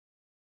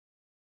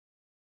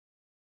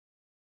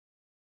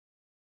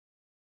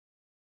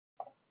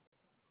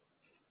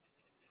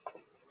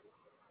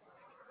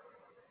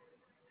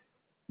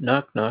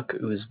Knock knock,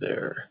 who's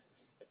there?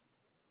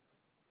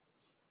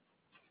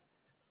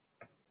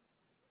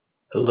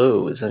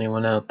 Hello, is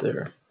anyone out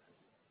there?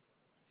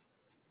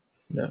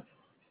 No.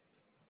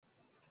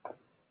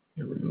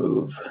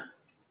 Remove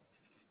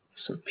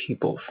some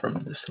people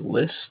from this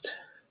list.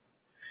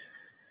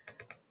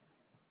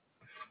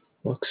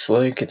 Looks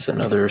like it's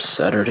another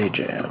Saturday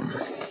Jam.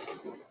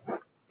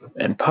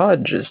 And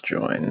Pod just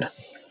joined.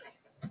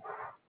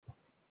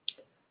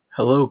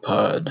 Hello,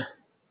 Pod.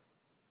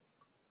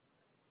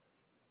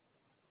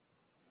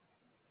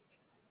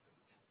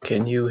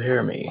 Can you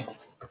hear me?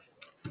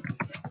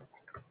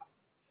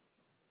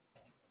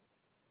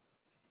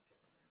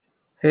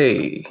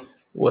 Hey,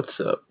 what's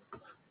up?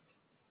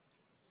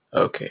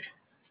 Okay.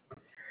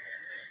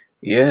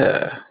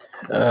 Yeah.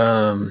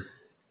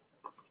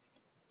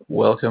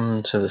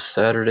 Welcome to the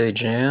Saturday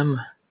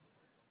Jam.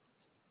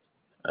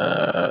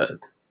 How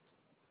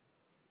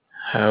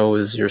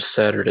is your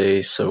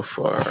Saturday so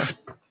far?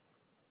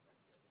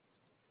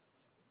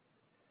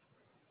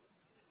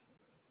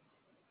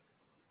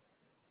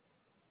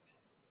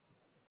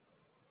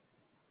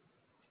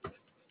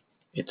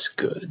 It's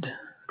good.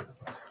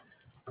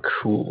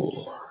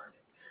 Cool.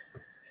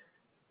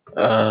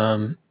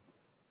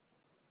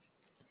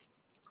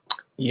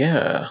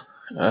 Yeah.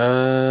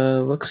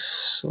 Looks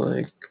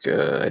like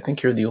I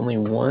think you're the only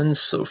one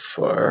so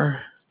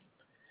far,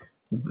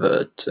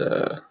 but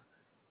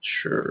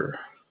sure,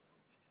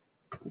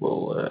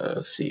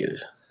 we'll see.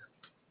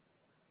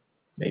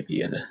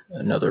 Maybe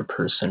another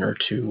person or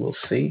two. We'll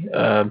see.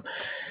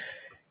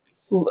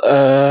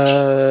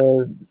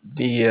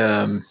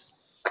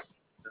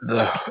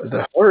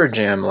 The horror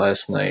jam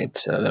last night.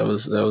 That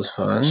was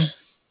fun.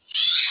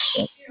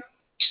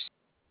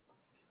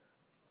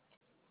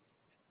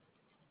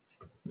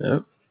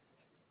 Nope.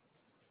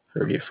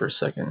 Heard you for a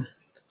second.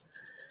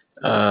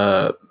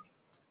 Yeah.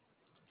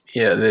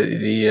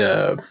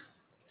 The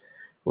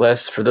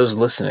last, for those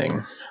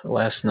listening,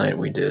 last night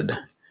we did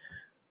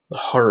the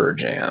horror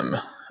jam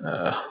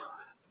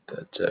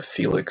that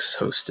Felix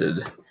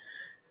hosted,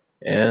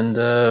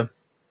 and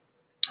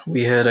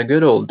we had a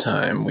good old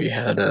time. We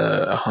had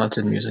a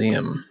haunted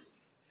museum,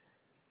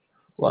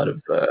 a lot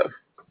of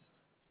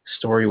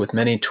story with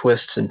many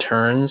twists and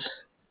turns.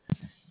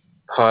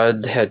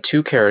 Pod had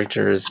two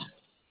characters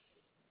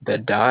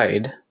that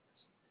died.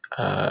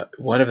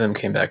 One of them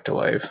came back to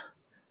life.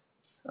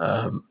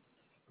 The,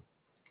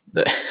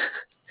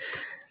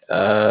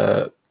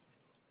 uh,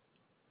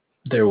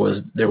 there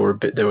was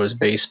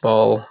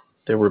baseball.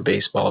 There were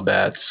baseball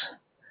bats,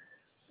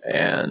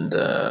 and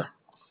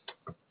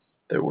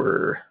there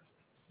were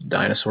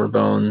dinosaur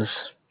bones.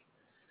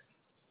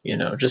 You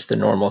know, just the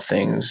normal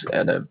things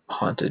at a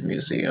haunted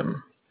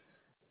museum.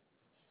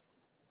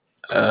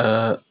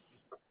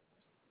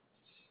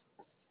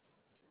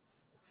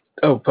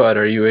 Oh, Pod,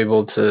 are you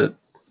able to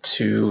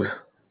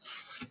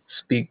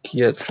speak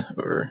yet?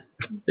 Or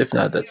if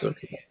not, that's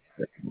okay.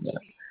 I can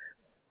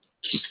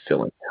keep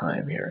filling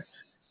time here.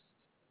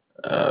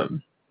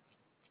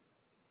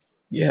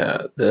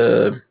 Yeah,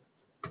 this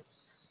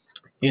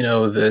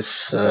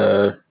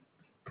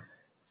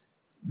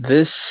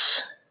this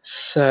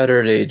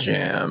Saturday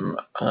Jam,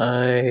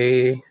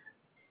 I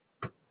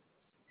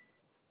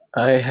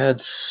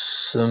had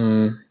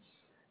some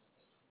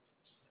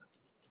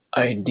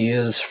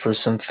ideas for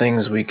some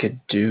things we could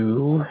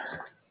do.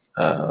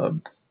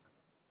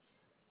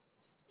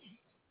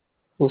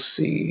 We'll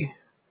see.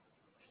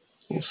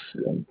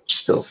 I'm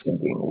still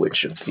thinking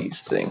which of these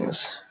things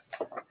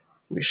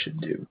we should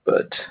do,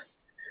 but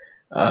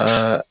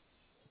I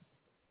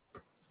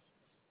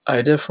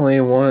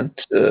definitely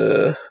want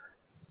to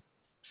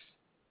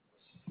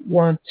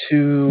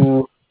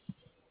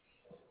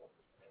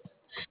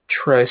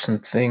try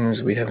some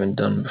things we haven't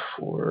done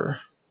before.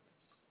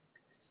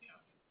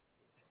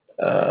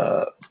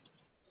 Uh,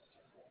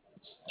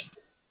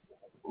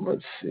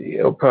 let's see.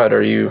 Oh, Pod,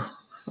 are you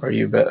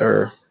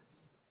better?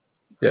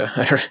 Yeah,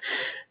 I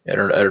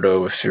don't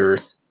know if you're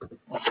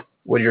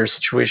what your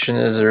situation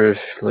is, or if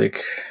like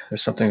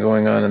there's something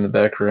going on in the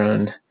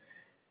background.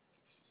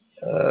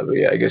 But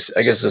yeah, I guess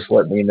just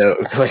let me know.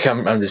 Like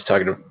I'm just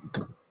talking.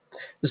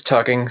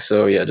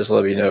 So yeah, just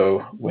let me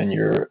know when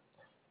you're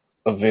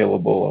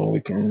available, and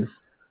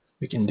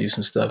we can do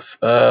some stuff.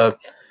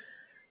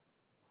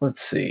 Let's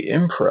see,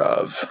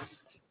 improv.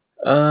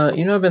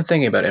 I've been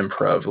thinking about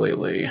improv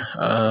lately.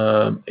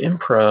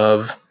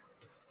 Improv.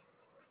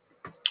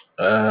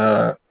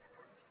 Uh,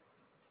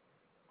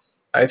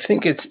 I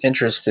think it's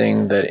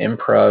interesting that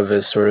improv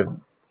has sort of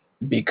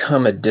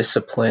become a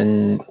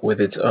discipline with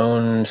its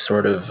own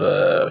sort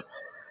of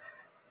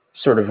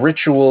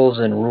rituals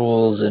and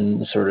rules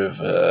and sort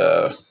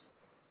of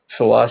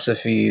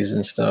philosophies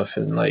and stuff.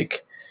 And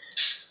like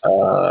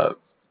uh,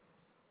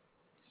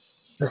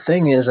 the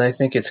thing is, I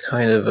think it's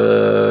kind of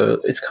a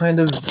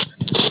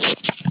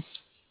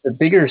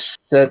bigger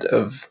set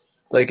of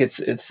like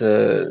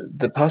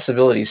the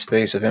possibility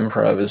space of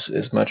improv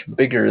is much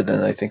bigger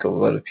than I think a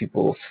lot of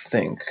people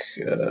think,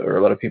 or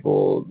a lot of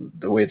people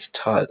the way it's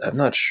taught. I'm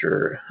not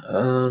sure.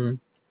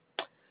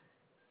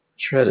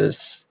 Try to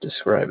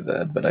describe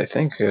that, but I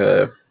think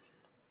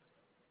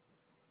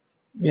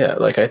yeah,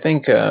 like I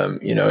think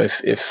you know,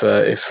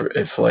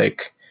 if like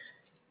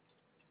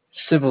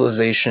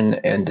civilization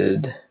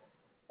ended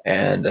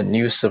and a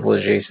new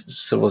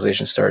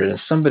civilization started, and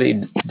somebody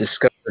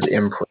discovered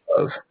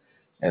improv,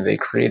 and they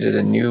created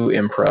a new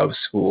improv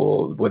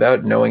school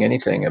without knowing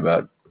anything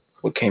about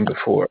what came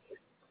before,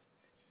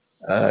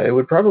 it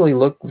would probably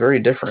look very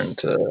different.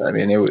 I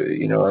mean,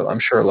 you know, I'm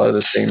sure a lot of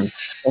the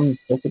some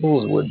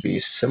principles would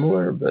be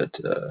similar, but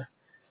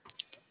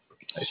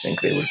I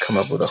think they would come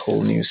up with a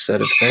whole new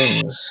set of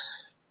things.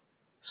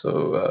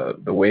 So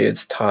the way it's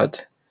taught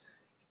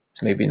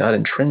is maybe not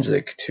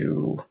intrinsic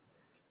to,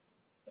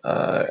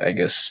 I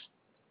guess,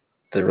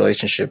 the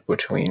relationship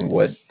between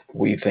what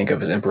we think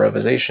of as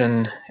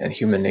improvisation and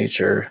human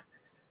nature.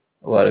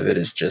 A lot of it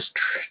is just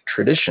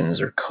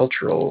traditions or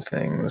cultural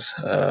things.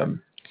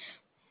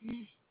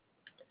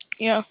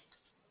 Yeah.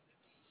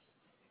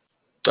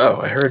 Oh,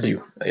 I heard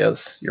you. Yes,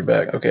 you're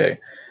back. Okay,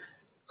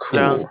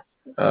 Hello.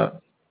 cool. Uh,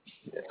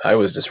 I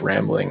was just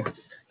rambling.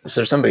 Is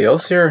there somebody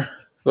else here?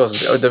 Who else is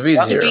there? Oh,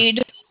 David's here.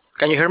 David.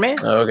 Can you hear me?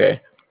 Oh, okay.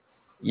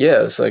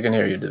 Yes, I can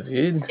hear you,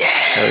 David.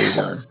 How are you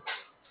doing?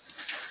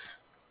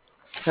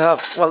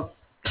 Well,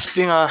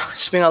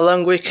 it's been a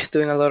long week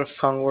doing a lot of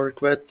fun work,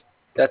 but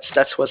that's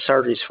what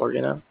Saturday is for,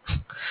 you know.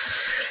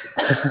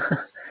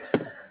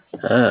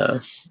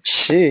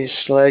 Jeez,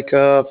 like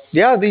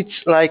yeah, it's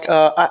like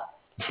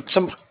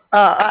some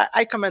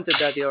I commented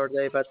that the other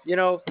day, but you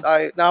know,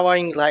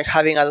 I'm like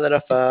having a lot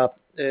of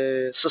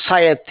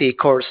society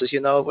courses,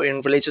 you know,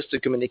 in relation to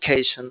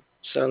communication.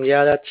 So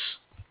yeah,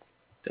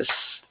 that's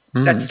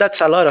that's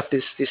a lot of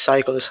this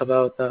cycle is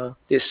about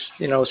this,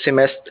 you know,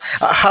 semester.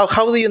 How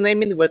do you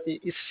name it? What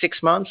it's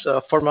 6 months,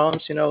 4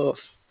 months, you know, of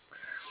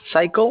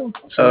cycle.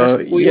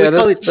 Semester. We Yeah,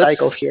 call it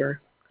cycle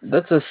here.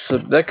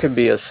 that could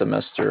be a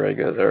semester, I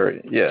guess, or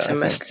yeah, I think.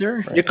 Semester.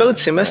 You Right, call it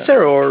yeah.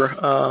 semester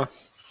or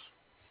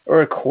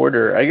Or a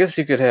quarter. I guess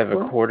you could have a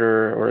Well,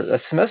 quarter, or a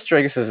semester.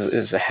 I guess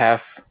is a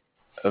half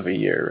of a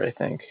year. I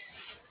think.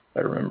 If I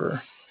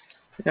remember.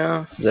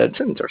 yeah, Is that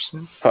it's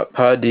interesting.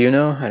 Pod? Do you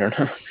know? I don't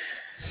know.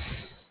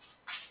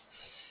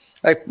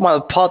 Like, well,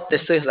 pod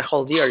this is the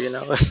whole year, you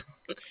know.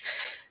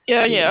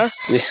 Yeah, yeah.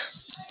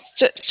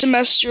 Yeah.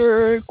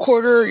 Semester,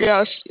 quarter,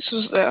 yeah.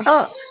 So yeah.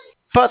 Ah,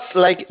 but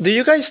like, do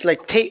you guys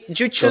like take?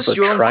 You It's choose also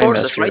your own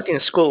courses, right, trimester.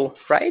 in school,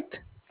 right?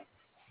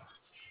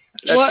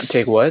 That's What?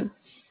 Take what?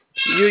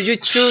 you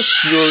choose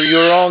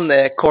your own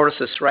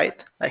courses, right?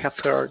 I have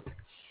heard.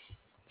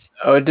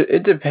 Oh,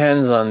 it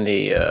depends on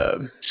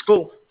the.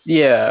 School.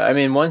 Yeah, I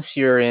mean, once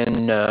you're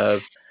in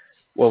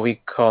what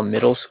we call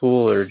middle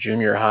school or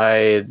junior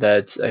high,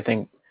 that's I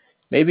think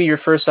maybe your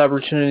first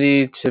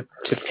opportunity to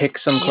pick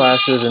some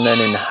classes, and then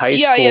in high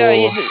Yeah,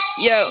 school,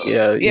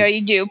 yeah.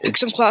 You do pick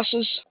some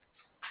classes.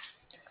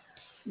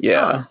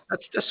 yeah. Ah,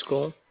 that's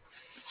cool.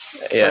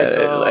 Yeah,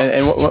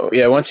 Like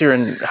yeah, once you're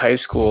in high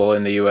school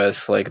in the U.S.,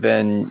 like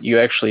then you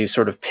actually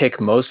sort of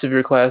pick most of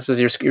your classes.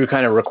 You're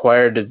kind of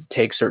required to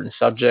take certain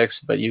subjects,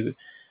 but you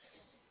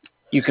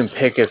can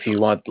pick if you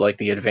want like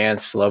the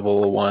advanced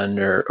level one,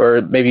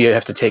 or maybe you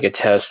have to take a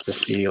test to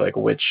see like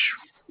which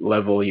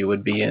level you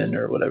would be in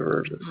or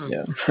whatever.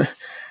 Yeah.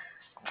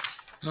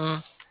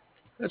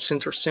 that's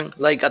interesting.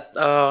 Like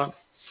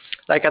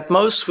at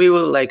most we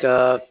will like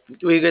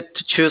we get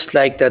to choose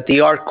like the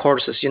art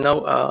courses, you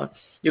know.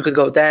 You could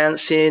go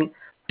dancing,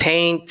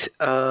 paint,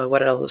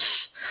 what else?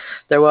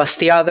 There was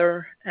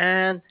theater,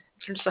 and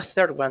there's a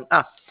third one.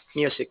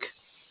 Music.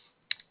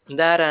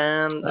 That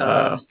and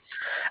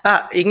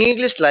in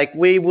English, like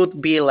we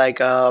would be like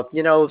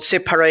you know,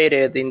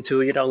 separated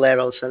into, you know,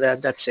 levels, and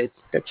that's it.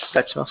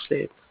 That's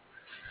mostly it.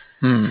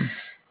 Hmm.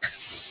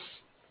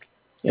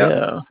 Yeah,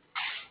 Yeah.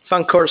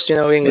 fun course, you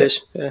know, Yeah. English.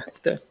 Yeah,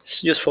 that's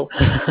useful.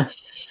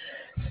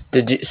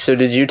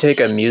 Did you take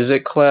a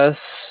music class,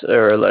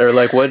 or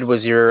like what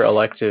was your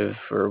elective,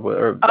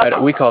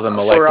 we call them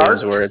For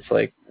electives, art, where it's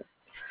like,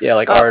 yeah,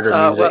 like art or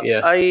music, well,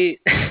 yeah.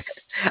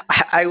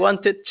 I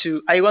wanted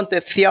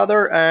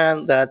theater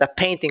and the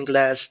painting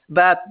class,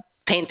 but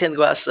painting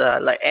was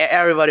like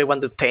everybody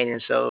wanted painting,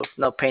 so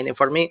no painting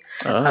for me.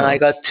 And I Oh.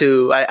 got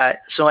to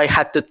so I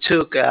had to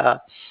took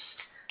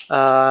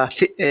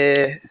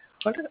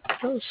what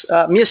else?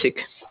 Music,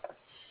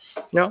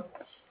 no.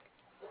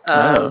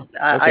 Oh,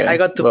 I okay.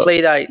 got to Well, play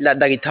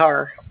the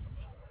guitar.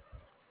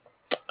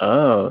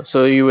 oh,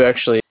 so you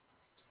actually,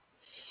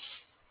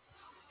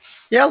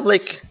 Yeah,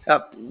 like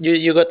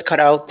you got cut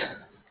out.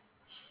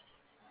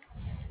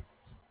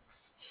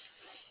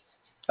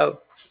 Oh,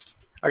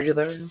 are you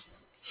there?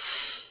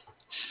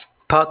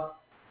 Pot.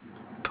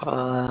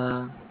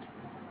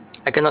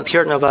 I cannot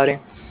hear nobody.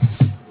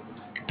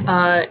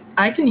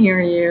 I can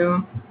hear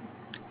you.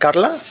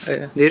 Carla?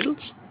 Littles?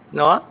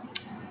 Noah?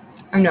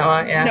 I'm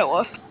Noah, yeah.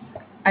 Noah.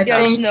 I Yeah,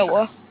 it's think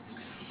Noah.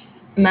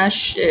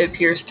 Mesh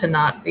appears to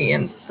not be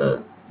in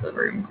the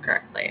room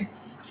currently.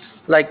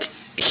 Like,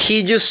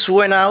 he just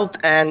went out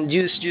and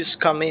just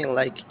come in.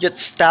 Like, just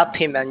stop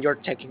him and you're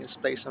taking his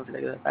place, something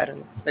like that. I don't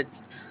know.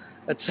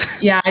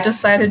 Yeah, I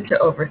decided to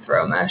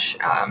overthrow Mesh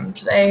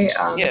today.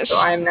 Yes. So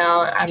I'm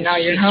now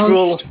your His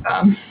host.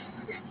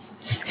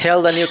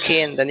 Hail the new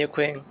king, the new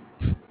queen.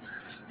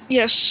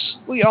 Yes,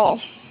 we all.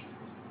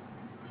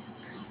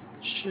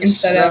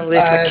 Just long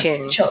live the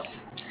king.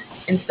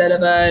 Instead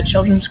of a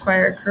children's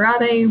choir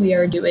karate, we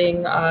are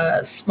doing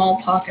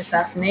small talk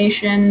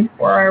assassination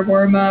for our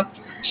warm up.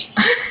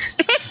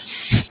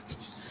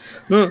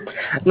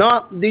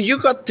 No, do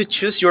you got to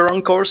choose your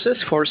own courses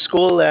for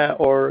school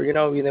or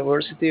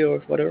university or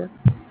whatever?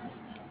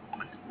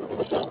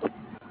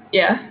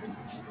 Yeah.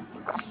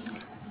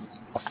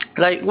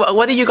 Like,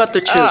 what do you got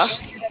to choose?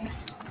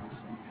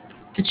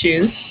 To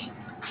choose.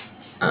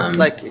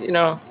 Like,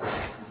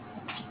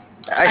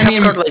 I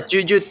have heard like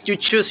you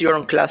choose your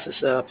own classes,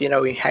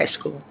 in high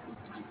school.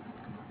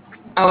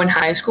 Oh, in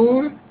high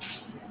school?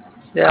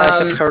 Yeah,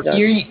 I have heard that.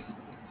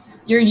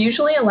 You're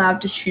usually allowed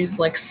to choose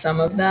like some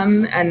of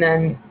them, and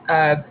then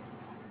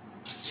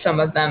some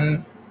of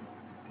them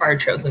are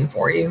chosen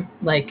for you.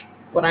 Like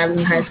when I was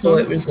in high school,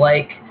 it was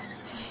like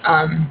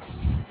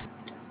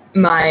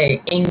my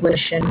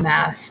English and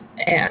math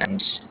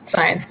and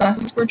science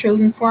classes were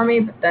chosen for me,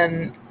 but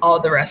then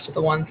all the rest of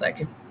the ones I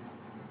could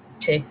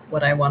take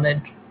what I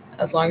wanted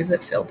as long as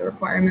it filled the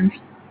requirements.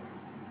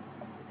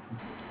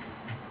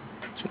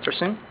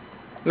 Interesting.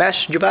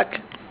 Mesh, you back?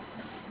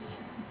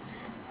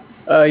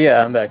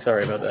 Yeah, I'm back.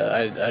 Sorry about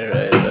that.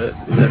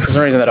 For some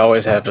reason that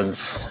always happens.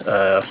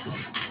 What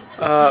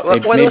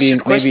was your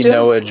question? Maybe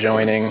Noah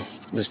joining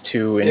was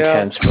too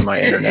intense for my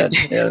internet.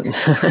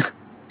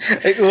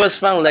 It was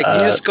fun. Like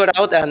you just got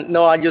out and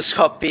Noah just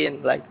hop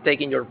in, like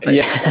taking your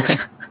place.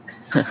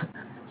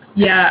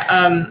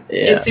 Yeah.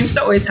 It seems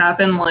to always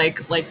happen like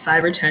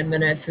 5 or 10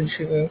 minutes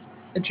into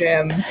a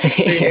jam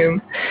stream.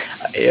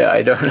 Yeah,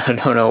 I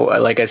don't know.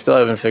 Like I still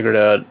haven't figured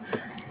out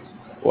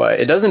why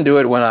it doesn't do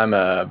it when I'm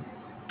a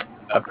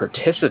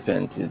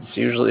participant. It's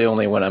usually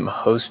only when I'm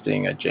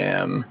hosting a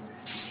jam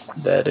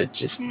that it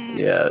just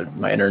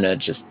my internet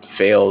just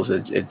fails.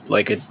 It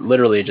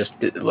literally just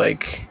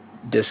like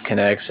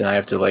disconnects, and I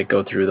have to like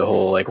go through the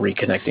whole like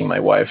reconnecting my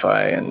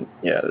Wi-Fi and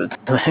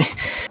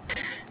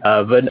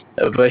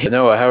but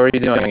Noah, how are you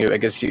doing? I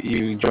guess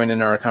you joined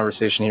in our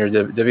conversation here.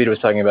 David was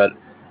talking about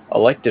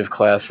elective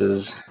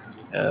classes.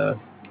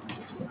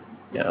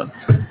 Yeah.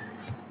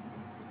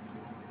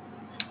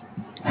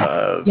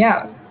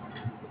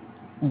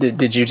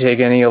 Did you take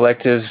any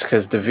electives?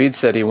 Because David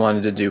said he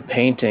wanted to do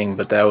painting,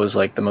 but that was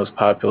like the most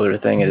popular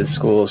thing at his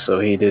school,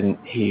 so he didn't.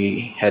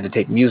 He had to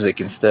take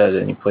music instead,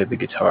 and he played the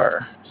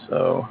guitar.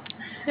 So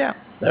yeah,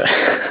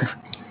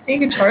 hey,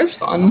 guitar's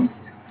fun.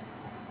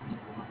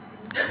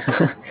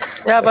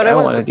 Yeah, but I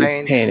want to do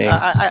paint. painting.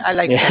 I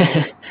like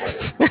painting.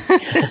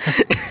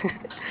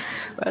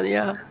 But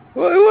yeah,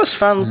 well, it was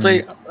fun.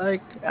 Play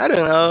like I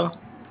don't know.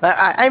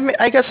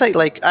 I guess I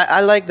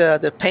like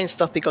the paint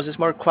stuff because it's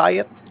more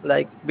quiet.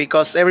 Like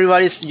because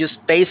everybody's just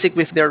basic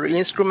with their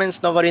instruments.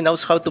 Nobody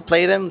knows how to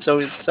play them, so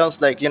it sounds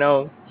like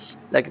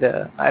like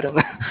the I don't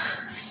know,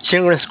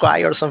 children's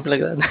choir or something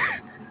like that.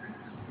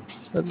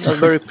 Not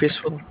very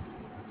peaceful.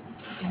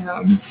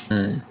 Yeah.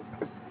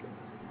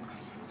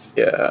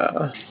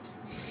 Yeah.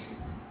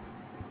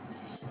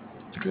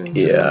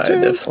 Yeah, I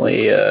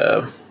definitely.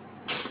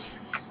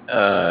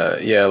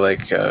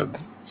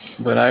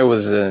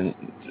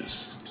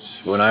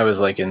 When I was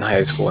like in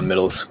high school and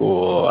middle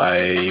school,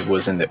 I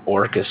was in the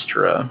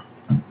orchestra.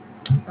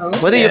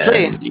 Oh. What do you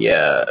play?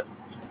 Yeah,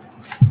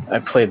 I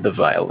played the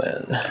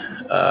violin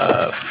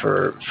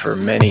for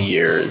many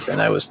years,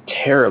 and I was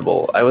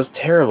terrible. I was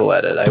terrible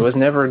at it. I was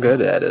never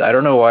good at it. I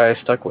don't know why I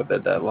stuck with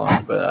it that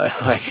long, but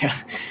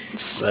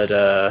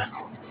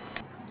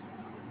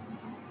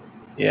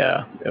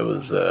yeah, it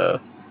was.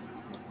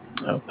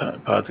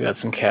 Pod's got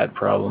some cat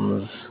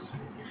problems.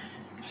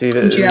 See,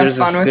 there's this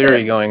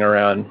theory going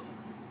around.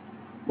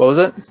 What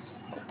was it?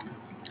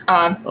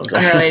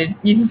 Unrelated.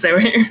 You can say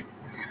what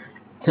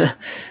you're...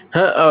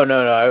 Oh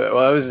no!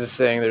 I was just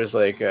saying there's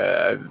like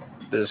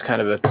there's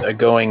kind of a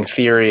going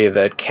theory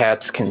that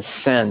cats can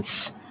sense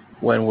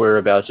when we're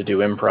about to do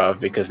improv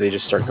because they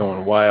just start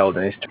going wild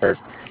and they start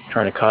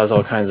trying to cause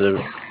all kinds of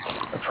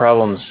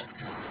problems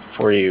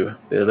for you.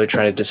 They're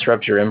trying to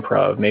disrupt your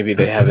improv. Maybe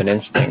they have an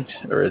instinct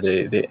or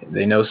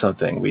they know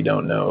something we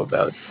don't know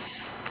about it.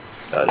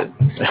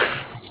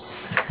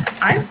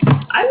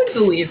 I would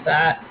believe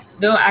that.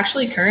 Though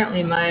actually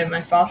currently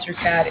my foster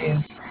cat is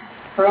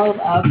curled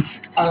up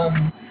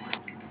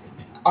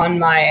on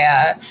my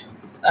a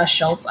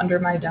shelf under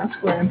my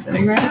desk where I'm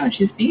sitting right now, and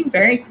she's being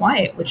very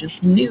quiet, which is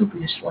new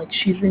because like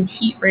she's in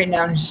heat right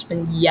now and has just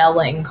been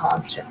yelling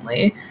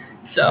constantly.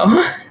 So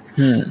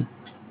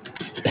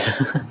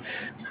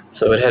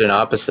So it had an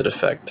opposite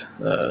effect.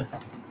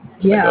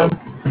 Yeah. Like,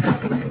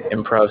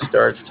 improv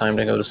starts, time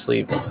to go to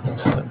sleep.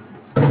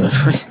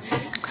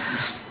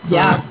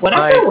 Yeah,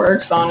 whatever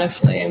works,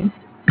 honestly.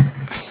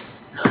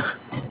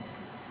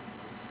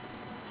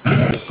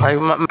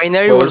 My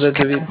neighbor's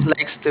cat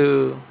likes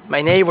to.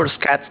 My neighbor's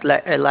cat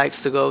likes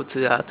to go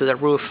to the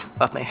roof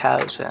of my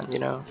house, and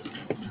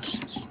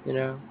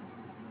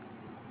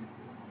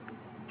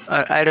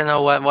I don't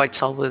know why it's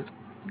always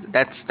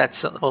that's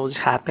always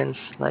happens.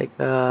 Like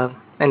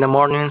in the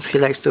mornings, he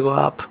likes to go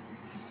up.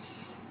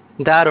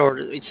 That or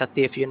it's a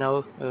thief,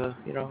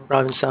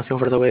 robbing something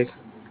for the week.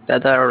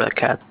 That or a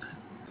cat.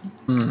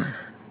 Hmm.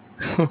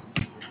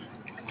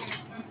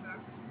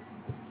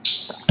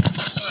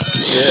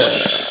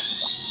 Yeah.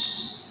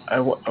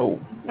 Oh.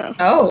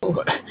 Oh,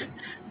 What?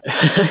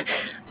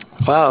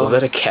 Wow, Was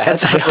that a cat?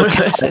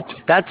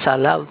 that's a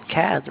loud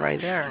cat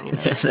right there. is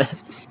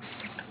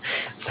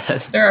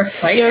there a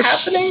fight Yes.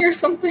 happening or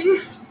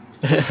something?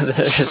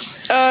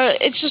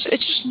 It's just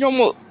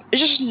normal.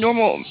 It's just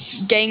normal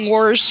gang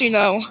wars, with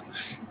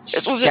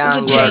the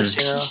Gang tanks wars,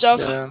 and stuff.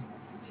 Yeah.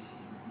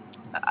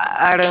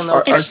 I don't know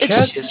Are cat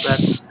cats- species, but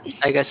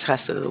I guess it has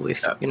to do with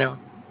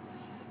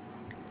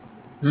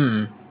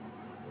Hmm.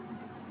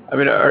 I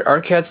mean,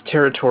 are cats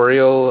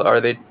territorial? Are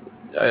they?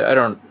 I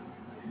don't.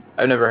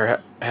 I've never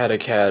had a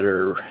cat,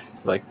 or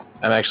like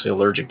I'm actually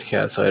allergic to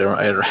cats, so I don't.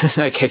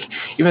 I can't,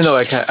 even though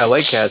I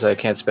like cats, I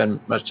can't spend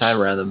much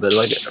time around them. But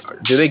like,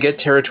 do they get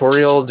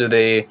territorial? Do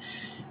they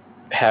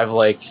have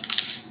like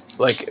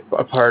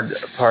a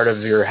part of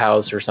your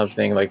house or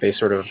something? Like they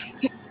sort of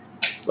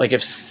like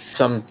if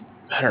some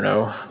I don't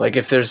know. Like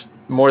if there's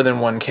more than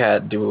one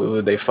cat,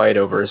 would they fight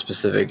over a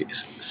specific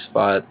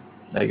spot?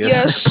 I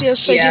guess. Yes,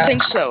 I Yeah. do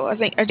think so. I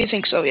do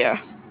think so. Yeah.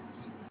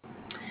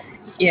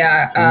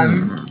 Yeah,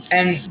 Hmm.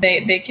 and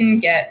they can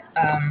get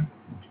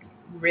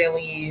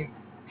really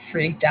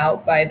freaked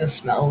out by the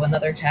smell of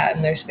another cat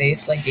in their space,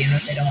 like even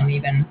if they don't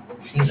even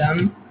see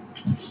them.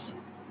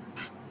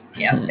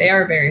 Yeah, they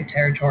are very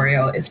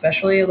territorial,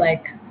 especially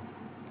like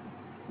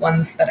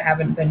ones that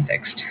haven't been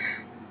fixed.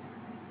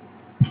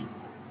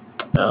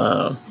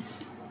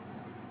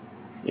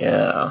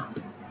 Yeah.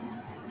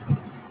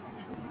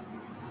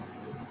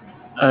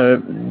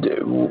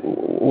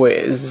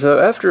 Wait. So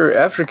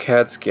after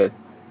cats get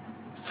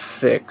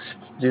fixed,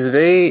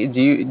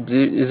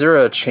 is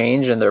there a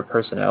change in their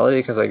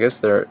personality? Because I guess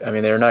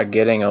they're not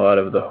getting a lot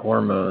of the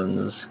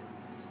hormones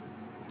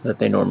that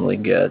they normally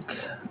get.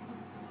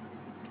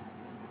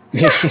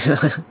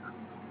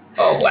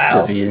 Oh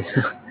wow.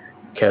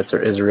 Cats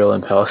are Israel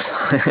and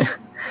Palestine.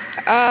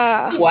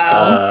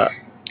 Wow.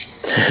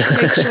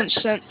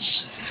 Makes sense.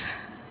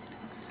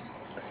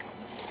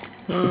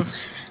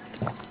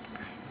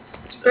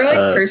 For like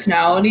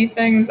personality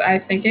things, I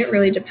think it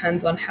really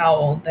depends on how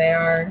old they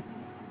are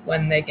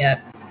when they get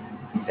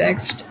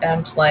fixed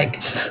and like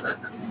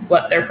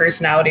what their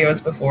personality was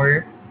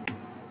before.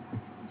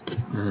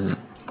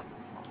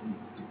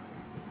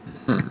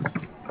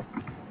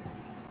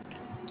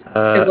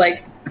 Because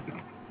like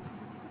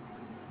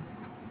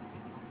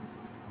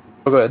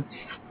Go ahead.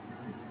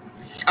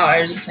 Oh,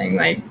 I was just saying,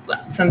 like,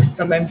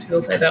 sometimes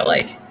people say that,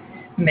 like,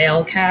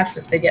 male cats,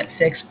 if they get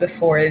fixed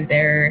before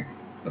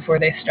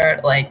they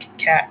start, like,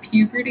 cat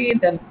puberty,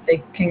 then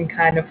they can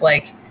kind of,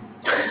 like,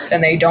 then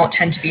they don't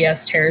tend to be as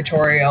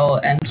territorial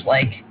and,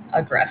 like,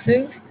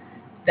 aggressive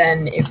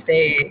than if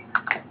they,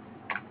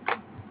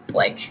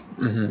 like,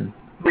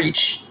 reach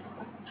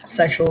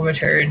sexual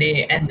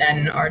maturity and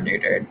then are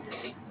neutered.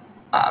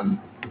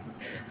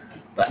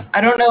 But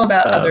I don't know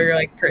about other,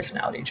 like,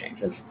 personality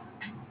changes.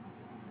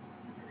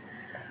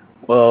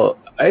 Well,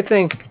 I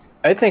think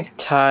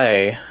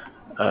Ty,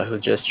 who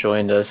just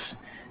joined us,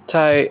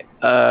 Ty,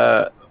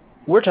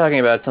 we're talking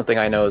about something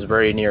I know is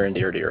very near and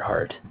dear to your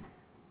heart.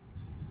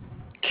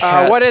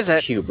 Cat what is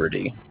it?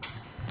 Puberty.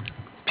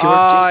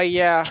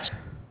 Yeah.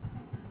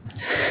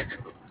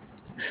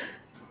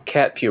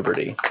 Cat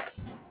puberty.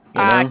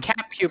 You know?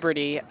 Cat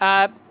puberty.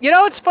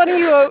 It's funny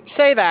you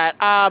say that.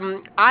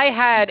 I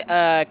had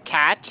a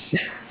cat.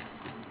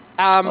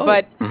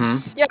 But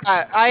yeah,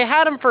 I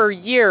had him for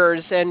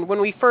years, and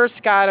when we first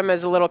got him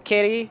as a little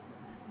kitty,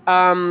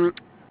 I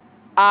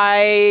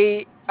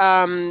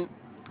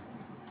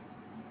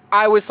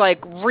was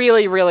like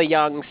really, really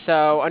young,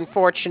 so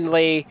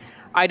unfortunately,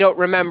 I don't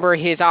remember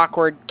his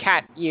awkward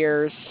cat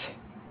years.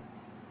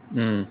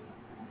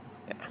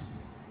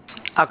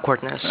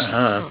 Awkwardness.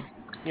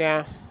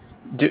 Yeah.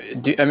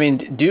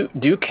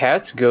 Do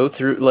cats go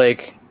through,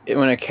 like,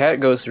 when a cat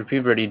goes through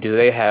puberty? Do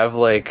they have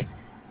like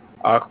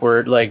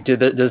awkward, like,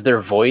 does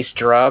their voice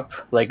drop?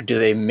 Like, do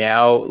they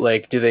meow?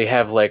 Like, do they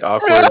have like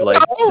awkward,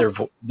 like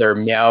their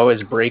meow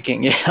is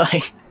breaking? Yeah,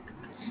 like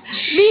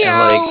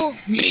Meow. and,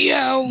 like,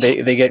 Meow.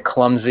 they get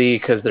clumsy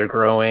because they're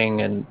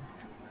growing and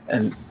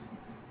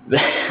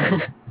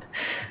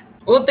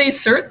Well, they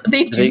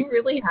do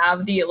really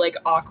have the like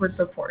awkward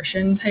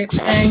proportion type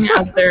thing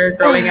as they're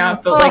growing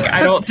up, but like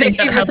I don't think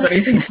that has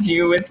anything to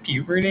do with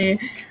puberty.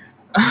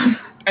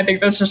 I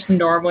think that's just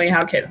normally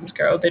how kittens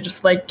grow. They just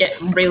like get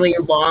really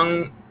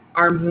long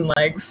arms and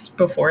legs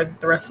before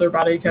the rest of their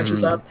body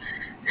catches up.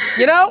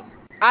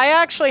 I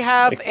actually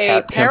have like a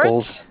cat parrot.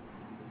 pimples.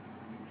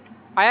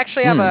 I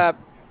actually have a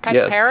pet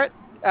Yes. parrot,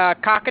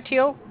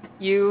 cockatiel.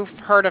 You've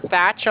heard of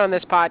Thatch on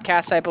this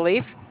podcast, I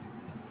believe.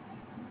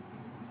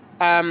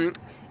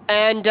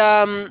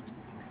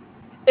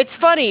 It's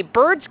funny.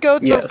 Birds go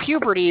through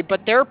puberty,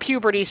 but their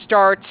puberty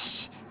starts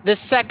the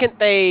second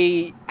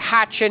they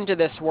hatch into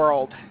this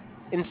world.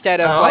 instead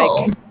of Oh.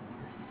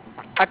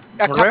 like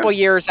a couple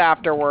years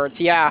afterwards.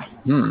 Yeah.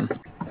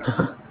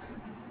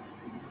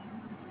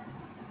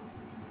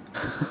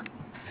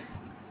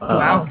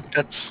 Wow.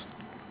 That's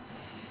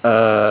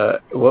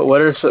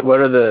What are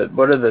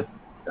the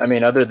I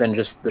mean, other than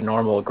just the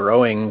normal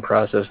growing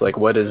process, like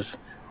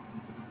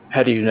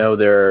how do you know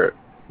they're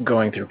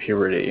going through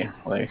puberty?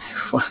 Like,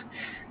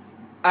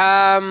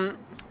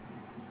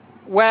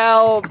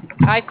 Well,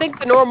 I think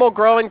the normal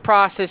growing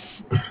process,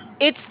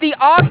 it's the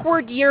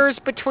awkward years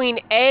between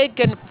egg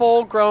and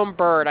full-grown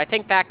bird. I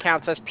think that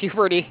counts as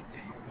puberty.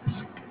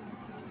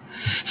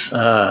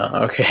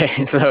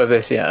 okay. So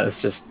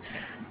it's just,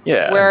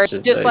 yeah, Where it's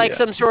it's just, just like yeah.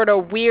 some sort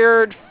of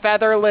weird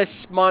featherless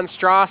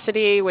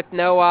monstrosity with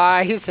no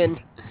eyes, and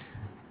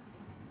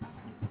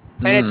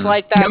it's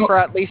like that No, for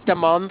at least a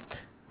month.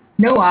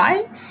 no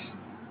eyes?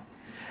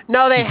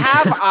 No, they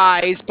have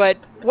eyes, but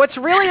what's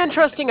really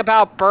interesting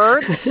about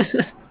birds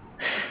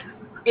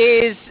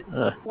is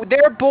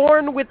they're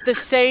born with the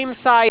same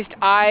sized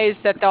eyes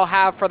that they'll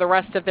have for the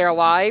rest of their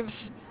lives,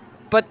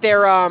 but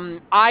their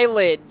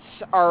eyelids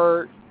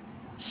are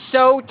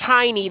so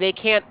tiny they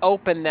can't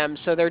open them,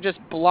 so they're just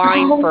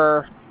blind Oh.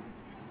 for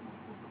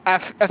a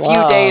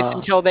few days wow.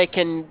 until they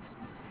can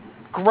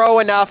grow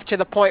enough to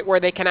the point where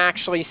they can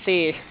actually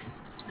see.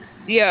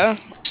 Yeah.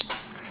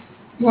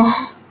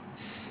 Well,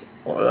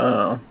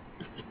 Wow.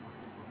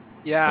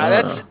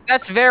 Yeah,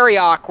 that's very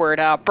awkward.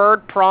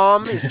 Bird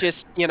prom is just,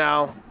 They're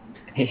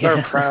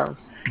Yeah. proud.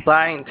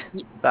 Blind.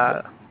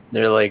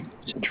 They're like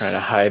trying to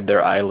hide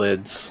their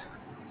eyelids.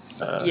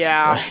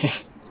 Yeah.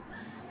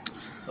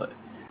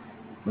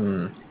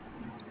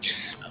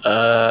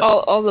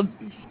 All the.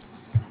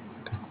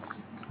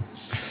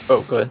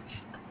 Oh, go ahead.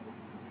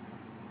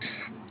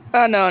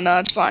 Oh no,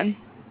 it's fine.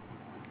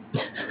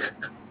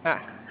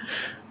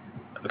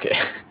 Okay.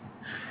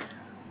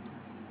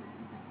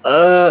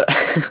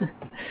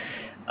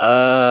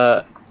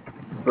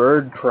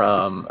 Bird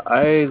prom.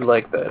 I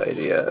like that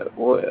idea.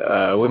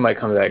 We might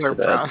come back to Bird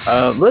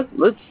that.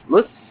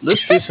 Let's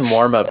do some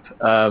warm up.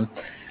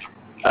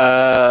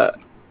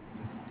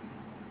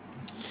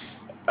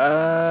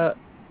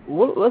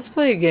 Let's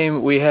play a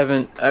game we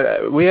haven't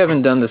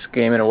done this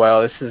game in a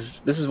while.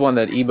 This is one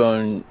that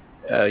Ebone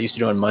used to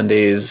do on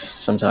Mondays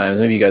sometimes.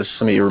 Maybe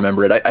some of you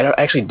remember it. I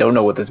actually don't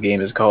know what this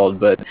game is called,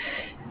 but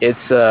it's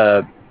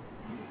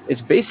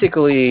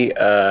basically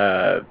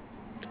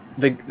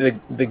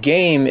the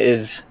game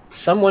is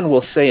someone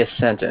will say a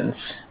sentence,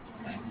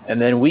 and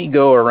then we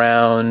go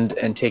around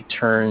and take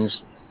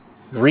turns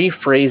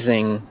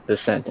rephrasing the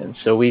sentence.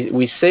 So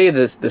we say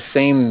the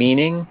same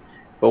meaning,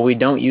 but we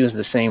don't use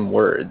the same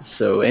words.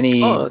 So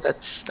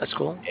that's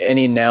cool.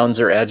 any nouns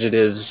or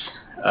adjectives,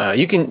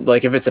 you can,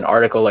 like, if it's an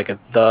article like a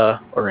the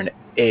or an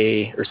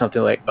a or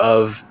something like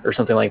of or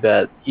something like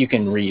that, you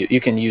can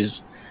use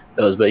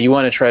those. But you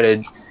want to try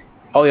to,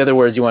 all the other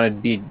words, you want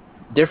to be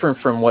different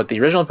from what the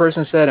original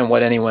person said and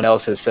what anyone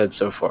else has said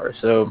so far.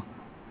 So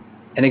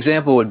an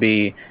example would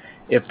be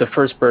if the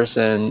first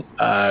person,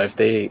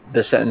 the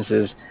sentence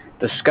is,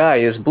 the sky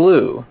is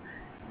blue,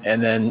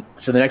 and then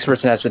so the next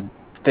person has to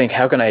think,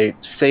 how can I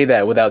say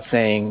that without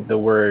saying the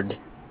word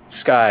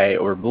sky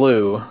or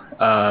blue?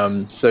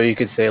 So you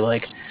could say,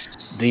 like,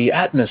 the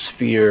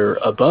atmosphere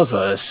above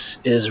us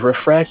is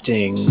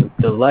refracting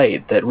the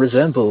light that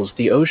resembles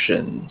the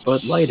ocean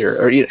but lighter,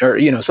 or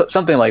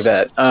something like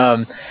that.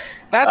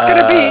 That's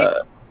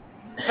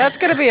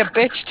gonna be a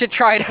bitch to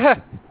try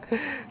to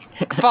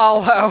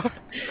follow,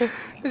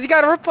 because you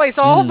got to replace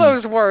all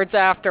those words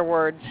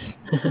afterwards.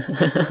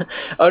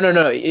 Oh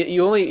no,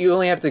 you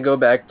only have to go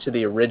back to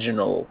the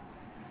original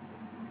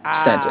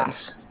sentence.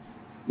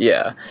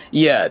 Yeah,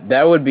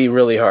 that would be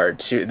really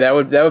hard too. That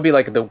would be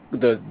like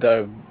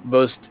the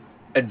most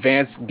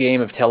advanced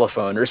game of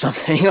telephone or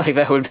something. Like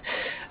that would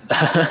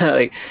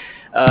like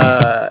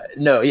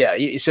no, yeah.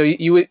 So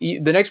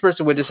the next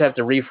person would just have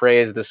to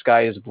rephrase the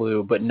sky is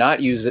blue, but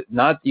not use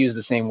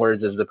the same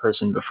words as the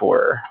person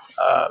before.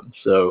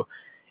 So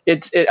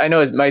I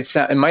know it might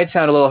sound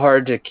a little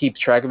hard to keep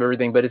track of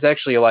everything, but it's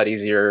actually a lot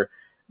easier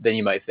than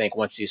you might think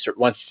once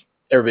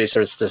everybody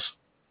starts to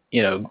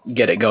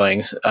get it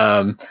going.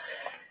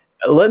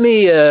 Let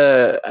me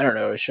I don't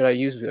know, should I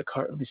use the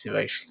card? Let me see if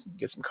I can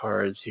get some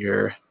cards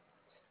here.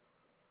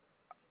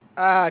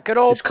 Good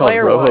old it's called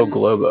player Rojo one.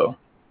 Globo.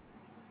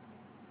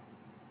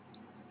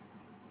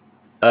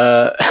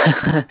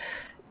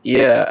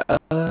 Yeah.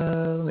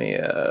 Let me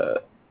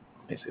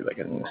see if I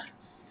can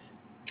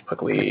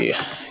quickly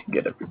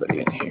get everybody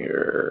in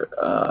here.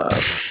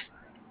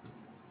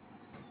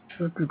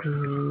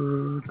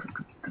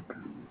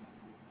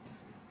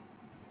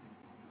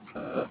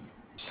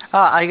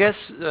 I guess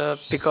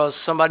because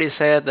somebody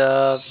said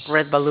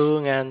red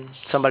balloon and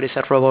somebody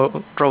said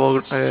rojo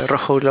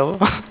globo.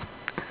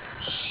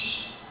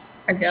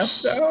 I guess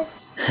so.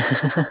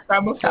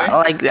 Probably.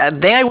 Like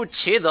then I would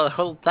cheat the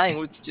whole time.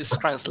 Would just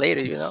translate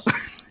it,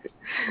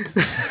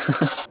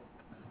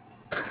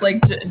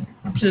 Like,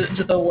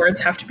 do the words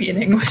have to be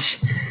in English?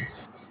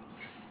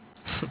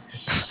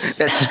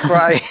 Let's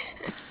cry.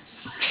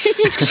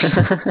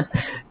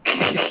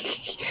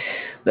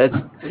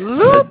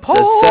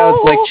 Loophole. that sounds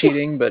like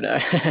cheating, but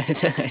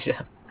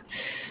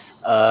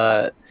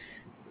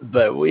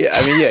but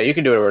yeah, you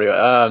can do it already.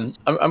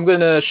 I'm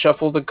gonna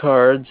shuffle the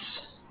cards.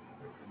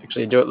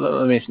 Actually,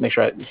 let me make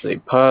sure I say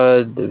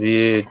Pod,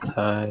 David,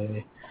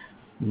 Ty,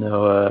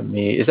 Noah,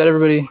 me. Is that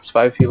everybody? It's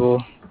 5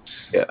 people.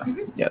 Yeah,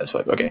 that's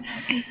 5. Okay.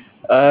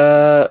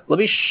 Let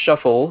me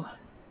shuffle.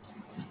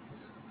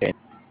 Okay,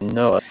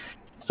 Noah.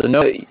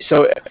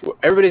 So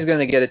everybody's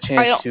gonna get a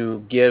chance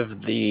to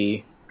give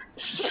the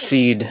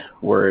seed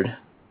word.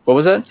 What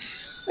was that?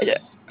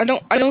 I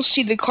don't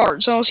see the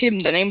cards. I don't see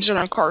the names on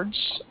the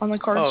cards.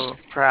 Oh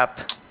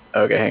crap!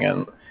 Okay, hang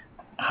on.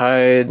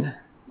 Hide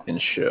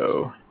and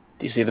show.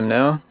 Do you see them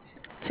now?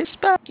 He's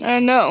back.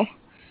 No.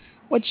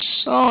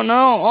 Oh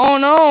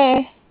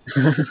no.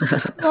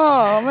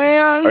 Oh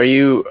man. Are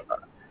you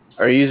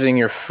using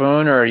your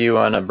phone, or are you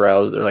on a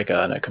browser, like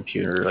on a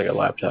computer, like a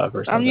laptop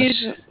or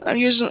something? I'm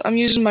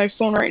using my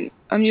phone right.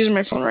 I'm using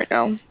my phone right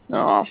now.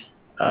 No.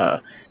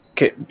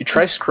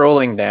 Try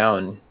scrolling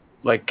down.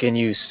 Like, can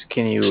you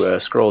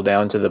scroll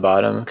down to the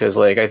bottom? Because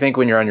like I think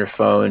when you're on your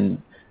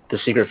phone, the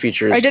secret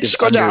feature is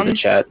under down. the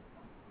chat.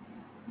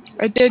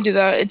 I did do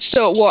that. It's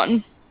still at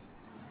 1.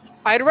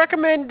 I'd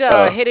recommend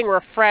hitting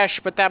refresh,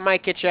 but that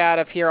might get you out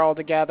of here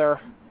altogether.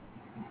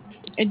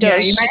 It does. Yeah,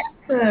 you might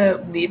have to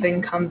leave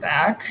and come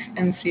back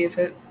and see if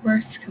it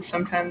works, because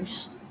sometimes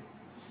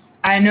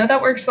I know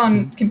that works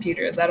on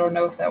computers. I don't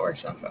know if that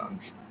works on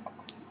phones.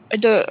 I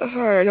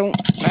don't.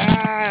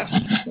 Yeah.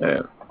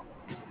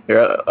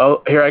 Here,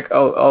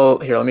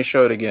 let me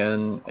show it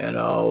again, and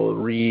I'll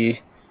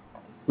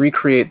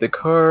recreate the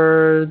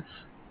cards.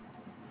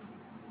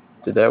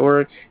 Did that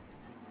work?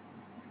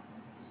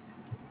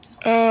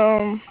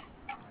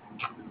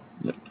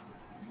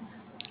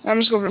 I'm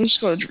just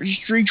going to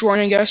rejoin,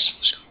 I guess.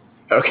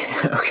 Okay.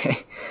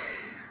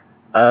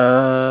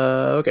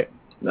 Okay.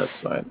 That's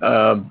fine.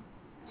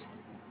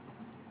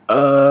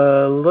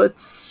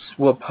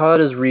 Well,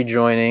 Pod is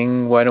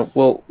rejoining. Why don't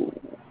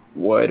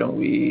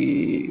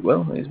we?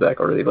 Well, he's back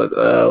already.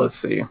 Let's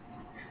see.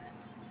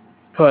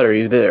 Pod, are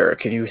you there?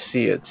 Can you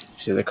see it?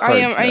 See the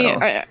cards now?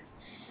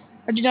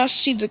 I do not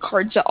see the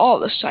cards at all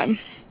this time.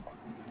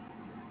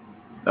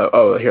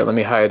 Oh, here, let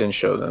me hide and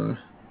show them.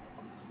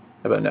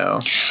 How about now?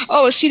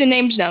 Oh, I see the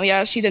names now.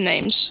 Yeah, I see the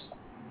names.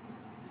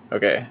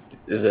 Okay.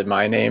 Is it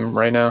my name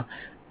right now?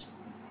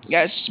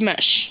 Yeah, it's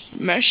Mesh.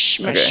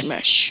 Okay.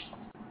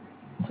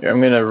 Here, I'm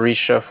going to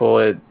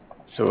reshuffle it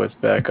so it's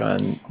back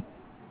on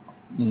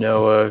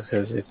Noah,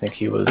 because I think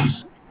he was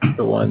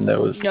the one that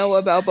was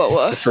Noah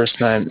Balboa. the first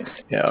time.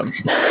 Yeah.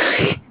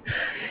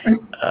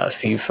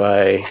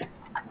 Fi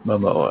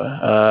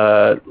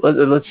Momoa.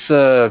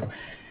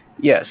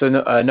 So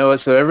Noah,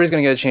 so everybody's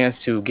going to get a chance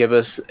to give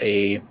us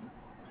a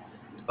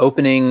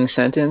opening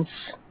sentence.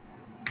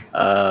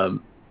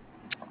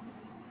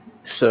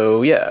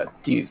 So yeah,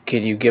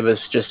 can you give us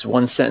just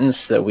one sentence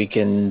that we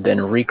can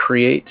then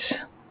recreate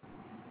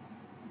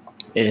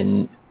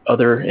in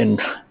other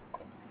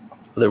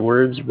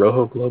words,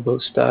 Rojo Globo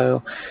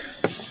style?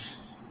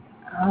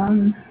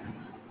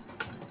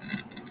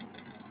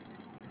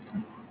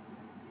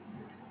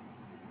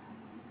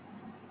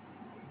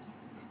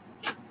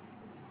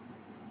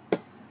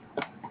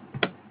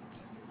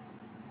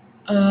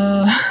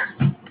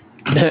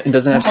 It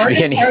doesn't have to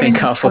be anything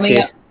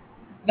complicated.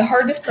 The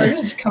hardest part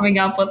is coming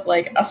up with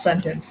like a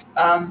sentence.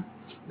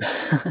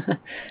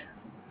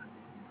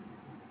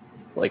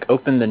 Like,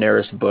 open the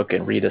nearest book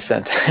and read a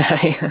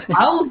sentence.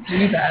 I'll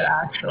do that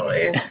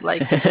actually.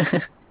 Like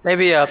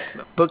maybe a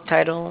book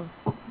title,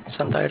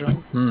 subtitle,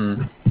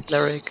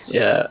 lyric.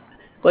 Yeah,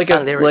 like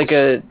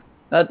a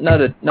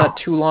not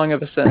too long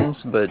of a sentence,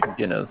 but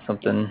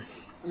something.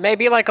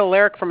 Maybe like a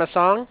lyric from a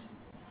song.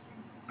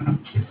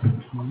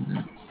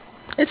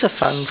 It's a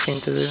fun thing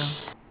to do.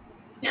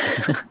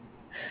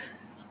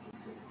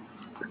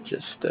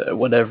 Just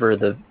whatever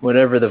the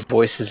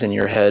voices in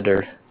your head,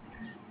 or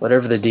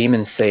whatever the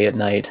demons say at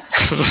night.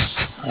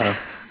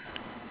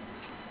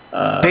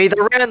 Pay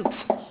the rent.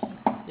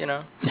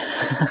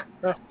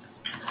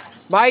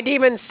 My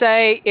demons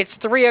say it's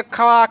 3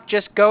 o'clock.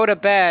 Just go to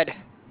bed.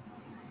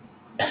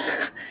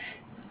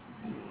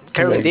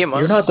 Carry demon.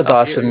 You're not the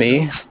boss of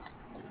me.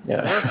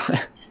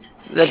 Yeah.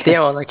 The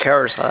demon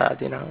cares a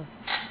lot,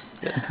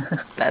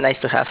 Nice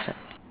to have him.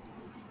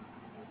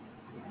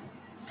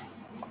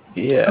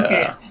 Yeah.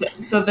 Okay,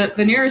 so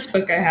the nearest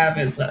book I have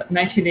is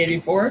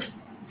 1984.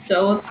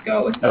 So let's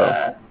go with.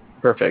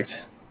 Perfect.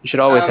 You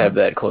should always have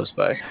that close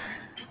by.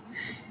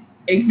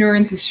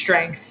 Ignorance is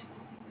strength.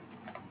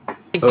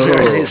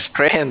 Ignorance is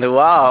strength.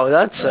 Wow,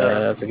 that's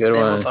a good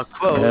one. A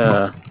quote.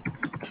 Yeah.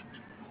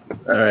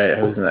 All right,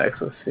 who's next?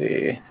 Let's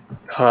see.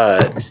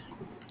 Pod,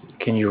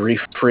 can you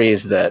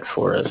rephrase that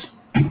for us?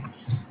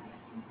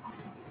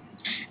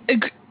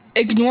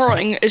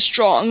 Ignoring is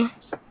strong.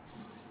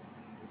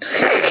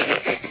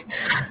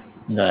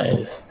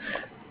 Nice.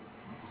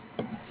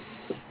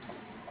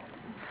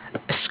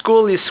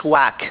 School is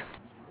whack.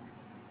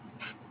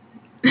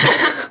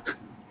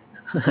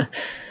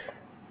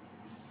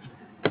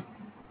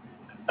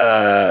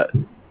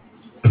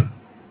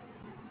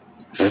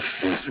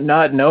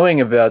 not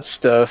knowing about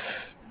stuff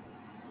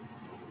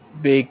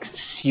makes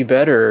you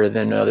better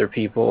than other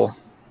people.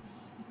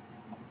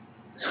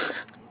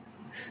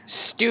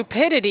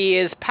 Stupidity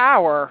is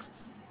power.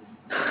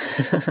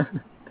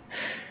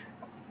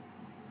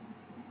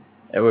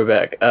 And we're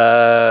back.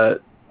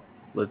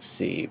 Let's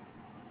see.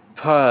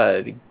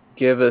 Pod,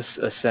 give us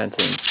a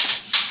sentence.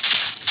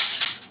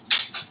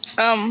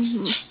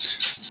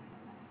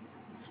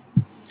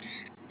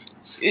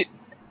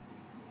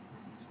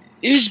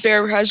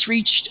 Oozbear has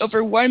reached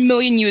over 1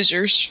 million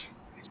users.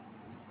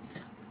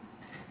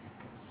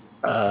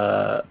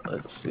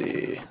 Let's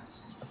see.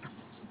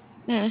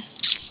 I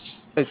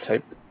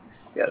typed.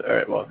 Yeah. All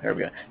right. Well, here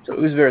we go. So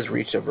Oozbear has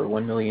reached over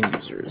 1 million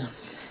users.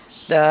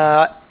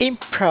 The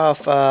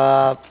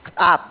Improv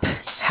app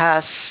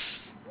has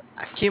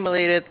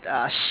accumulated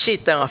a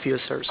shit ton of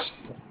users.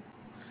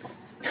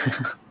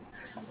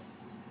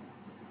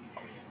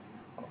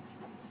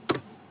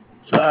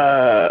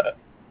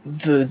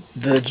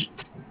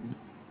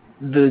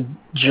 The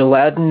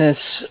gelatinous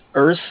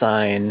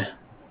ursine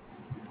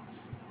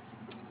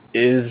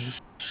is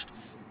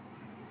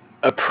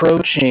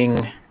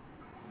approaching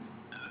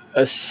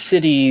a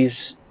city's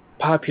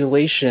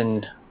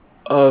population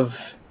of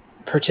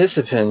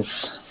participants.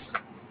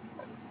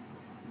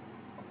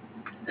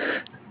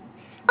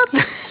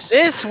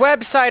 This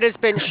website has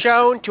been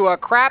shown to a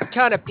crap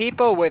ton of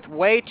people with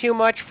way too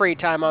much free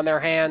time on their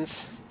hands.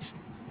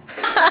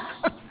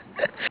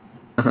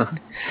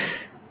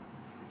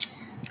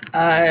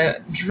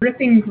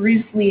 Dripping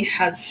Grizzly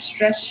has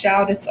stretched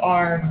out its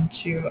arm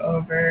to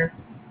over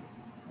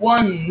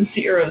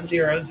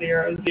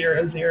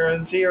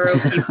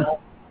 1,000,000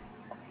 people.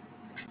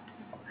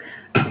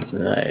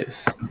 Nice.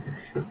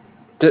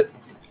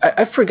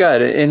 I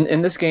forgot.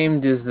 In this game,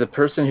 does the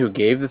person who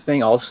gave the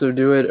thing also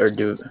do it, or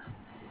do?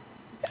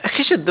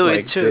 He should do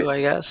Like it too, the-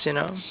 I guess, you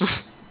know.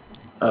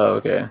 Oh,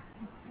 okay.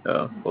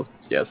 Oh, well,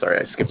 yeah.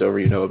 Sorry, I skipped over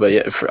but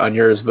yeah, on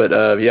yours. But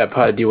yeah,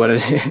 Pod, do you want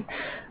to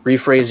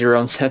rephrase your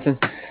own sentence?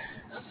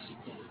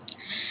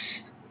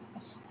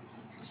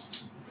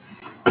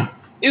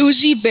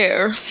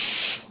 Oozbear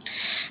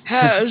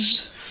has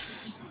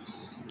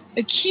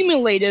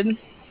accumulated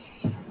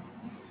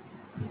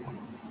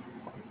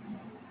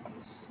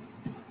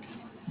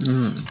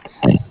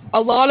a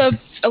lot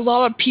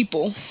of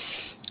people.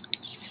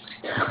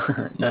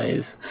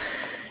 Nice.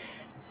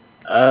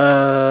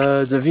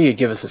 David,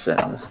 give us a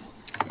sentence.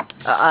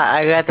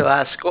 I got to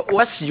ask,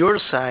 what's your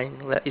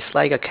sign? It's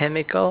like a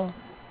chemical?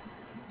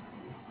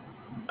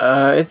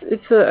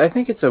 It's a. I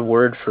think it's a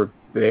word for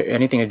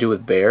anything to do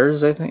with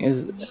bears. I think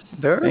is.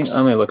 Birds?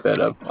 Let me look that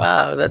up.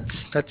 Wow,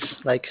 that's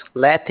like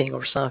Latin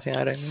or something,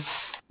 I don't know.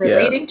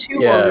 Relating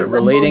to or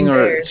relating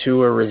bears.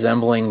 to or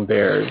resembling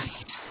bears.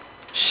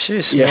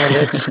 Jeez, Yeah.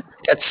 man,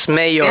 that's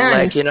Mayo, And-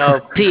 like, you know,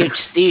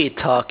 PhD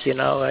talk, you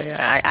know.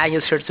 I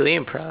use her to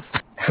improv.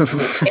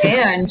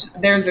 And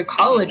there's a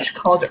college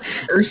called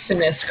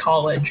Ursinus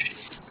College.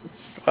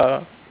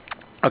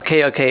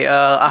 Okay,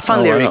 I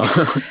found lyric.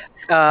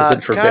 Wow. Is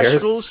it for Cash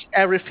bears? rules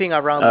everything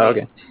around Oh,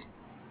 me. okay.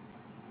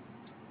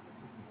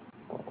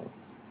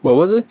 What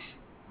was it?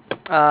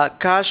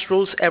 Cash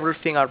rules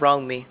everything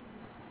around me.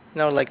 You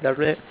know, like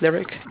the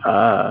lyric.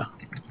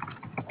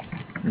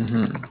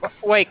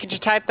 Wait, could you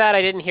type that?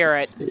 I didn't hear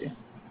it.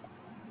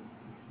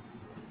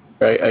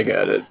 Right, I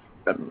got it.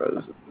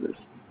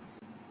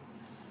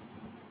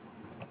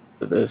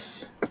 This.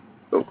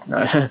 Oh,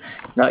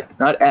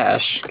 not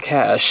Ash.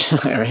 Cash.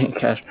 Right,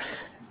 Cash.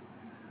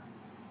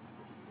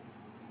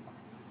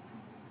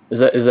 Is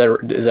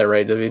that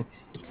right, David?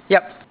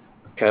 Yep.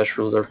 Cash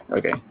rules are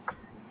okay.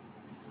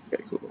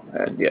 Okay, cool.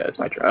 And yeah, it's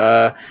my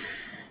turn.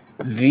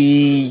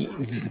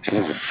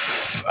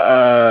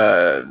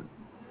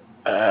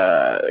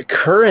 The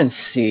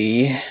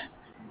currency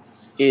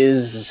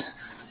is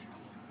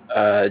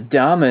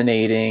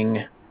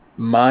dominating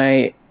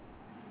my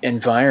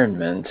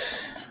environment.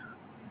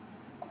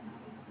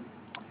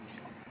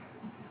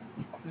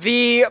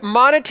 The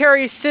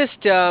monetary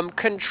system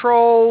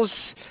controls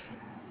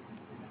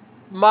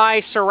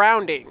my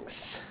surroundings.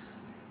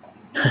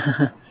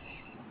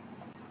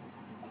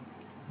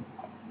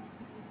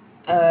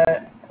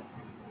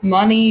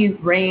 Money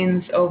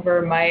reigns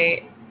over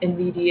my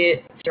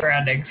immediate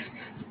surroundings.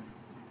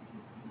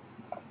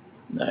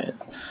 Nice.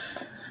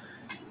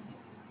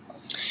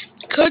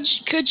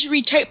 Could you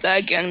retype that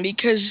again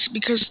because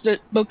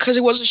it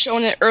wasn't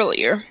showing it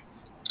earlier?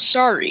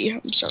 Sorry,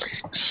 I'm sorry.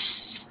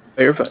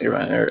 Oh, you're fine. You're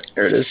fine. There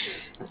it is.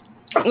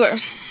 Okay.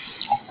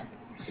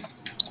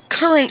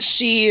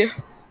 Currency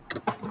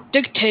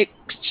dictates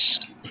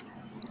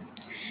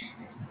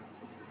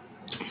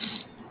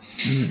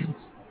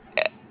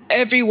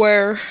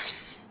everywhere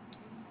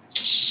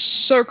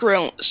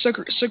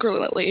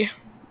circularly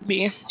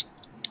be.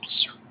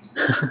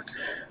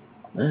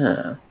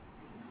 Ah.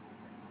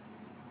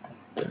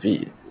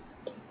 David.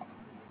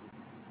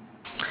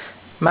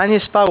 Money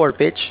is power,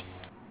 bitch.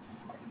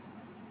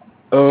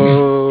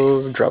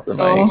 Oh, drop the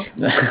Oh, mic.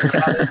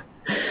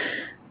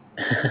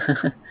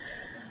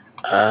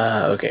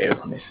 Okay,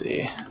 let me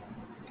see.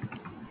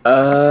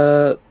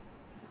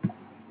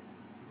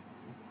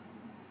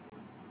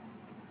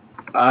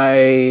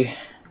 I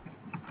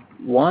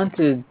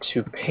wanted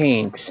to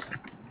paint,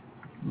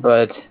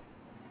 but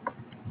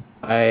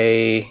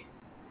I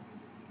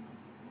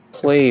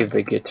play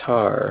the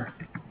guitar.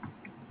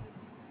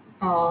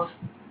 Oh,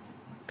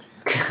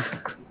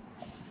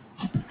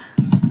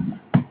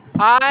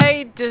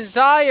 I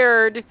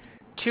desired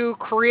to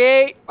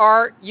create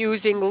art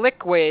using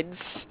liquids,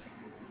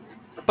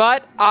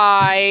 but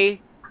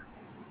I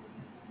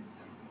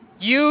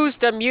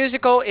used a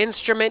musical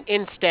instrument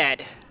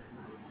instead.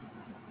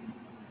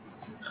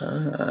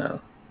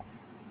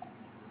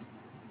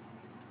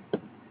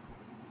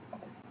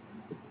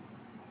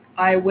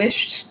 I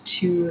wished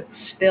to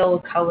spill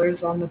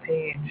colors on the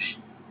page.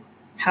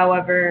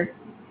 However,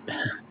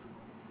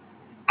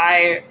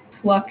 I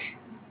pluck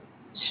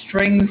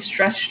strings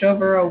stretched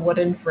over a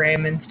wooden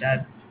frame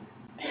instead.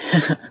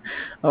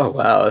 Oh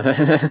wow,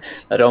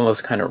 that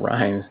almost kind of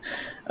rhymes.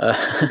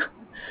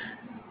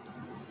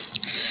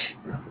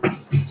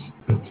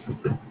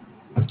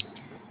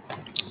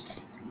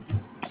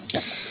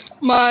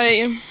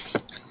 My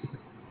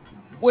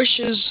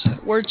wishes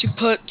were to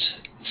put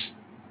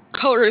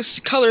color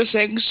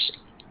things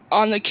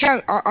on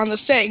the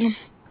thing,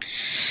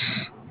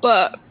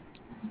 but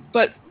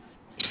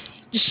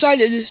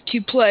decided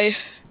to play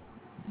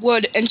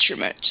wood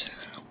instrument.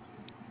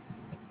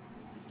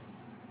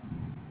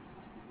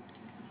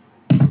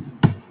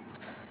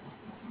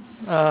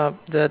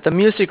 The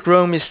music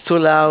room is too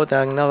loud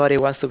and nobody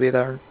wants to be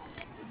there.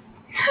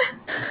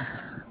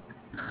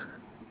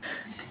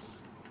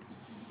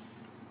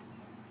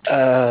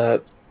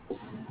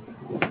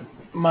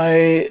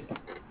 My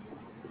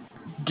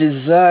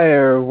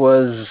desire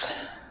was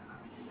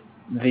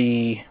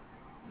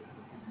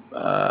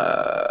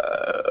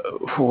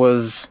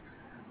was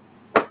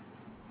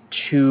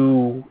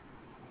to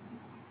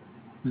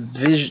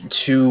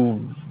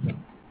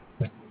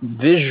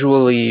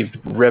visually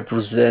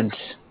represent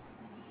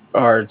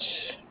art,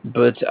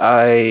 but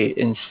I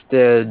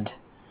instead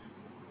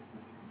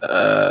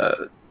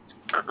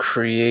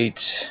create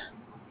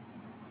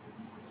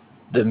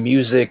the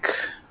music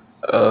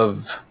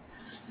of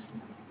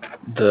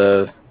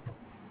the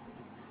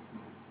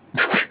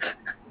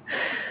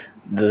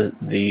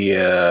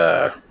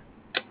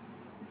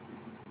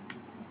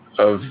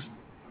of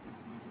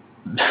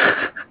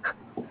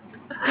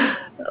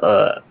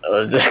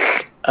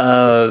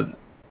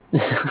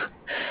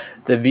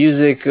the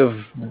music of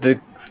the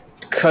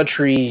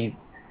country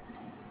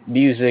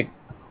music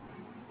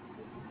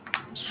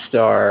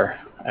star.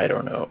 I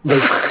don't know.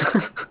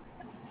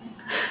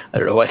 I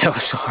don't know why that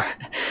was so hard.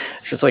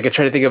 It's just like I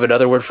try to think of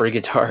another word for a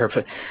guitar,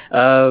 but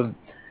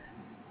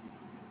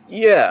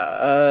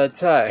yeah,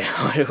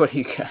 Ty, what do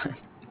you got?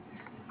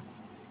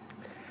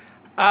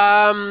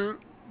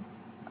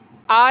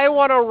 I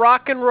want to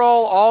rock and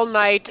roll all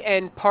night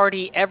and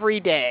party every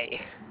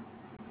day.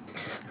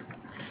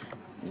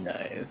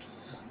 Nice.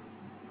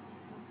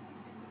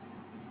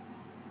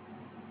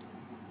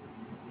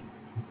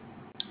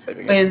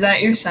 Wait, is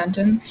that your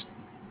sentence?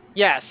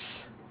 Yes.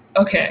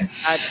 Okay.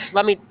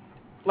 Let me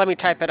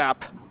type it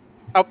up.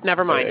 Oh,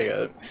 never mind. I got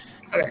it.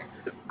 Okay.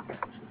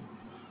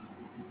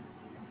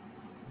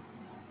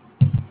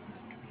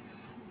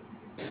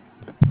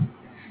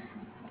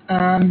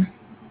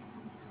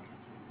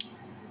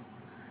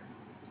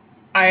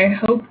 I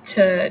hope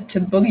to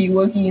boogie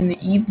woogie in the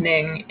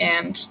evening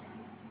and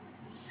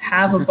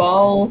have a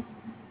ball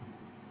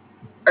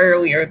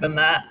earlier than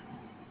that.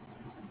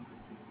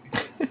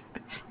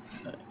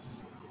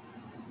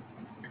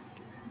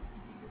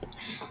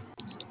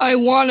 I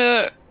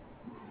wanna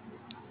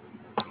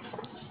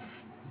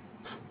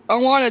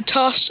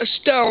toss a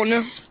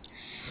stone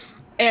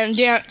and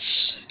dance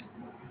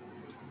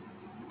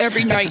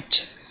every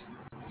night.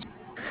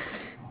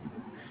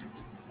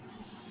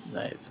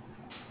 Nice.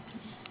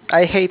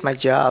 I hate my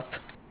job.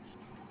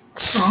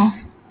 Oh.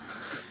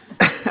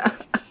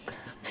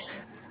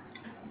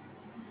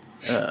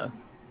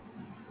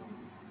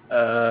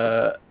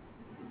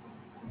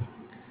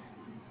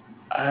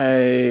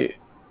 I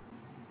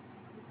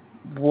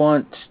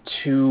want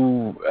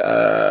to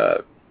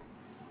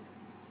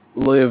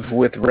live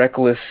with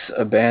reckless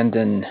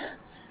abandon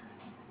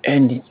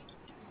and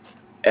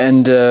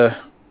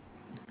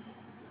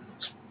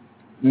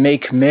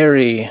make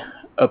merry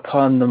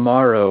upon the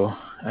morrow.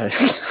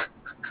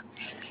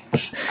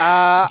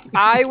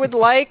 I would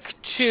like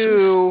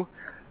to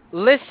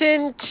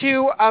listen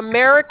to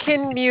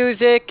American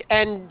music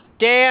and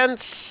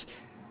dance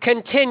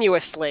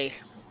continuously.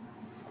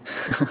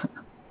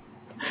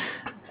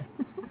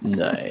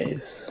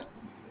 Nice.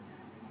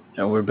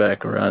 And we're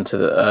back around to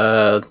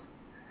the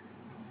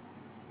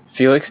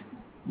Felix.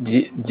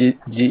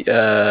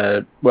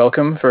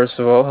 Welcome. First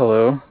of all,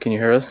 hello. Can you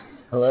hear us?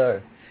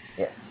 Hello.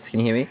 Yes. Can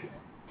you hear me?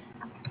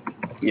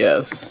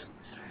 Yes.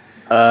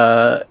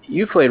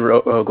 You played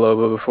Rojo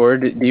Globo before.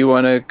 Do you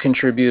want to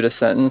contribute a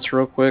sentence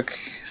real quick?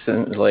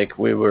 Since like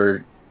we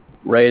were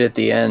right at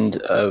the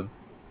end of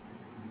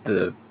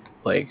the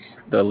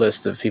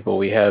list of people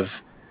we have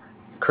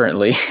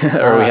currently,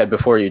 or we had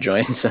before you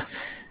joined. So.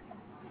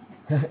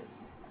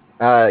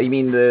 You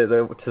mean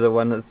the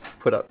one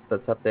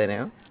that's up there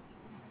now?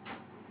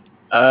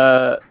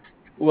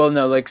 Well,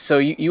 no, like, so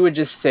you would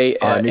just say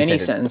any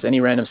sentence, any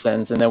random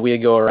sentence, and then we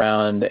go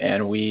around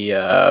and we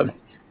then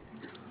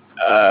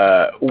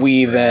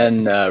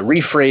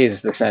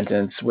rephrase the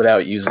sentence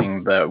without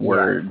using the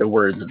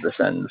words of the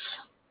sentence.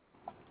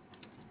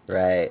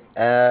 Right.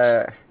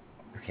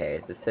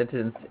 Okay, the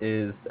sentence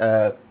is,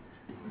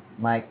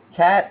 my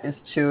cat is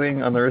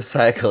chewing on the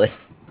recycling.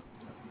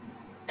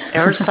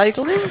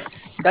 Recycling?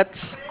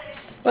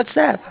 What's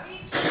that?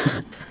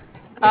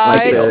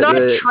 It's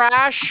not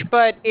trash,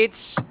 but it's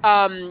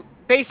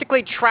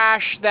basically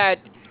trash that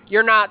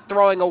you're not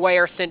throwing away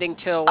or sending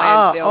to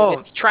landfill.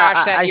 It's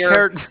trash that you're.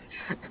 Heard.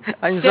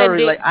 I'm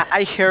sorry. Like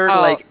I heard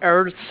like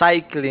Earth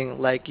cycling,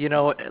 like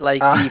like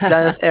the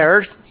planet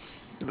Earth,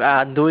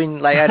 doing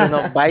like I don't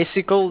know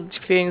bicycle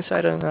things.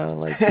 I don't know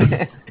like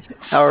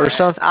or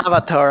some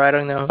Avatar. I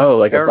don't know. Oh,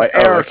 like Earth,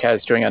 a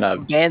cat's doing on a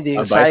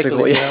bending, bicycle.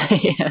 cycling.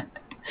 Yeah.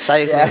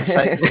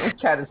 Cycling.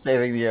 Cat is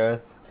saving the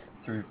Earth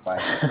through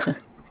bicycle.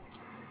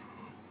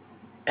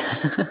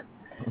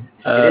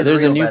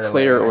 There's a new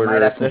player order. I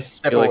might have to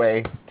step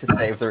away to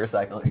save the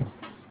recycling.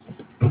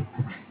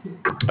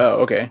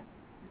 Oh, okay.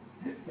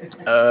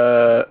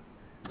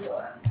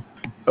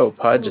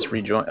 Pod just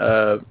rejoined.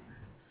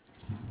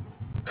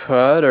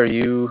 Pod, are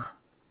you?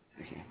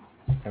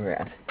 I'm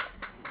around.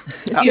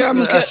 Yeah,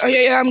 I'm good.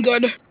 Yeah, I'm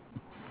good.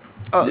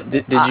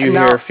 Did you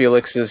hear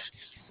Felix's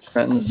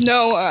sentence?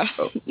 No.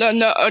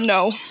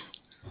 No.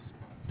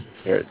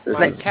 Here,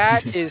 My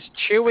cat is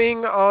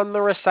chewing on the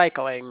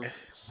recycling.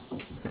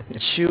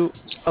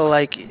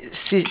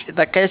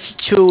 The cat's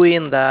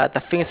chewing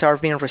the things that are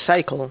being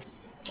recycled.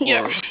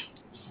 Yeah.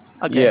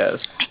 Okay. Yes.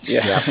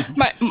 Yeah.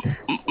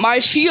 My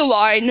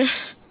feline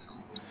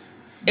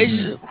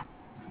is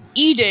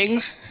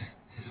eating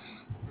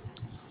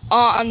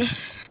on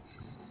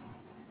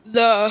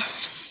the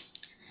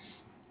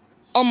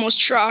almost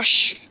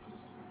trash.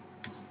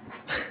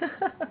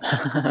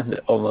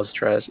 Almost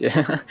trash.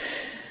 Yeah.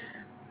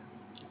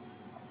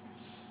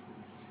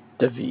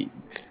 David.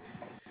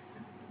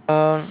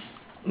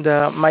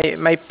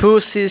 My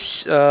puss is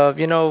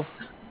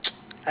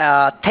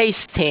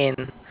tasting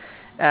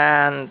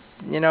and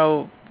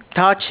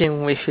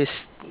touching with his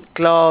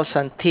claws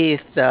and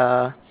teeth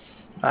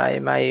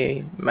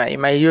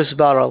my used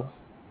bottle.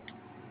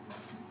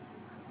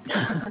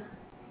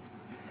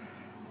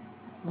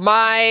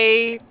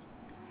 My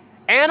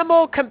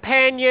animal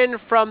companion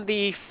from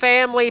the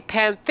family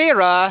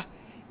Panthera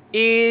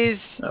is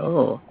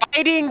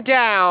biting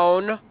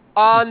down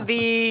on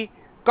the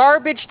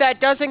garbage that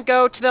doesn't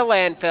go to the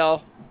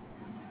landfill.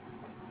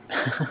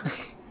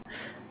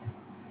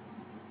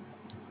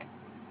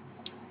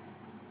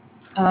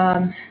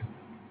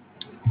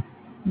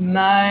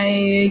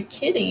 My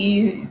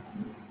kitty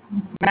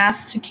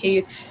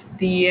masticates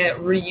the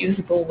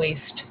reusable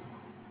waste.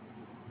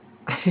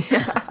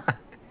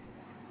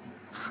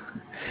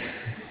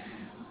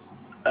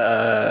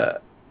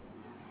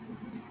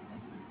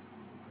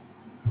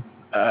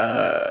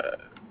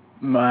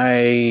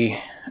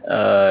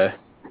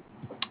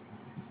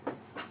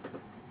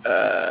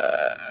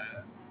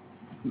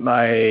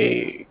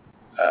 My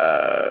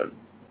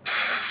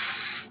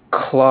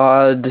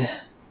clawed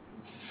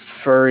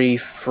furry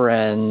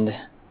friend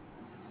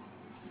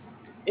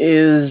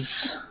is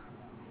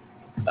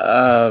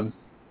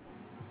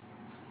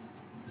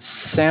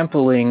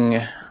sampling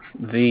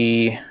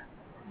the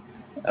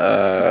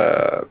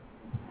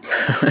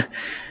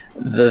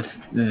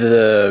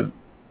the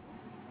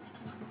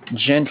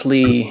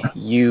gently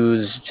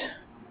used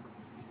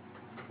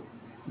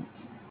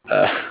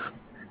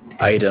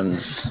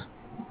items.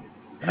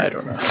 I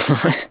don't know.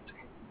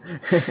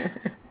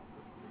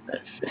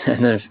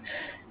 And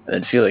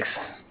then Felix,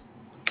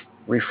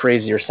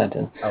 rephrase your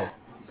sentence.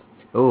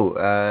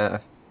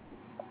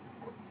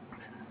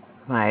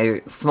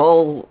 My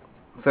small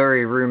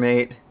furry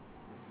roommate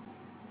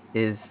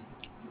is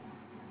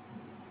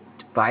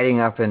biting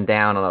up and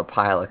down on a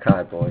pile of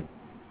cardboard.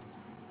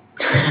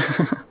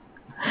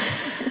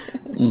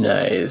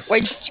 Nice.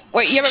 Wait,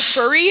 you have a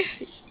furry?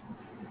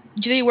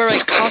 Do they wear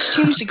like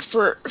costumes, like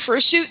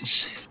fursuits?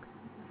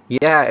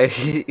 Yeah,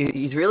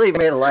 he's really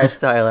made a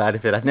lifestyle out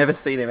of it. I've never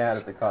seen him out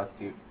of the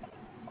costume.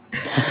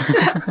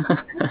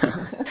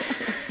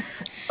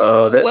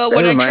 That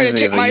reminds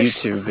me of a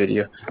YouTube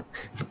video.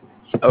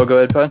 Oh, go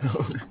ahead, Bud.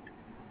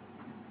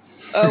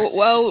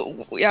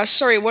 Yeah,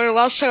 sorry. When the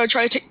last time I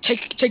tried to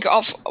take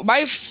off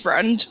my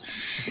friend,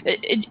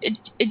 it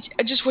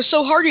just was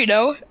so hard,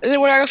 And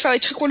then when I finally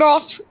took one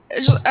off,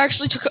 it just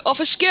actually took off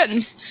his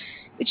skin.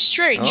 It's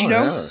strange,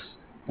 No.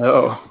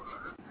 Oh.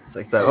 It's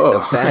like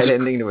the bad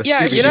ending to a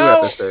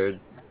Scooby-Doo episode.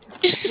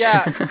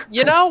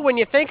 Yeah, when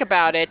you think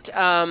about it,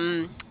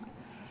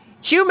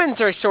 humans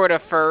are sort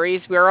of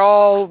furries. We're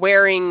all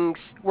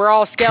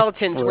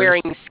skeletons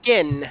wearing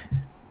skin.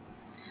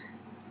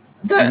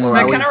 That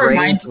kind of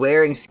reminds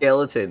wearing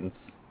skeletons.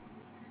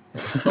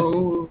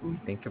 Oh.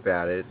 Think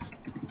about it.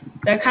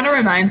 That kind of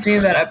reminds me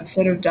of that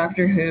episode of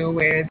Doctor Who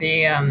where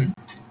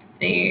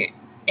the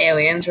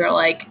aliens are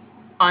like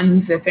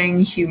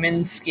unzipping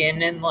human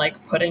skin and like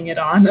putting it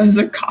on as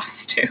a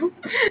costume,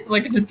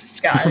 like a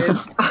disguise.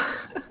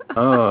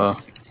 Oh.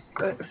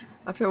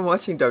 I've been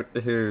watching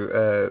Doctor Who,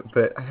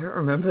 but I don't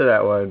remember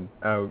that one.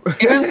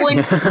 It was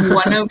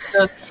like one of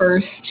the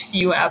first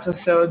few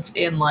episodes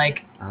in like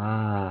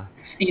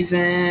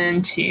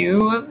season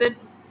 2 of the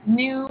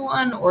new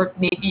one, or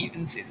maybe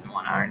even season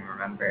 1. I don't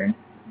remember.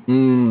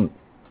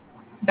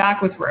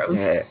 Back with Rose.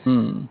 Yeah.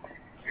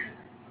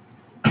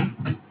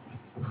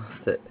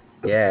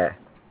 Yeah.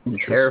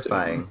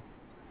 Terrifying.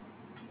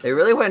 They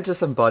really went to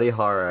some body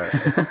horror,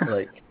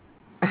 like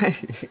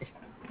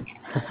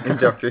in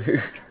Doctor Who.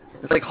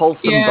 It's like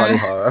wholesome body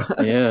horror.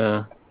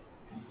 Yeah.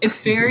 It's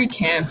very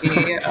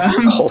campy.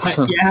 Wholesome.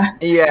 But yeah.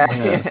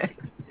 Yeah.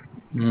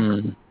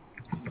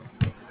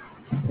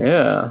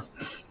 Yeah.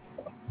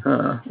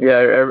 Huh. Yeah,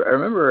 I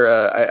remember.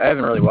 I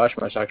haven't really watched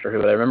much Doctor Who,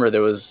 but I remember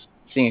there was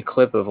seeing a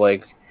clip of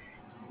like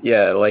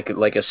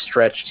a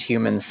stretched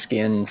human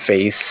skin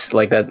face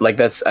like that. Like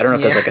that's I don't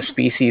know if that's like a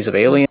species of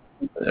alien,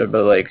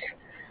 but like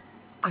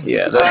like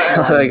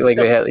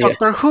they had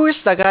Doctor Who is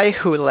the guy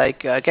who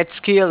like gets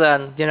killed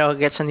and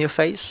gets a new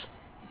face.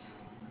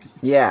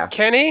 Yeah.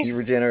 Kenny? He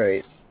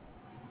regenerates.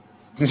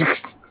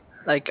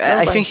 Like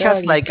I think he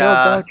has like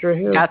Doctor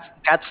Who.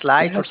 cat's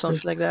light or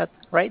something like that,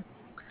 right?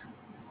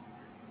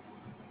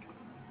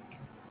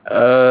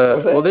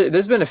 Well,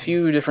 there's been a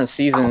few different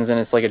seasons, and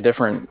it's like a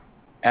different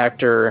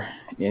actor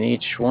in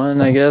each one,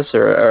 I guess,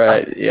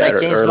 or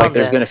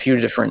there's been a few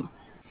different.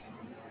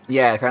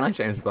 Yeah, kind of like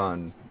James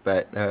Bond,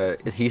 but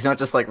he's not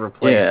just like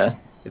replaced. Yeah.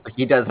 It's like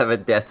he does have a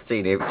death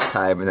scene every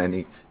time, and then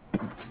he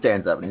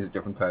stands up and he's a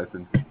different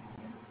person.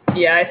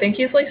 Yeah, I think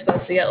he's like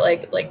supposed to get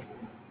like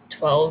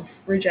 12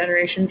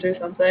 regenerations or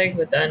something,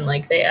 but then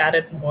like they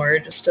added more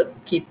just to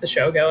keep the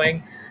show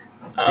going.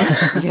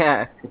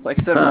 Yeah, it's like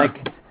some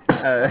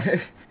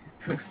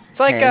It's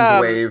like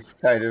hand wave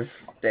kind of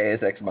Deus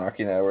Ex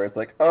Machina, where it's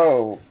like,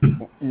 oh,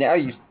 now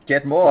you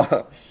get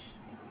more.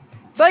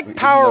 It's like We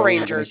Power know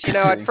Rangers, we're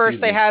at first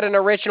they had an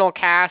original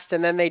cast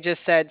and then they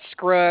just said,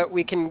 screw it,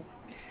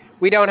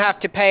 we don't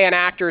have to pay an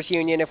actors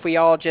union if we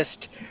all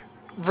just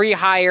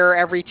rehire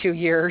every 2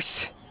 years.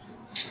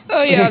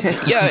 Oh yeah,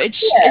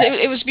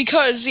 It was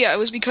because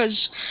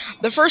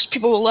the first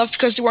people left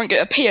because they weren't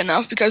getting paid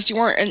enough because they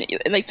weren't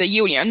in like the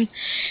union,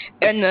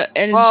 and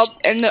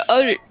the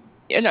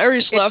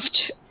others left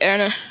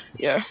and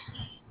yeah.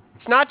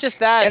 It's not just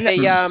that, And they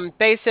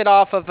base it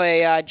off of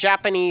a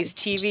Japanese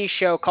TV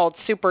show called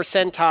Super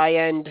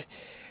Sentai, and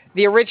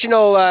the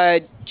original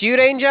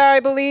Zyuranger, I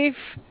believe,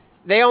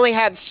 they only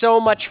had so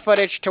much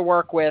footage to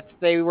work with.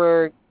 They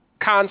were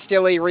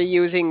constantly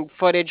reusing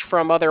footage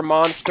from other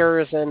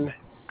monsters and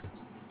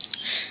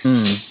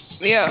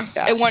yeah.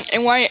 And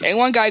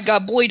one guy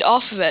got bullied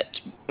off of it.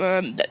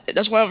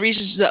 That's one of the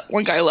reasons that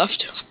one guy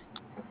left.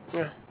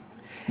 Yeah.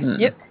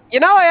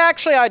 I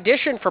actually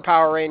auditioned for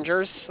Power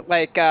Rangers,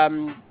 like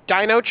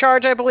Dino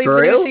Charge, I believe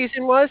the new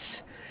season was.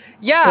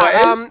 Yeah,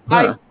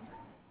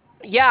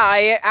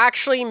 I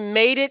actually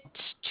made it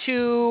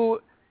to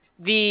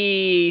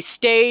the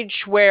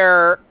stage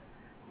where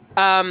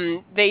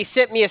they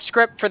sent me a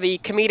script for the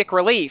comedic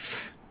relief.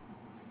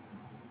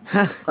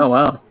 Oh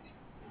wow.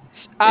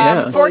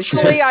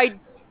 Fortunately, I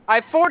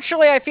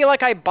feel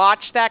like I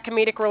botched that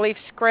comedic relief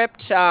script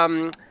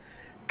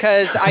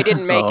because I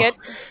didn't make it.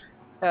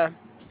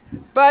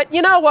 But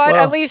you know what?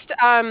 Well, at least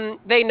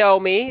they know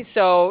me.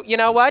 So you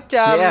know what?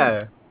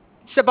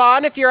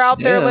 Saban, if you're out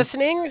there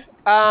listening,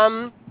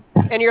 and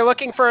you're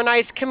looking for a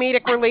nice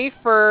comedic relief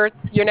for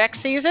your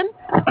next season,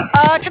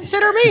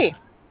 consider me.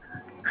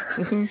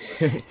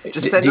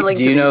 Just send a link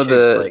do you to know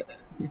YouTube,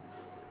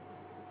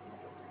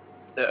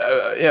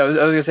 I was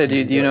gonna say,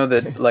 do you know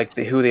that like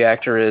who the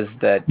actor is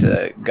that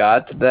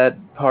got that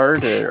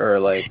part, or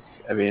like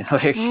I mean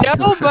like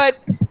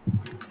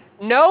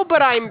No,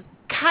 but I'm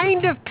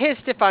kind of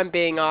pissed if I'm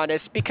being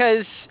honest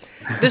because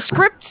the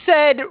script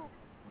said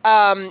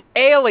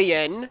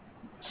alien,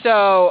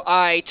 so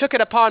I took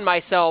it upon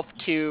myself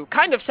to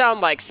kind of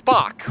sound like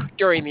Spock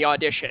during the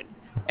audition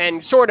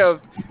and sort of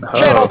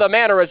channel the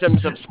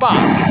mannerisms of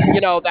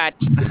Spock, that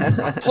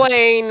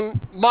plain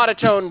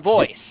monotone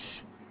voice.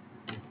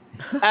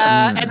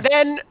 And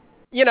then,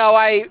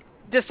 I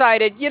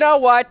decided, you know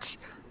what,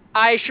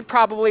 I should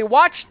probably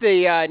watch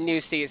the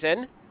new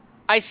season.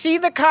 I see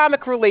the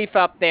comic relief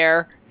up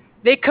there.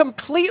 They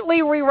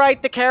completely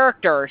rewrite the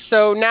character.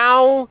 So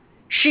now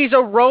she's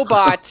a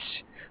robot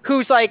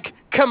who's like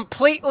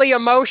completely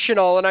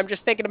emotional. And I'm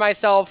just thinking to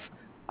myself,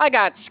 I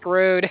got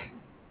screwed.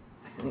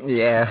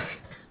 Yeah.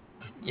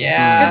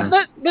 Yeah.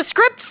 Because the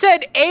script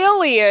said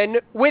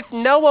alien with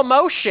no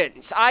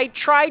emotions. I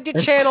tried to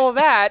channel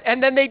that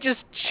and then they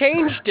just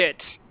changed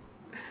it.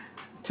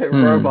 To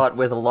robot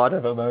with a lot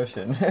of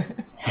emotion.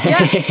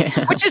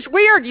 Yeah, which is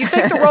weird. You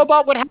think the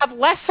robot would have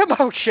less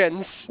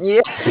emotions.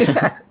 Yeah.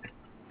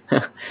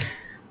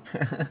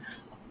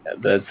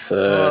 That's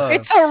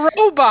it's a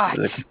robot.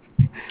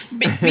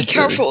 be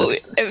careful.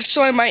 If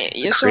someone might,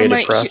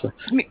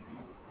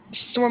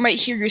 someone might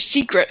hear your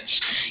secrets.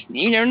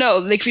 You never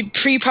know. They could be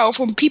pretty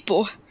powerful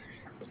people.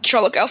 Try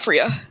to look out for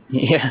you.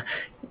 Yeah.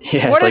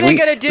 Yeah, What it's are like they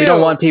gonna do? we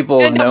don't want people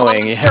Send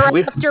knowing. a monster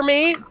Yeah, after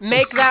me?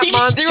 Make that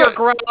monster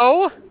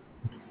grow?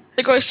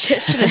 They're going to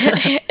send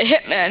a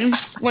hitman,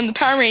 one of the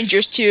Power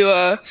Rangers,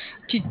 to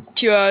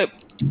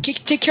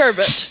take care of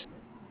it.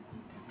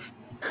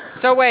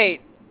 So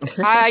wait,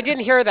 I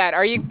didn't hear that.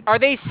 Are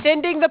they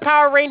sending the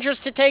Power Rangers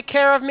to take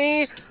care of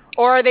me,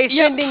 or are they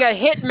sending a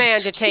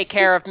hitman to take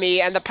care of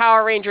me, and the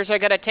Power Rangers are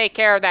gonna take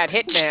care of that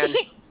hitman?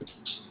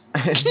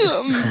 Both,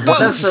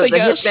 I The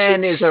guess.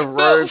 hitman is a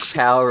rogue Both.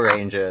 Power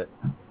Ranger,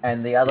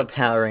 and the other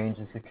Power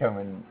Rangers are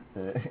coming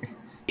to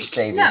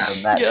save you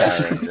from that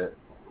Power Ranger.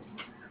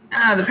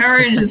 The Power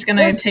Ranger is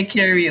gonna take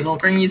care of you. They'll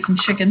bring you some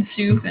chicken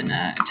soup and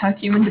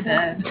tuck you into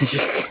bed.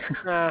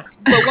 But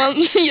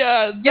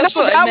that's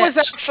what that I was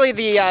meant. actually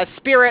the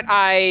spirit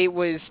I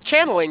was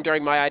channeling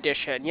during my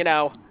audition. You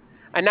know,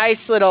 a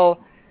nice little.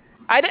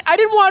 I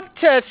didn't want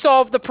to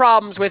solve the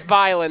problems with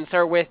violence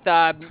or with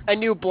a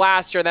new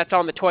blaster that's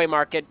on the toy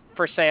market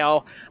for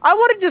sale. I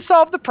wanted to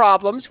solve the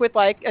problems with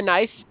like a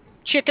nice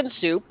chicken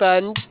soup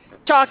and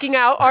talking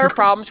out our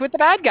problems with the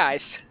bad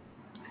guys.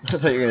 I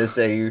thought you were gonna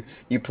say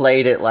you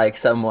played it like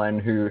someone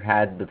who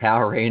had the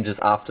Power Rangers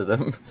after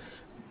them.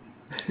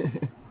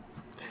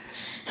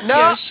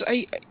 No.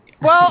 Yes,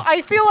 Well,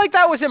 I feel like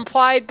that was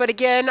implied, but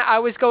again, I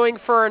was going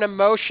for an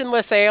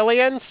emotionless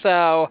alien,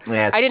 so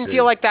Yeah, I didn't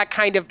feel like that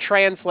kind of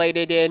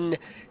translated in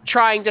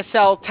trying to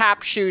sell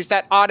tap shoes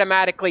that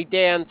automatically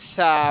dance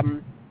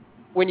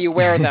when you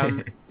wear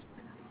them.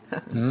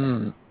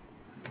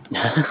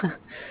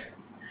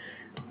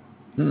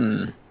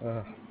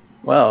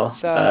 Well,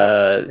 So,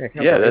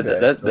 yeah,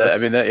 I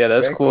mean,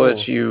 that's cool,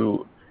 that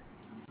you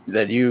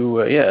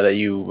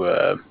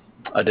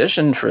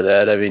auditioned for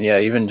that. I mean, yeah,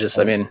 even just,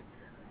 I mean,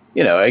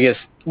 you know, I guess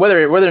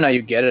whether or not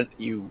you get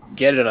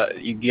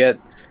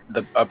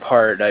a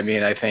part. I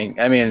mean, I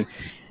mean,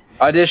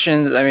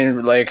 auditions. I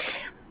mean, like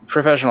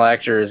professional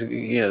actors,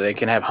 you know, they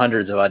can have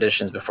hundreds of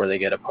auditions before they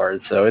get a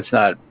part. So it's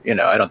not, you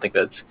know, I don't think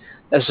that's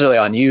necessarily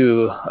on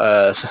you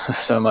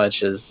so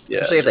much as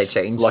especially if they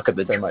change luck of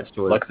the so much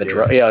to luck of the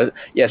draw.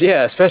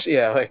 Yeah, especially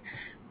like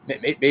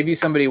maybe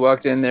somebody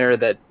walked in there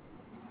that,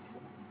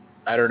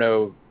 I don't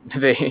know,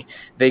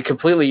 they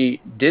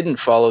completely didn't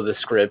follow the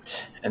script,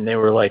 and they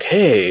were like,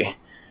 hey,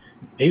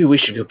 maybe we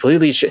should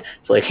completely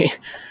it's like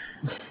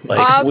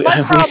we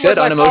said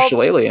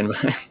unemotional alien.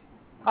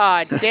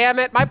 Damn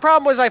it. My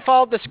problem was I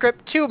followed the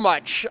script too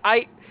much.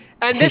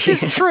 And this is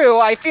true.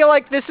 I feel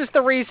like this is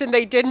the reason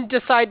they didn't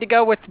decide to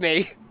go with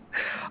me.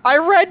 I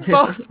read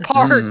both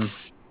parts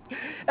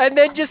and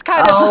then just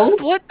kind of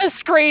split the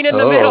screen in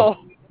the middle.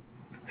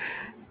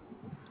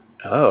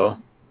 Oh,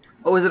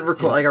 was it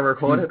like a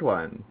recorded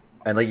one?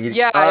 And like you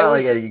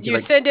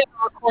send in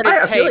a recorded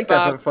tape. I feel like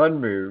that's a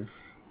fun move.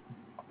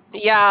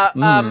 Yeah,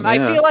 I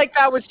feel like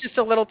that was just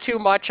a little too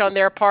much on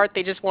their part.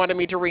 They just wanted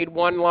me to read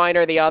one line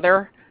or the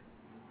other.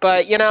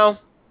 But, you know.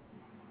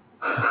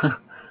 I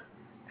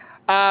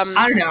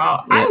don't know.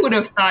 Yeah. I would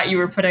have thought you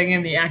were putting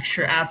in the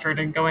extra effort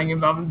and going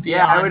above and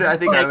beyond. Yeah, I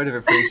think I would have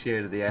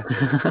appreciated the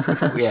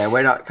effort. Yeah,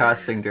 we're not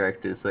casting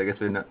directors, so I guess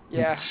we're not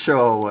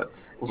sure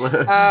what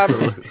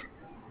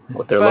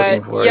they're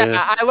looking for.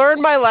 Yeah, I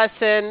learned my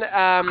lesson.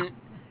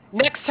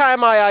 Next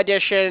time I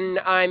audition,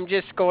 I'm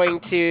just going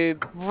to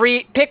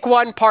pick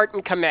one part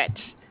and commit.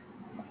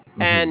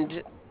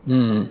 And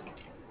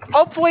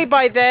hopefully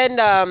by then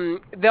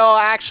they'll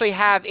actually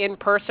have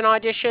in-person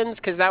auditions,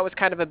 because that was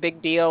kind of a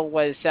big deal,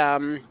 was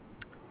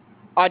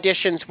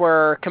auditions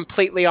were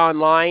completely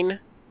online.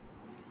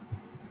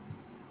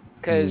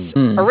 Because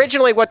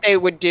originally what they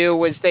would do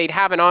was they'd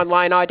have an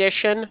online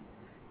audition,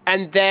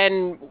 and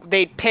then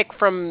they'd pick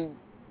from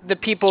the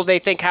people they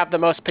think have the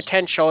most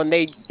potential, and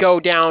they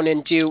go down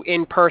and do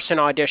in-person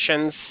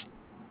auditions.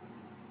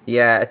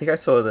 Yeah, I think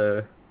I saw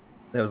there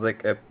was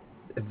like a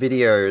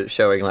video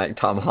showing like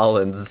Tom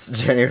Holland's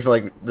journey from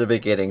like the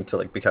beginning to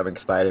like becoming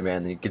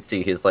Spider-Man, and you could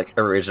see his like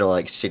original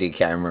like shitty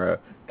camera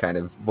kind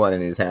of one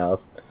in his house.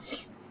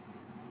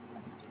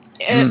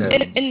 And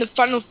in the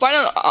final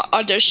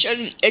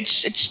audition, it's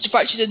to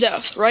fight you to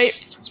death, right?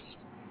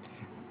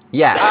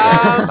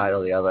 Yeah, fight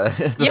all the other.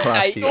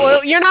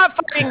 Well, you're not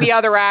fighting the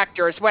other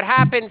actors. What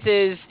happens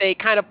is they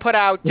kind of put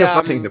out. You're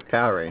fighting the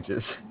Power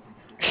Rangers.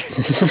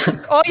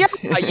 Oh yeah,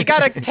 you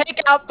gotta take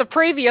out the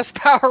previous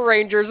Power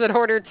Rangers in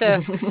order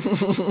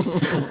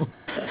to.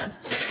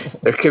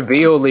 There could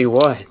be only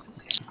one.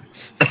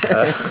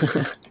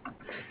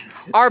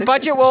 Our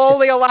budget will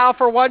only allow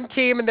for one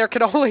team, and there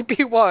can only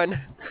be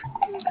one.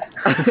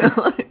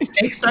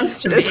 Makes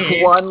sense to me.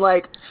 There's one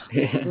like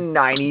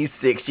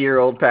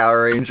 96-year-old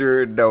Power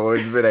Ranger, and no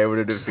one's been able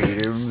to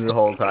defeat him the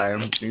whole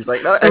time. He's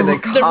like, no, and they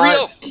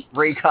can't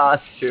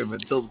recast him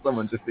until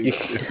someone defeats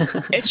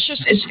him. It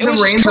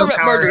was Rainbow Power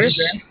Power Murders.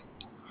 Ranger.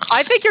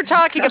 I think you're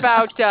talking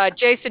about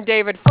Jason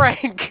David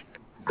Frank.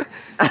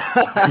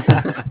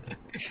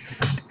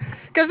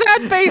 Because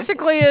that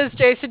basically is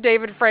Jason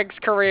David Frank's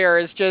career,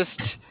 is just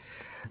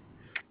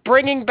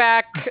bringing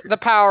back the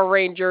Power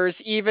Rangers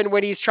even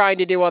when he's trying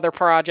to do other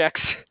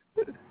projects.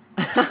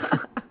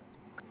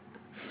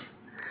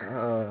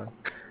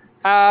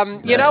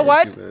 You know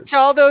what? To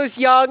all those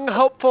young,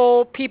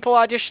 hopeful people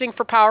auditioning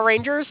for Power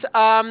Rangers,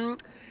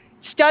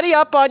 study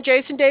up on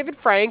Jason David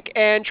Frank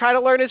and try to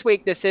learn his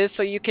weaknesses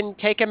so you can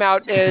take him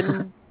out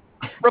and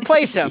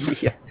replace him.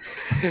 Yeah.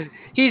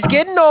 He's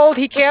getting old.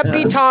 He can't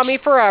be Tommy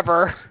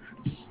forever.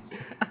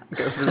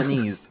 Go for the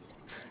knees.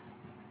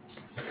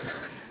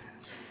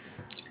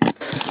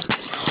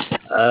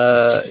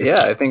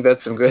 Yeah, I think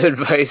that's some good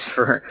advice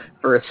for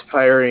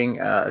aspiring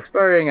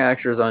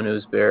actors on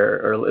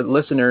Newsbear, or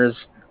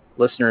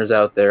listeners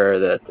out there.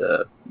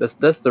 That's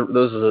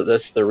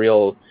the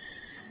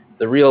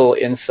real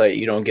insight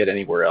you don't get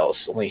anywhere else,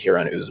 only here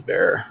on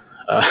Oozbear.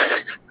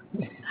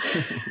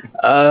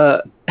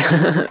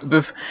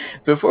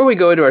 Before we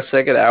go into our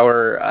second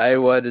hour, I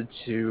wanted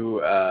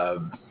to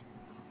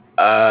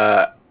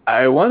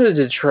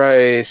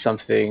try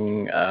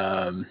something.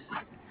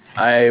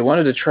 I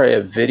wanted to try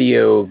a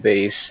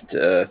video-based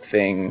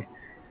thing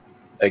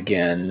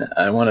again.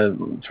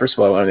 First of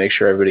all, I want to make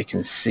sure everybody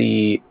can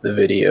see the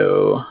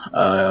video.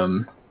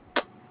 Can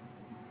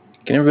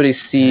everybody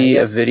see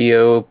a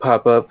video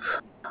pop up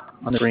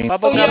on the screen?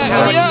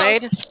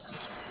 Made.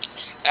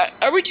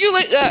 Are we doing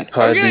like that?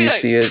 Pod, do you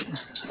see it?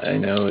 I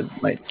know it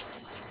might.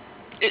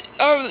 It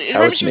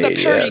reminds me of the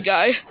parody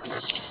guy.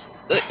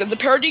 The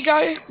parody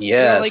guy?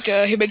 Yes.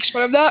 He makes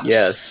fun of that?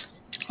 Yes.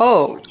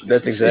 Oh,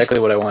 that's exactly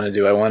what I want to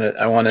do. I want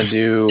to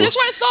do. That's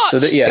what I thought. So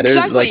there's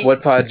exactly. like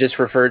what Pod just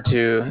referred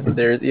to.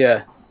 There's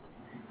a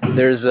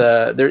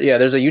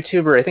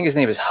YouTuber. I think his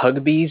name is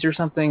Hugbees or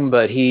something.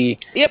 But he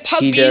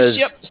does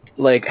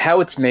like how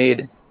it's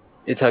made.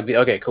 It's Hugbees.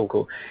 Okay,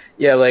 cool.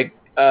 Yeah, like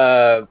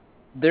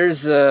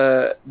there's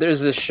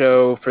this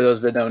show for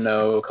those that don't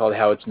know called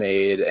How It's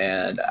Made,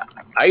 and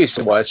I used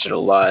to watch it a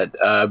lot.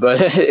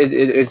 But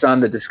it's on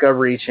the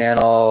Discovery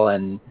Channel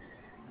and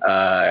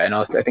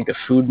also I think the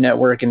Food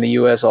Network in the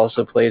U.S.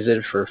 also plays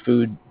it for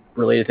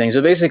food-related things.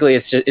 So basically,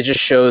 it just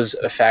shows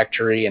a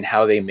factory and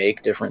how they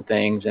make different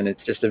things, and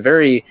it's just a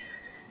very,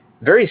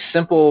 very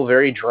simple,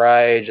 very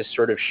dry, just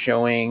sort of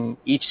showing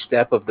each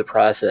step of the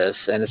process,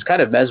 and it's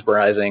kind of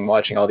mesmerizing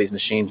watching all these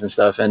machines and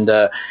stuff. And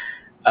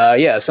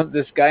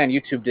this guy on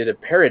YouTube did a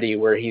parody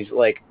where he's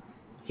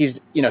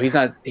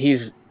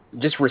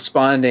just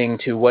responding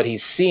to what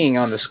he's seeing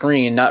on the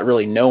screen, not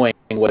really knowing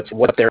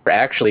what they're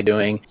actually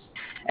doing.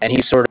 And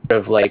he's sort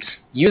of like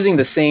using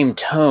the same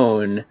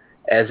tone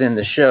as in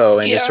the show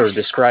and just sort of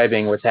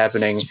describing what's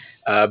happening,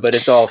 but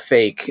it's all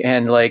fake.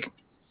 And like,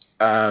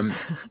 I'll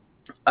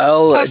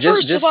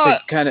just to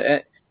kind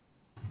of.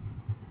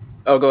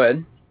 Oh, go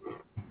ahead.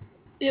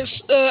 Yes.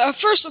 At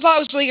first, I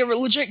thought it was like a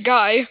legit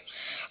guy,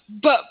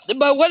 but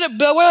what it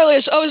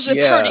is, it's a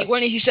parody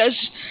when he says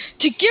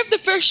to give the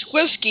fish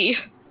whiskey.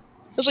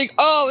 It's like,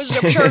 oh, it's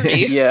a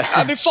parody. Yeah.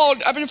 I've been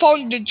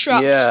falling into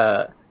traps.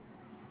 Yeah.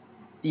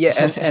 Yeah,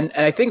 and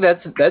I think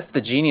that's the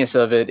genius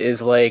of it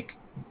is like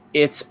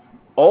it's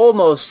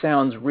almost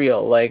sounds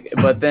real, like,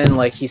 but then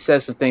like he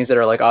says some things that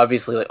are like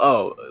obviously like,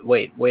 oh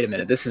wait a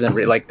minute, this isn't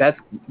real, like that's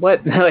what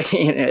like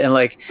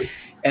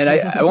and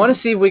I want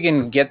to see if we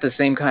can get the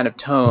same kind of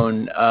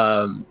tone,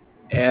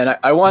 and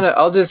I'm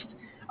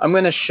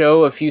going to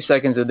show a few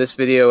seconds of this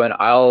video, and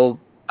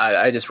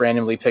I just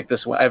randomly picked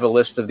this one. I have a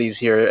list of these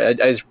here.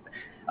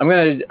 I'm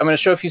gonna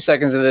show a few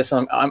seconds of this.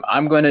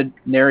 I'm going to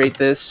narrate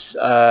this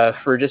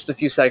for just a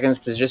few seconds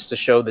to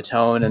show the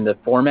tone and the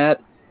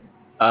format,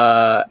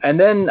 and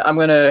then I'm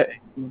gonna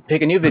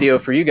pick a new video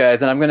for you guys,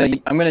 and I'm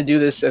gonna do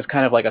this as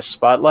kind of like a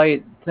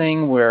spotlight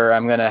thing where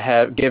I'm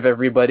gonna give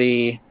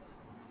everybody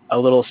a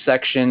little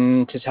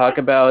section to talk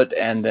about,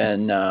 and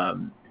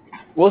then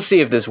we'll see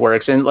if this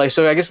works. And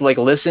so I guess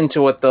listen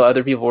to what the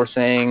other people were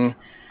saying,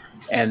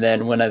 and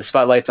then when the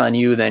spotlight's on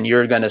you, then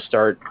you're gonna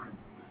start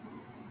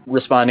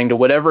responding to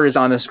whatever is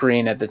on the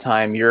screen at the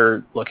time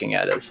you're looking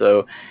at it.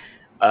 So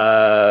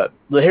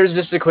here's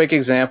just a quick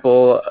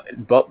example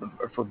of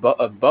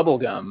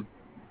bubblegum.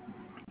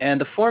 And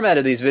the format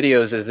of these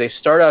videos is they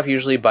start off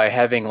usually by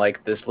having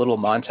like this little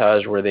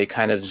montage where they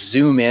kind of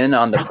zoom in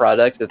on the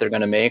product that they're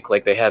going to make.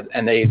 Like they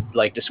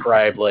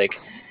describe like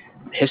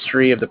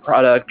history of the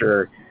product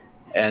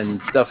and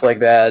stuff like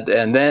that.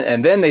 And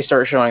then they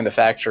start showing the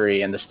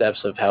factory and the steps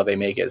of how they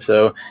make it.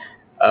 So,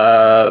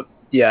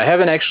 yeah, I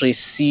haven't actually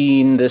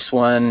seen this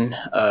one,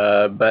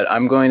 but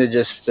I'm going to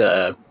just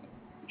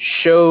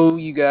show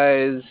you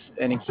guys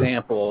an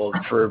example.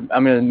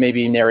 I'm going to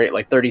maybe narrate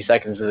like 30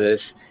 seconds of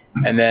this,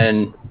 and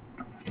then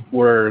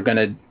we're going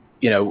to,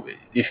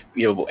 if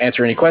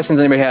answer any questions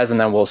anybody has, and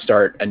then we'll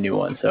start a new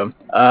one. So,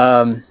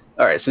 all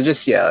right, so just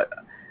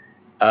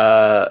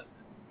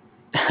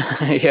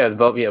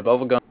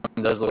bubblegum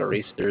does look like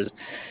erasers.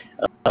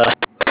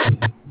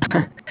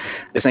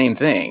 The same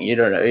thing. You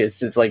don't know.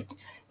 It's like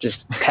just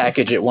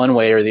package it one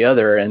way or the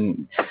other,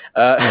 and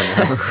all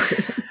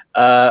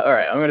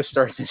right, I'm going to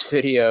start this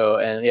video,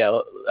 and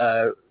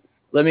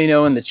let me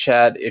know in the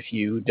chat if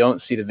you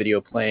don't see the video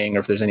playing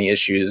or if there's any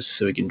issues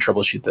so we can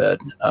troubleshoot that.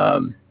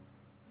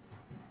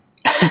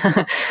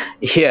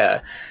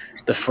 Yeah,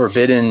 the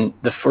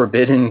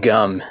forbidden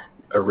gum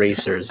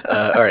erasers.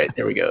 All right,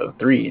 there we go.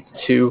 3,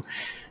 2,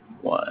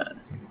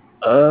 1.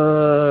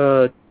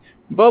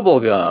 Bubble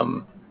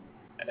gum.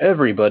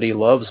 Everybody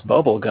loves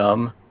bubble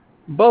gum.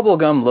 Bubble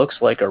gum looks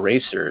like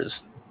erasers,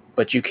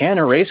 but you can't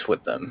erase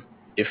with them.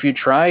 If you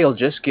try, you'll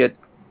just get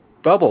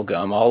bubble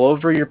gum all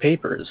over your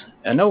papers,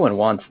 and no one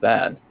wants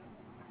that.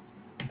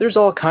 There's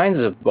all kinds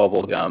of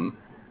bubble gum.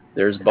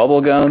 There's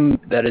bubble gum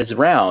that is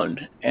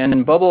round,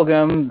 and bubble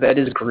gum that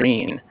is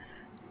green.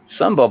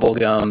 Some bubble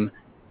gum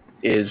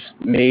is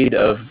made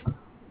of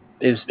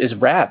is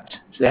wrapped,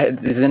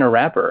 is in a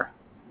wrapper,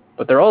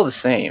 but they're all the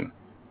same.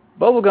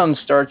 Bubble gum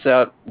starts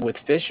out with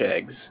fish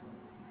eggs,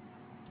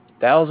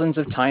 thousands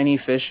of tiny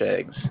fish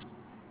eggs,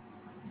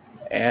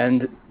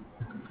 and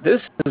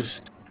this is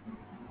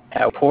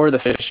how we pour the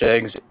fish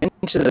eggs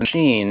into the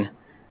machine,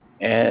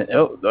 and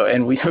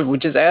we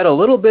just add a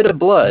little bit of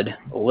blood,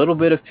 a little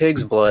bit of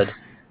pig's blood,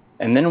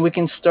 and then we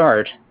can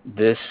start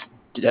this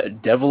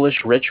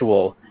devilish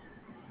ritual.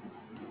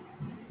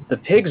 The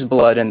pig's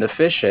blood and the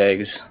fish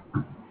eggs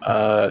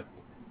are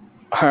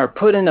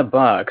put in a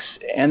box,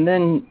 and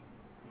then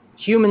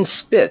human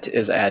spit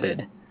is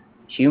added.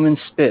 Human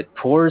spit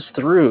pours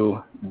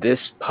through this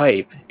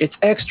pipe. It's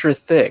extra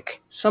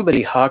thick.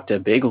 Somebody hawked a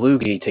big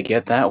loogie to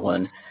get that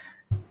one.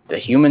 The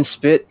human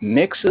spit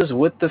mixes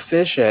with the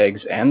fish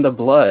eggs and the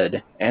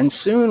blood, and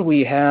soon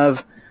we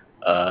have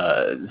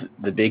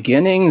the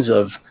beginnings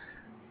of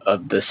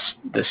the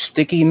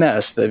sticky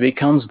mess that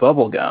becomes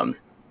bubblegum.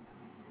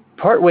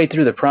 Partway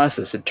through the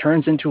process, it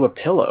turns into a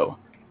pillow.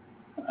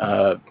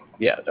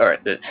 Yeah, all right.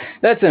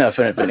 That's enough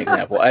of an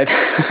example. That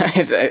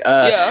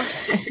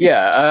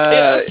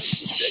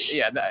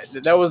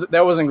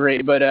wasn't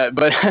great, but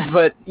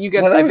you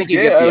get. No, I think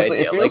you get the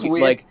idea. It feels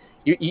weird. Like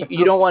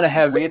you don't want to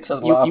have weird to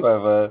laugh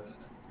over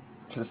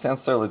because it sounds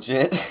so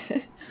legit.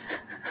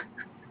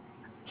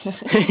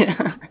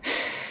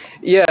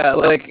 Yeah,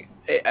 like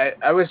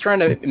I was trying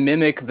to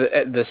mimic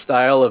the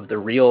style of the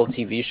real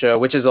TV show,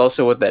 which is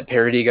also what that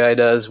parody guy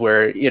does,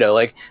 where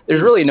like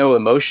there's really no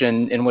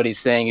emotion in what he's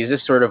saying. He's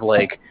just sort of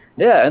like,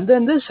 yeah, and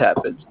then this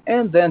happens,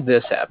 and then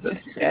this happens,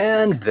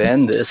 and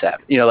then this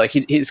happens. Like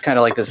he's kind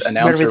of like this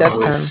announcer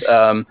voice.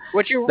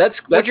 Would you the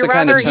rather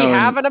kind of he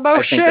have an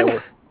emotion?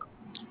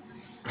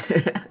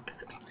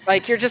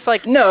 Like you're just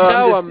like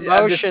emotionless.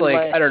 I'm just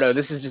like, I don't know.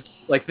 This is just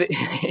like the.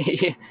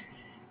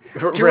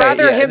 Would you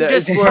rather him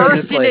just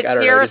burst into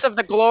tears of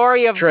the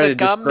glory of the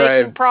gum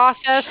making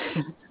process?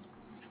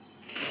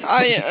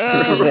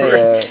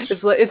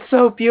 It's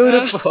so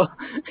beautiful.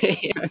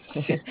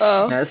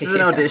 Now, this is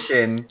an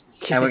audition,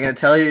 and we're going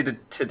to tell you to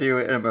do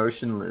it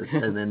emotionless,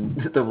 and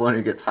then the one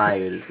who gets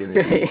hired is going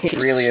to be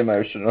really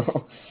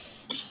emotional.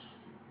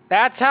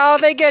 That's how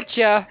they get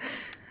you. Like,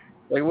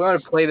 we want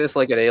to play this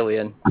like an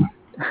alien.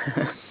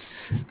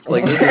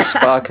 Like, this is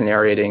Spock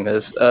narrating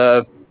this.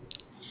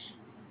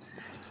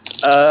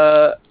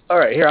 All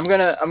right, here I'm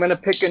gonna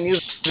pick a new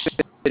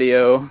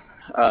video.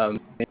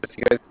 If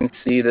you guys can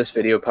see this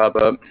video pop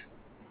up.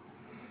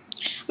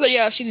 But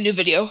yeah, I've seen the new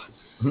video.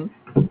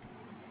 Mm-hmm.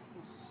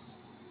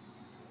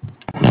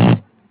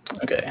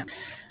 Okay.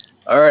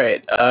 All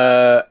right.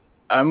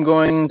 I'm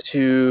going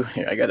to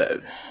here. I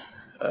gotta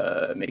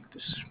make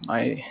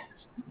my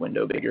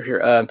window bigger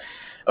here.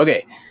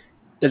 Okay.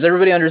 Does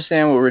everybody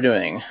understand what we're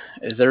doing?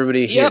 Is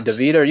everybody here? Yep.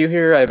 David, are you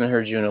here? I haven't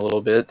heard you in a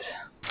little bit.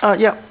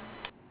 Yeah.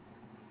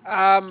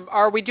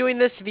 Are we doing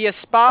this via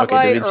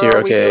Spotlight, okay, or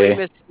are we doing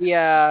this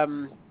via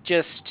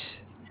just?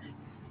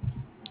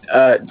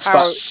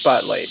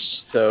 Spotlight.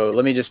 So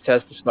let me just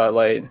test the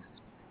Spotlight.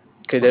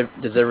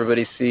 Does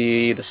everybody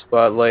see the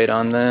Spotlight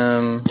on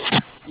them?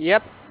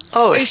 Yep.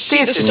 Oh, I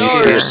see the Can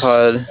you see the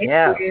pod?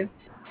 Yeah.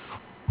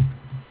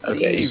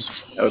 Okay.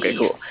 Okay.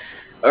 Cool.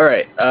 All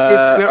right.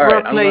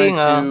 We're playing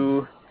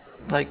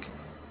like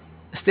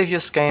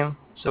Steve's game,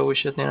 so we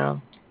should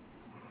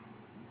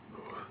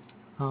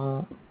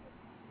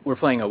We're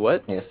playing a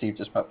what? Yeah, Steve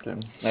just popped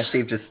in. No,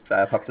 Steve just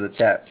popped to the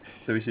chat,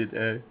 so we should.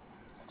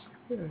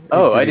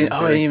 I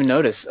didn't even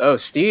notice. Oh,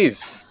 Steve.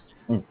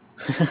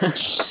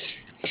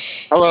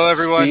 Hello,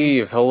 everyone.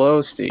 Steve,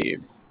 hello,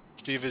 Steve.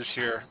 Steve is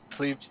here.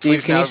 Steve,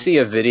 can you see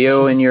a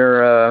video in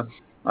your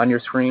on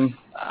your screen?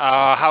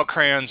 How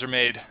crayons are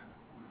made.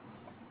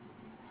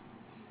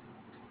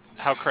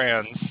 How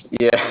crayons.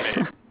 Yeah. Are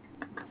made.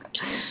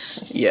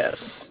 Yes.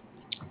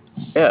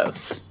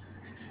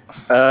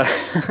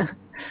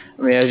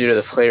 Let me add you to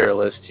the player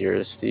list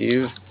here,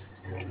 Steve.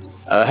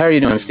 How are you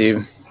doing,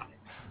 Steve?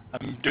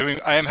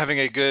 I am having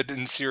a good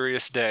and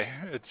serious day.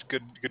 It's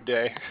good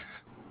day.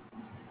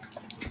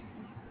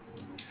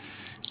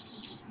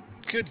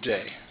 Good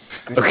day.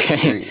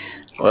 Okay.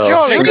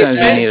 Well, sometimes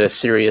you need a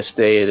serious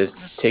day to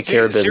take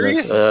care of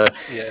business.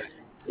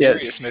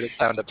 Serious made it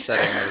sound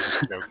upsetting.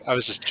 I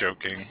was just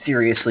joking.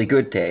 Seriously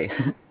good day.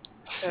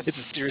 It's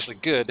seriously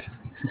good.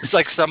 It's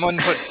like someone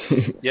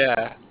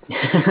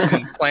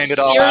planned it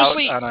all out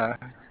on a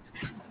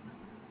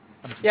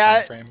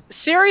time frame.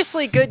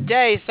 Seriously good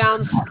day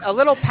sounds a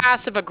little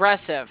passive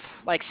aggressive.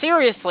 Like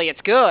seriously, it's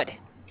good.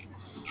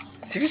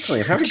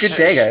 Seriously, I'm having a good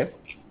day, guys.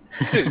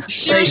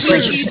 Seriously,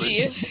 Like-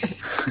 cheesy.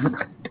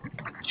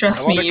 Trust I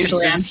me, wanna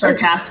usually I'm convince-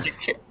 sarcastic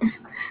too.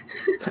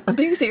 I'm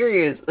being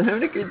serious. I'm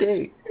having a good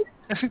day.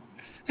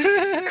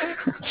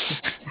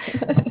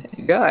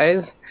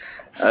 Guys,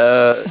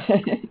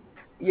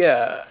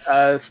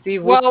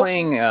 Steve, we're Well,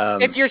 playing.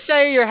 If you're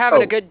saying you're having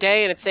oh. a good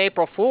day and it's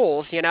April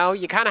Fool's, you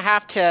kind of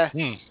have to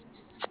Hmm.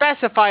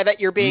 specify that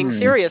you're being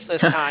serious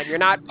this time. You're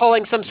not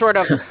pulling some sort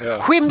of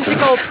Yeah.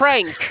 whimsical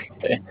prank.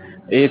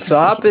 It's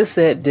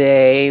opposite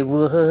day.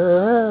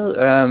 Whoa.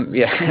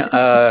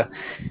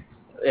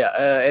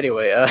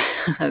 Anyway,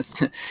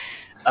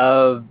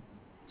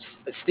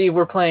 Steve,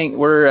 we're playing.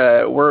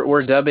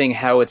 We're dubbing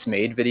how it's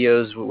made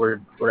videos.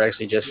 We're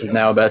actually just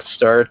now about to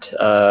start.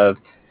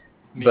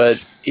 But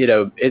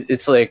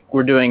it's like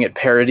we're doing it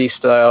parody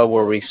style,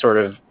 where we sort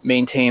of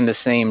maintain the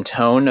same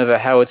tone of a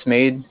how it's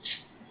made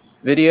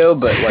video,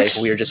 but like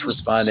we are just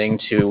responding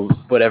to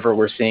whatever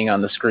we're seeing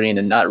on the screen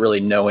and not really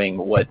knowing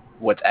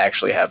what's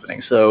actually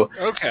happening. So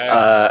Okay.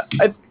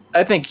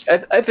 I think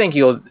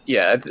you'll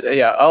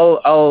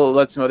I'll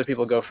let some other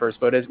people go first,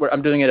 but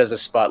I'm doing it as a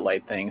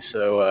spotlight thing.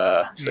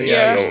 So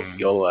Yeah.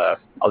 you'll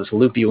I'll just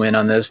loop you in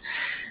on this.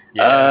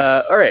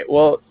 Yeah. All right.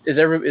 Well, is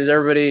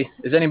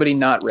anybody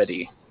not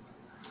ready?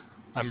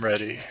 I'm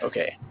ready.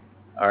 Okay.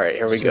 All right.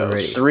 Here we You're go.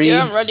 ready. 3,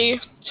 Yeah, I'm ready.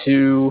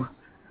 2,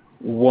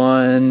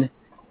 1,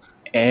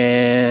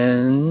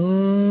 and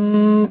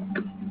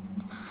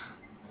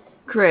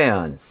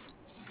Crayons.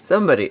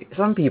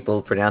 Some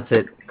people pronounce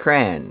it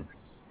crayon,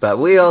 but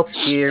we all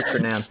here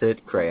pronounce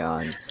it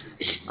crayon.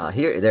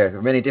 There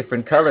are many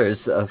different colors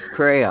of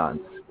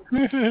crayons.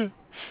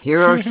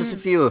 Here are just a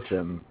few of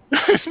them.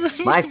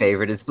 My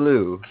favorite is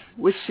blue.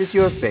 Which is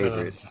your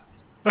favorite?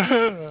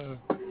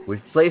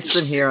 We've placed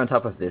them here on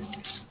top of this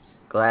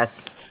glass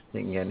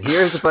thing, and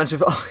here's a bunch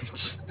of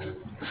orange.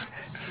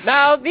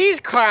 Now, these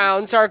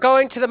crowns are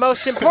going to the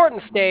most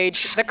important stage,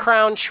 the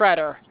crown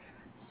shredder.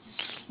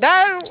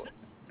 Now,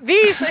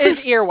 these is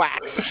earwax.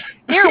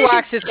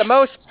 Earwax is the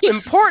most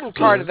important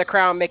part of the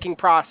crown making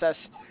process.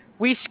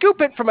 We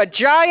scoop it from a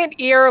giant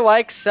ear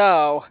like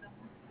so.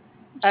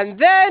 And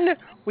then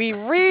we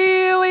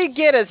really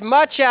get as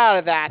much out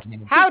of that.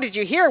 How did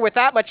you hear with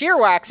that much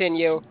earwax in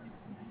you?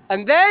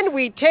 And then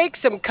we take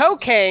some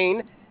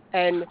cocaine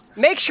and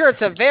make sure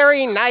it's a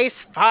very nice,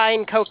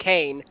 fine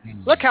cocaine.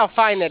 Look how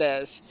fine it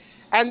is.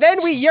 And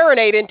then we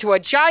urinate into a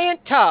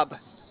giant tub.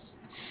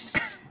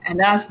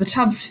 And as the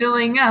tub's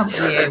filling up,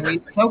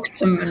 we soak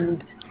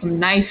some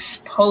nice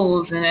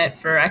pulls in it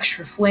for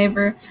extra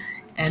flavor,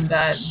 and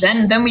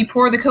then we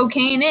pour the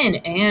cocaine in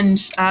and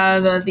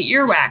the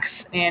earwax,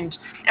 and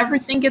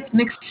everything gets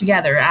mixed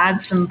together. Add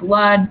some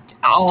blood,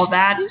 all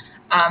that,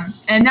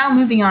 and now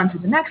moving on to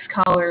the next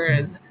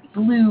color,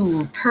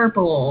 blue,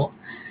 purple.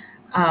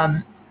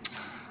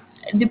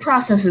 The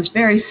process is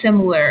very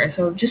similar.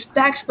 So just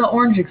back to the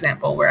orange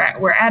example,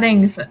 we're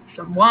adding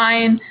some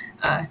wine,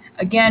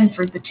 again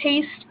for the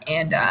taste,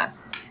 and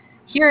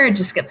here it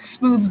just gets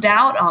smoothed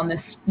out on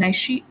this nice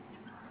sheet.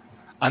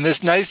 On this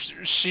nice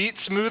sheet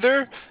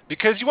smoother,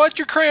 because you want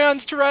your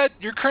crayons to write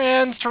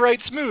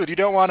smooth. You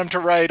don't want them to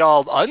write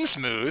all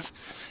unsmooth.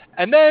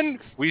 And then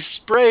we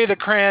spray the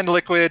crayon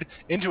liquid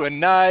into a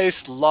nice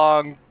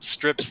long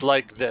strips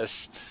like this.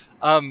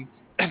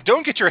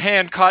 Don't get your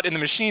hand caught in the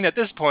machine at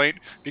this point,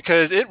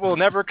 because it will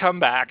never come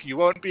back. You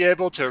won't be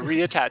able to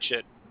reattach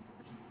it.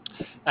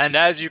 And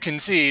as you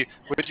can see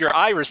with your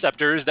eye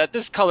receptors, that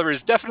this color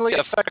is definitely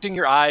affecting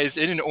your eyes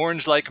in an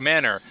orange-like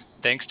manner,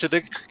 thanks to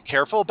the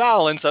careful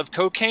balance of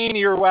cocaine,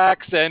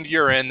 earwax, and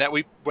urine that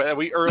we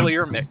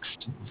earlier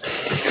mixed.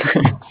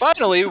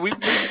 Finally, we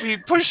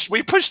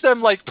push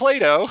them like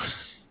Play-Doh.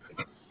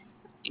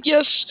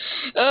 Yes.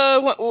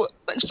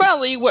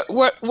 Finally,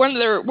 when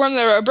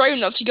they're brave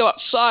enough to go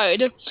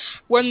outside,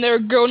 when they're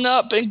grown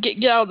up and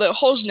get out of the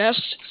hole's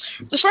nest,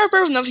 they're finally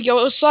brave enough to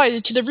go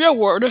outside to the real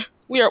world.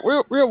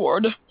 Real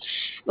world.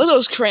 Look at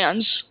those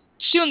crayons.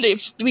 Soon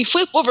we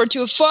flip over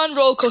to a fun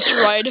roller coaster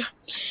ride.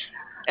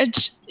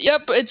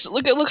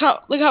 Look how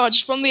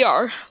much fun they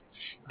are.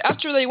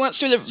 After they went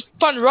through the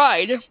fun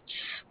ride,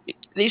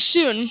 they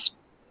soon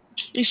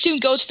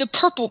go to the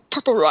purple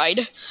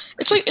ride.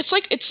 It's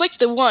like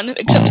the one,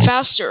 except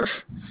faster.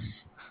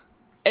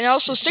 And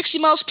also 60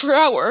 miles per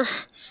hour.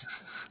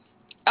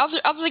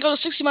 After they go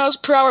to 60 miles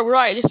per hour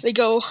ride, they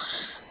go.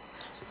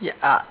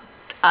 Yeah.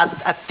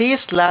 At this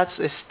last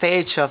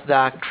stage of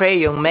the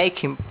crayon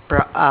making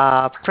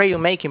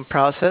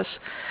process,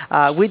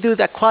 we do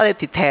the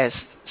quality test.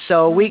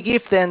 So we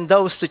give them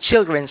those to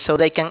children so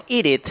they can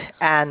eat it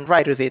and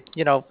write with it.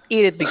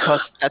 Eat it because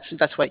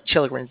that's what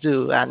children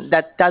do, and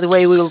that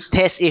way we will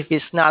test if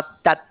it's not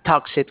that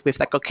toxic with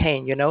the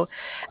cocaine.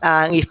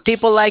 And if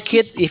people like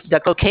it, if the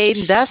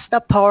cocaine does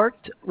the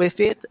part with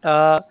it,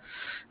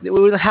 we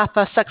will have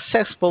a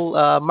successful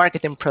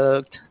marketing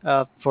product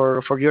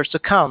for years to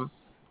come.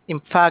 In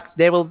fact,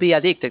 they will be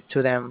addicted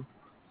to them.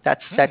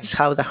 That's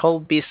how the whole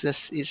business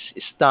is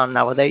done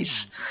nowadays.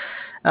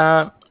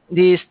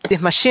 This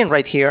machine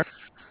right here.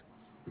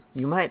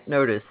 You might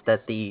notice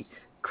that the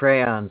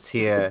crayons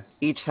here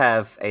each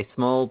have a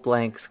small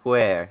blank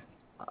square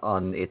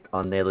on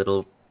their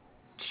little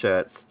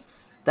shirts.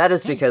 That is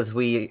because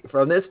we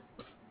from this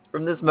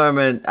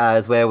moment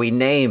is where we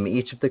name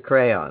each of the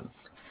crayons.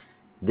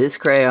 This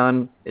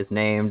crayon is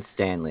named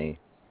Stanley.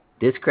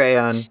 This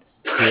crayon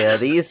here,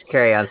 these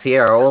crayons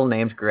here are all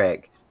named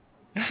Greg.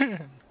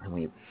 And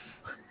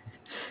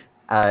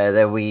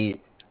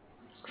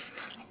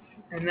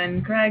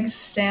then Greg,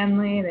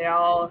 Stanley, they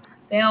all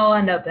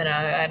end up in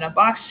a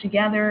box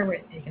together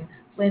where they can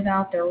live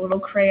out their little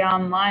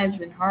crayon lives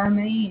in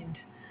harmony. And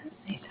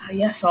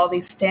yes, all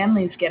these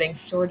Stanleys getting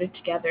sorted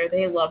together.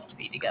 They love to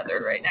be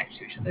together right next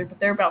to each other, but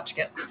they're about to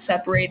get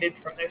separated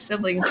from their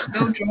siblings to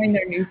go join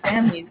their new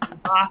families in the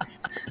box.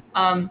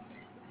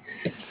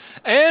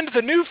 And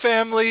the new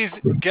families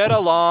get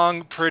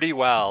along pretty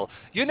well.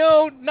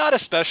 Not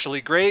especially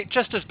great,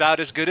 just about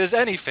as good as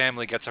any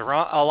family gets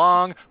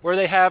along, where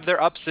they have their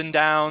ups and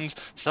downs.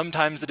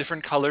 Sometimes the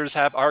different colors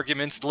have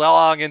arguments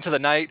long into the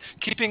night,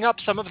 keeping up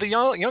some of the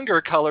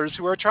younger colors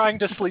who are trying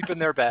to sleep in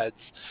their beds.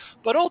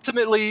 But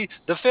ultimately,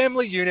 the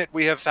family unit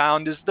we have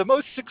found is the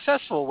most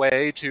successful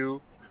way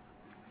to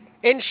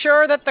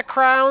ensure that the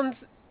crowns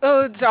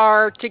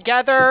are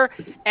together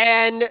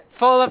and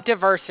full of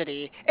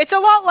diversity. It's a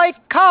lot like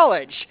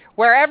college,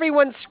 where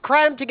everyone's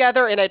crammed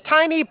together in a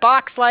tiny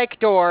box-like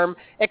dorm,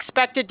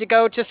 expected to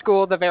go to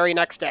school the very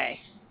next day.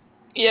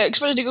 Yeah,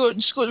 expected to go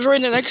to school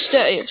during the next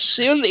day.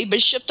 Soon they've been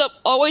shipped up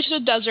all the way to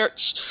the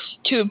deserts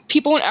to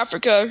people in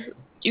Africa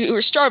who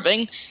are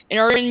starving and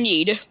are in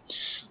need.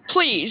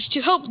 Please,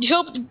 to help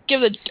give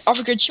the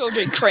African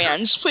children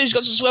crayons, please go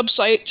to this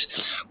website.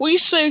 We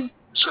say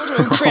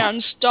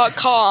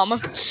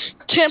childrenofcrayons.com.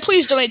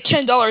 Please donate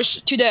 $10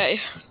 today.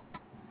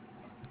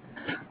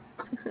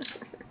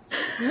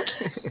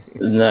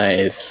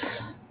 Nice.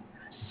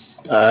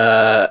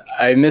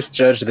 I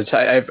misjudged the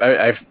time.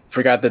 I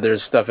forgot that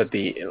there's stuff at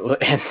the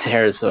end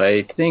there, so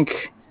I think.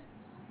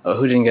 Oh,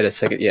 who didn't get a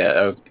second?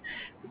 Yeah.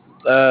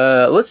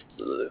 Let's.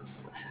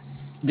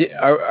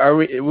 Are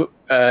we?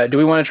 Do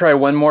we want to try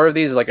one more of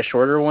these, like a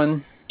shorter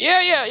one?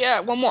 Yeah.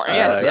 One more.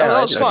 That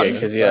was fun. Okay,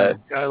 because yeah.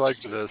 I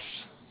liked this.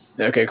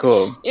 Okay,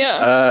 cool.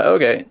 Yeah.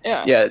 Okay.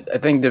 Yeah. I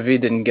think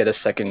David didn't get a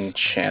second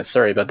chance.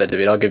 Sorry about that,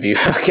 David. I'll give you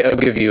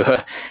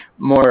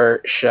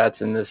more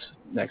shots in this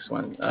next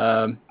one.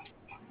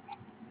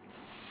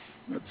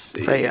 Let's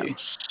see. Crayons.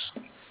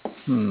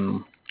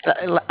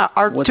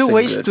 Are What's two a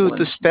ways good to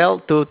one? spell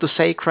to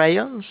say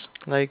crayons?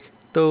 Like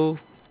to.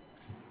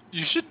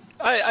 You should.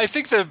 I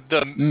think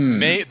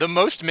the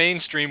most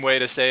mainstream way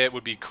to say it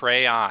would be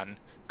crayon,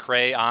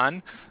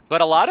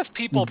 but a lot of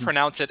people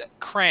pronounce it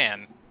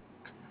crayon.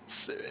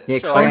 Yeah,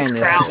 So crayon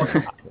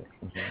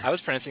I was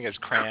pronouncing it as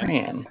crayon.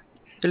 Crayon.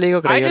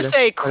 I just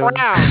say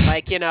crown,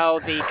 like the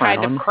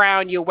kind of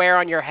crown you wear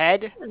on your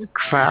head.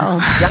 Crown.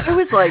 Yeah, I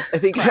was like, I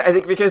think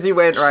because you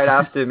went right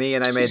after me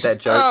and I made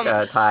that joke,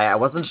 Ty. I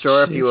wasn't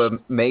sure if you were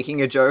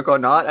making a joke or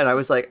not, and I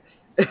was like,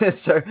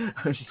 so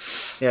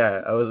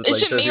yeah, I was like,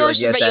 Is it so me you were or like,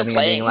 is it yes, that and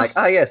you're then being playing? like,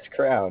 yes,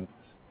 crown.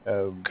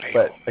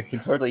 But I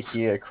can totally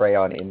hear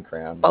crayon in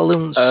crown.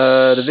 Balloons.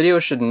 The video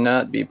should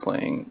not be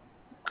playing.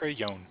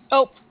 Crayon.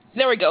 Oh,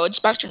 there we go. It's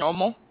back to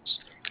normal.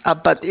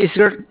 But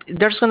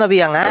there's gonna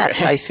be an ad,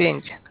 I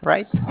think,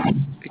 right?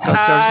 Because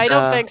I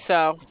don't think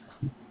so.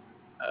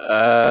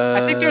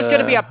 I think there's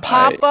gonna be a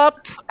pop-up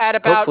at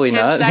about hopefully 10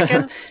 not.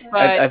 seconds,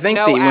 but I think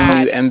no when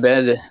ad. you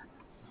embed.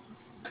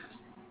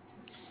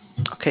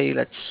 Okay,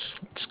 let's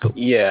go.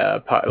 Yeah,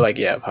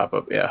 pop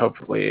up. Yeah,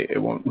 hopefully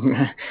it won't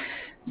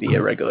be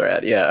a regular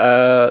ad.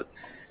 Yeah.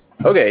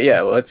 Okay.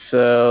 Yeah. Let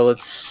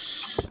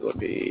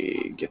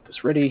me get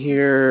this ready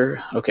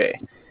here. Okay.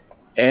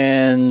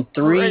 And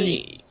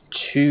 3,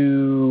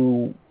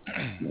 2,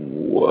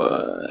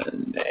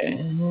 1.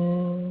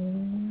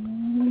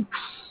 And...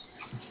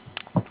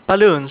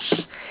 Balloons.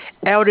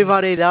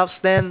 Everybody loves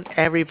them.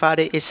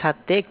 Everybody is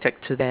addicted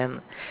to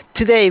them.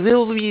 Today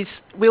we'll be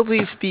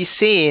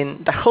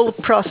seeing the whole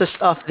process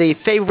of the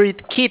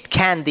favorite kid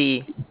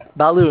candy,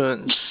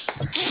 balloons.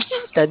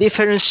 The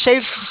different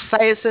shapes,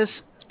 sizes,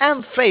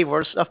 and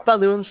flavors of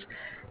balloons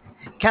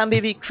can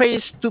be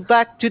traced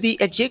back to the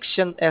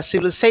Egyptian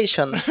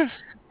civilization,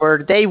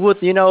 where they would,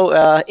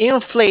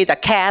 inflate a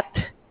cat,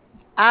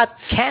 add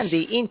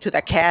candy into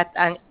the cat,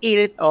 and eat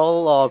it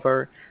all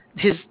over.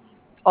 This is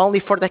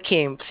only for the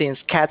king, since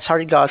cats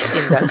are gods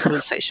in that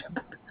civilization.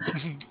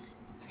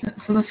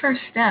 So the first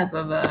step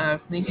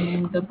of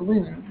making the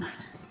balloons is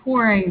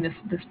pouring this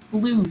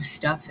blue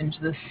stuff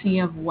into the sea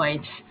of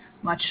white,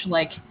 much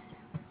like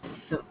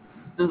the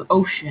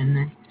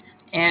ocean,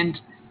 and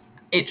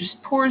it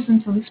just pours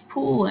into this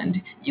pool,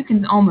 and you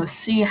can almost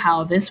see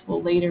how this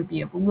will later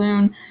be a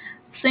balloon.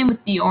 Same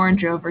with the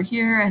orange over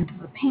here and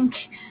the pink.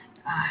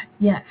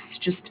 Yes,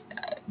 just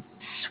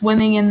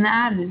swimming in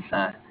that is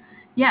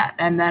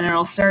and then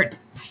it'll start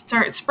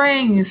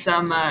spraying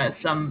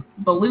some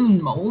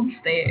balloon molds.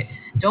 They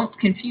don't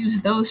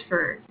confuse those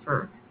for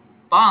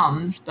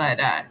bombs, but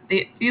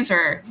these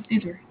are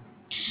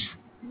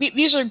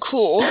These are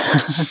cool.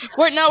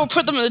 Right now, we'll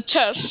put them in the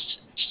test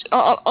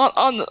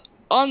on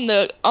on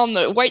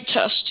the weight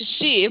test to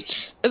see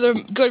if they're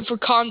good for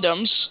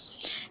condoms,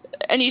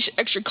 any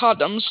extra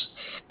condoms.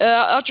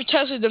 After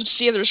testing them to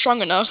see if they're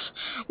strong enough,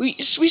 we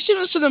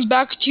send them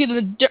back to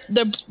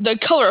the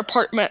color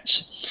apartment.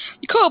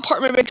 The color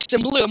apartment makes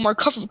them blue and more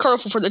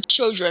colorful for the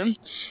children,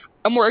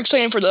 and more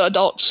exciting for the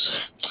adults.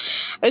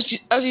 As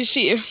you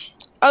see,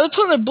 after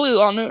putting the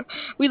blue on it,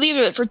 we leave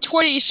it for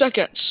 20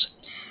 seconds.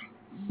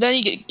 Then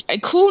you get a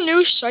cool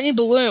new shiny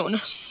balloon.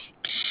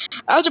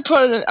 After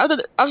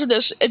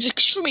this, it's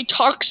extremely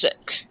toxic.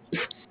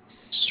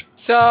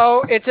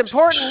 So it's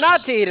important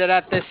not to eat it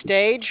at this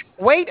stage.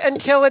 Wait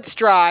until it's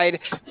dried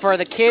for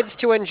the kids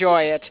to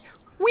enjoy it.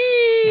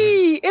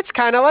 Whee! It's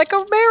kind of like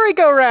a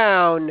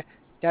merry-go-round.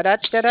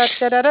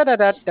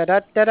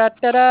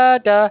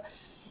 Da-da-da-da-da-da-da-da-da-da-da-da-da.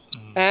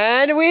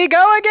 And we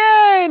go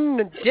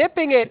again,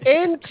 dipping it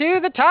into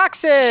the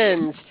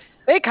toxins.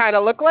 They kind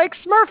of look like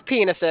Smurf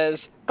penises,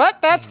 but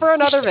that's for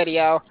another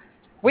video.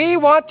 We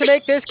want to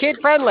make this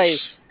kid-friendly.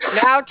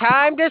 Now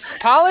time to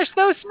polish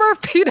those Smurf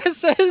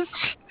penises.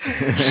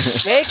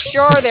 Make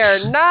sure they're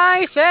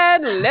nice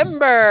and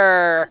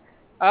limber.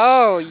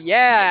 Oh,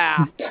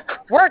 yeah.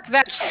 Work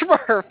that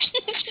Smurf.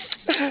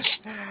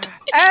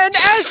 And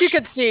as you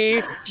can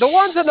see, the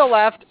ones on the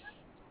left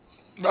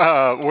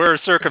were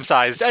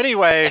circumcised.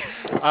 Anyway,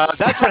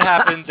 that's what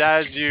happens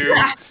as you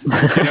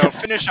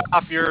finish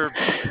off your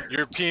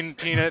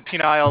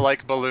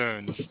penile-like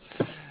balloons.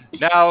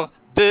 Now,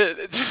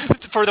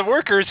 for the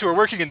workers who are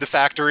working in the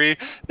factory,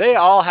 they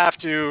all have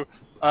to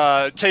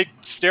take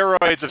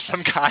steroids of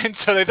some kind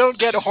so they don't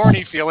get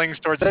horny feelings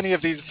towards any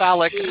of these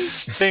phallic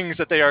things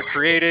that they are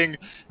creating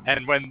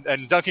and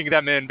dunking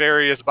them in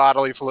various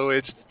bodily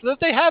fluids so that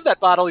they have that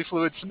bodily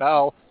fluid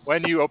smell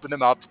when you open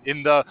them up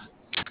in the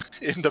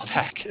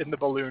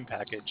balloon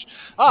package.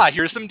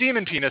 Here's some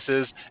demon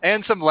penises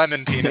and some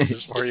lemon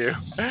penises for you.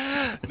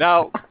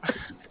 Now,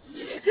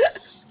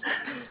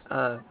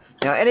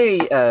 any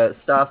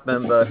staff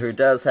member who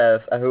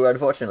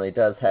unfortunately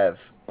does have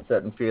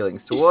certain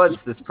feelings towards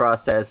this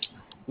process,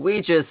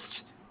 we just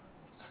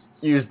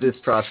use this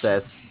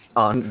process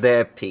on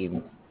their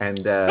peen, and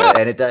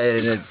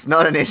it's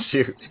not an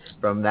issue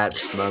from that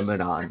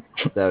moment on.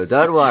 So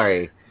don't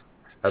worry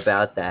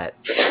about that.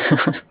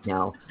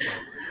 Now,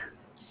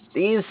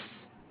 this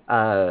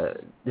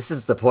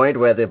is the point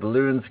where the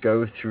balloons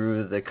go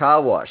through the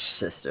car wash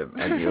system,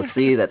 and you'll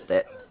see that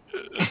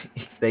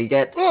they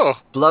get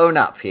blown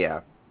up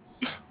here.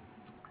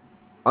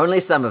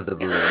 Only some of the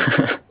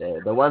balloons,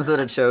 the ones that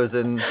are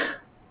chosen,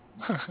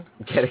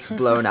 getting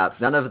blown up.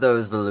 None of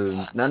these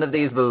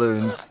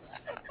balloons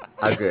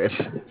are good.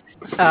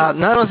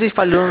 None of these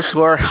balloons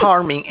were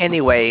harming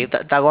anyway.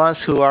 The ones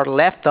who are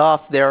left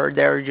off,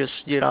 they're just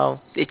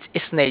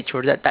it's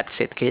nature. That's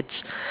it, kids.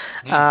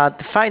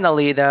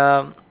 Finally,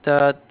 the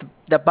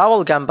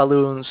bubblegum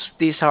balloons.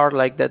 These are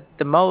like the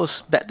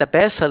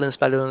best selling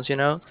balloons.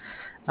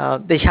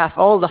 They have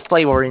all the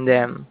flavor in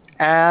them,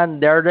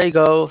 and there they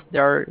go.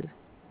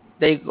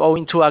 They go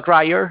into a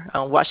dryer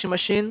and washing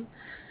machine,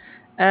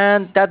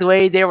 and that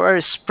way they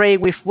were sprayed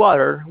with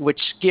water,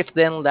 which gives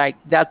them like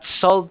that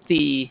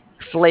salty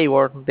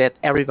flavor that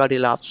everybody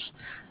loves.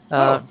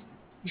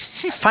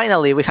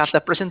 Finally, we have the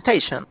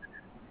presentation.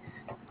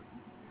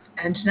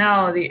 And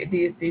now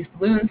these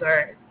balloons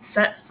are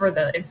set for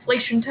the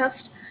inflation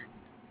test.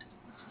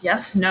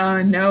 Yes,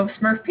 no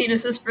Smurf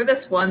penises for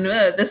this one.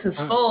 This is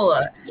full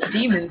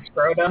demon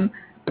scrotum.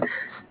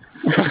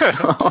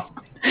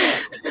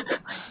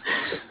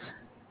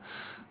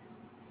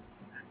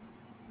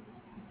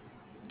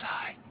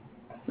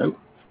 Nope.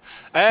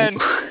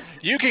 And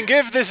you can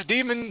give this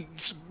demon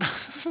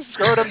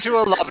scrotum to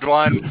a loved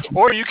one,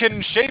 or you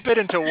can shape it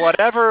into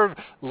whatever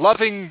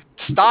loving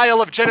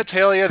style of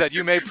genitalia that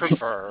you may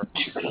prefer.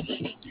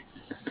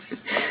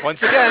 Once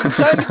again,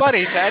 send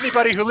money to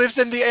anybody who lives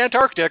in the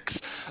Antarctics,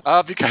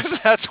 because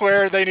that's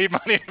where they need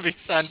money to be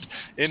sent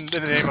in the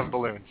name of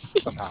balloons,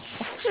 somehow.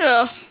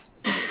 Yeah.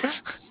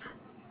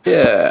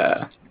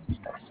 Yeah.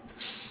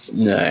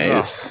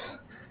 Nice.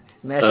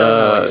 Mesh, I don't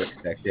know what you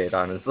expected,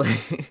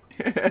 honestly.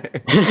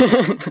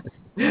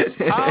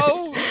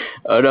 How?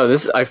 Oh no!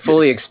 I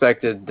fully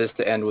expected this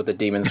to end with a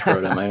demon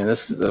scrotum. I mean, this.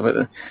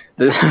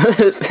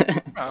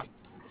 Oh.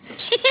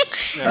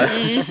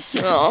 Yeah,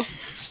 sounds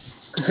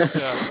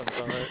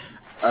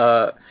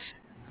alright.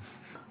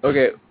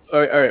 Okay. All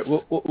right.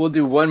 We'll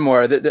do one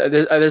more. I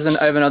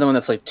have another one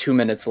that's like 2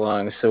 minutes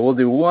long, so we'll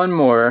do one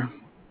more.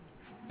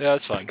 Yeah,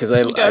 that's fine. Because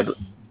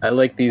I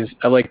like these.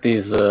 I like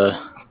these.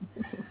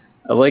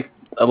 I like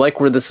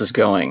where this is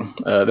going.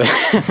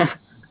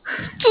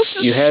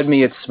 You had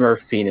me at Smurf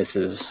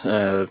penises.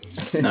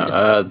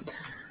 No.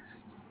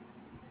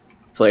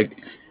 It's like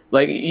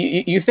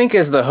you think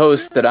as the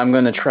host that I'm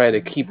going to try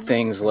to keep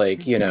things like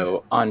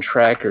on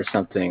track or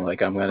something.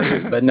 Like I'm going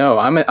to, but no,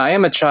 I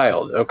am a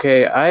child.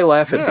 Okay, I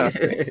laugh at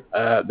these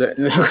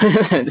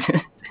things.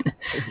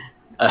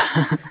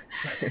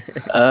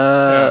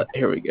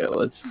 Here we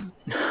go.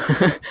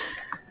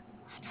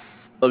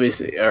 Let me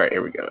see. All right,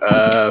 here we go.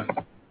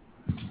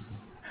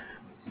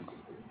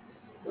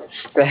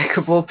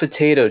 Stackable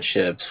potato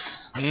chips.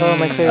 Oh,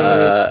 my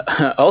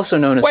favorite. Also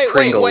known as Wait,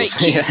 Pringles. wait.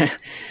 Can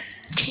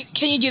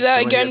you do that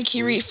Someone again? gets Can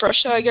you food.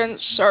 refresh that again?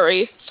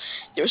 Sorry,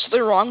 there was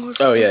something wrong with.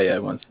 Oh yeah,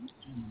 once.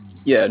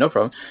 Yeah, no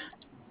problem.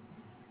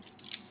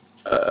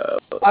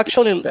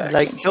 Actually, Back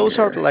like in those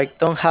are here. like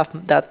don't have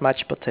that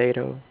much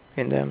potato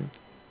in them.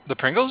 The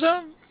Pringles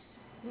zone?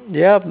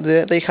 Yeah,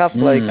 they have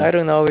like I Mm.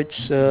 don't know.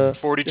 It's not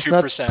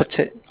 42%.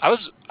 potato. I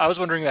was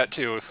wondering that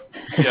too.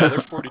 Yeah,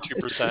 they're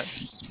 42%.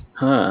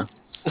 Huh.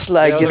 It's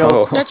like Yeah,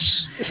 Oh.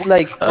 That's it's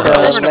like We're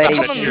gonna That's learn about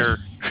Lay's. it here.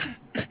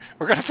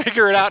 We're gonna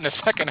figure it out in a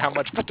second how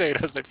much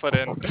potatoes they put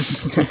in.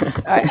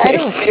 I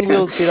don't think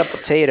we'll see the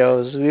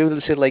potatoes. We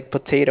will see like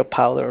potato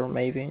powder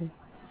maybe.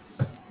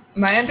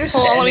 My Hold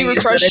on, let me understanding is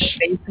that refresh. it's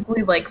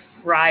basically like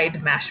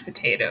fried mashed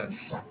potatoes.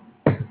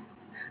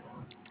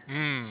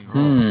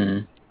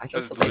 Mm. I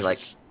guess Those they like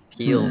delicious.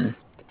 peel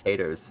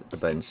potatoes a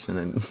bunch and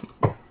then.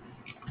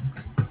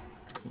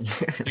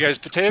 You guys,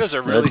 potatoes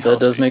are really that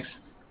does healthy. make.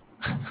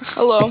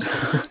 Hello.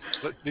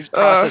 But these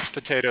processed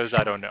potatoes,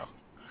 I don't know.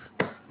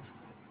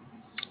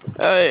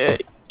 I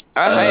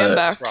am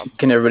back.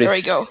 Can everybody? There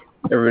we go.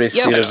 Everybody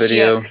Yep, see the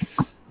video?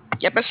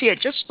 Yep, I see it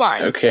just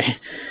fine. Okay.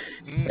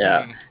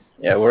 Mm.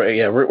 Yeah.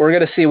 We're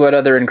gonna see what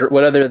other like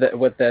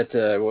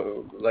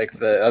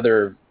the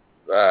other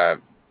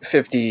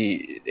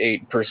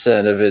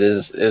 58% of it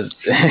is is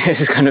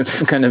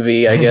gonna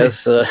be, I guess.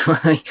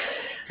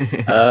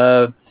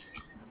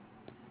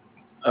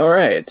 All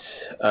right.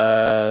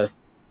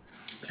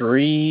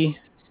 3,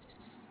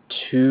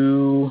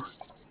 2,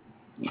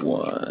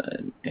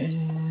 1,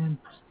 and.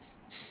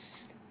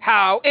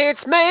 How it's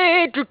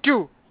made.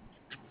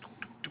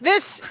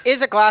 This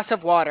is a glass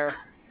of water.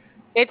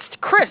 It's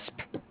crisp,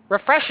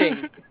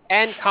 refreshing,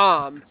 and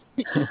calm,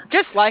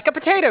 just like a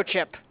potato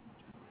chip.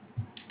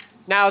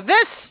 Now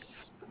this,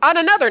 on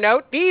another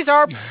note, these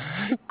are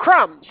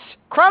crumbs.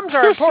 Crumbs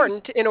are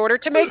important in order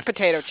to make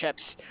potato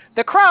chips.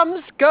 The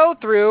crumbs go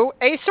through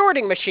a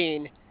sorting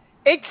machine.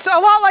 It's a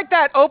lot like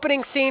that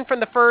opening scene from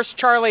the first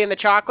Charlie and the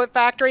Chocolate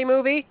Factory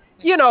movie.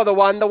 You know the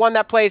one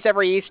that plays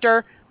every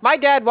Easter. My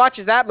dad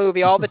watches that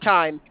movie all the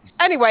time.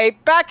 Anyway,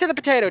 back to the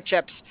potato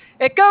chips.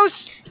 It goes...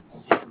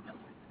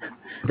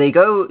 They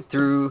go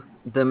through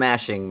the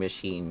mashing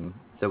machine.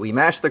 So we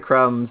mash the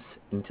crumbs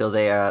until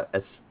they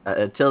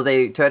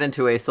turn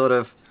into a sort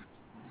of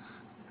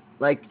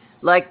like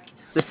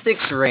the six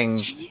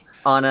ring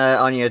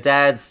on your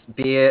dad's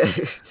beer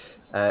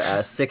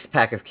a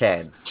 6-pack of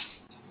cans,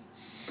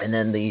 and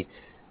then they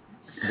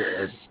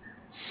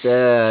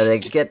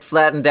get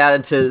flattened out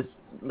into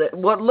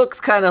what looks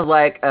kind of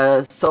like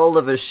a sole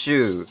of a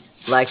shoe,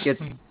 like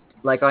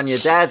on your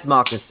dad's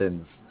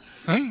moccasins.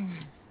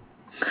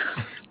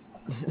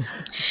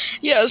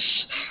 Yes.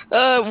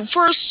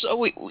 First,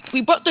 we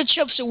put the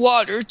chips in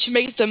water to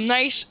make them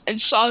nice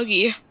and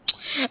soggy.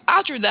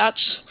 After that,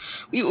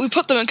 we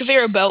put them in a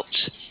conveyor belt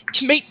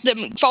to make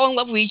them fall in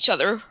love with each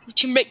other,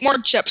 to make more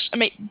chips and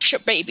make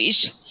chip babies.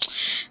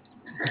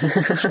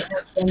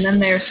 And then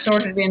they're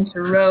sorted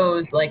into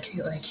rows, like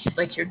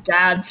your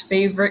dad's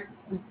favorite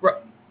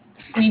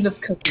sleeve of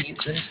cookies.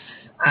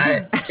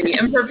 And the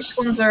imperfect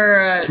ones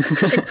are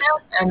taken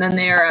out, and then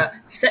they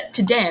are set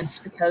to dance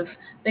because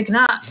they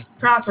cannot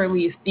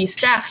properly be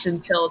stacked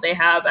until they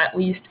have at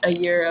least a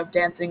year of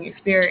dancing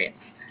experience.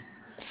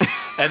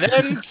 And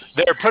then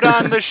they're put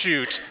on the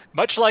chute,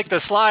 much like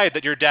the slide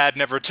that your dad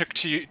never took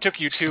you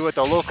to at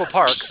the local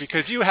park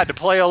because you had to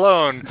play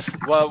alone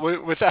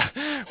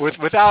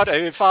without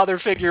a father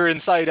figure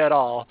in sight at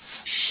all.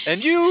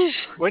 And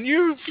when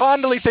you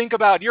fondly think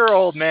about your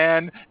old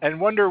man and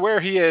wonder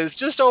where he is,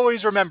 just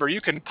always remember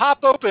you can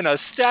pop open a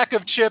stack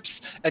of chips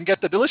and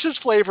get the delicious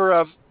flavor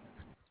of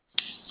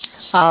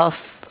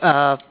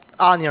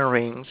Onion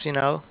rings,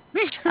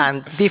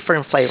 and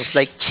different flavors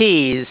like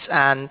cheese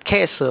and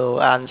queso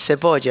and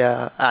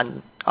cebolla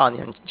and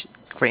onion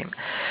cream.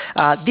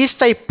 This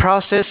type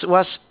process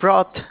was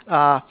brought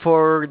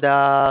for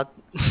the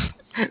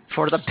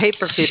for the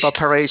paperclip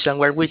operation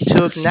where we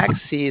took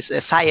Naxis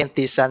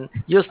scientists and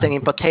used them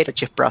in potato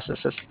chip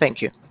processes.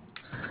 Thank you.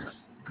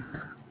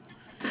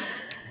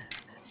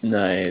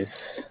 Nice.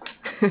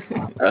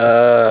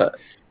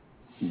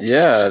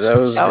 Yeah, that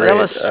was Oh, great. that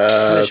was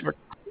really short.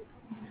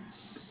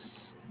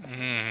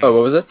 Oh,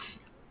 what was it?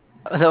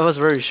 That was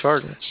very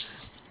short.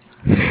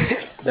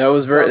 That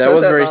was very.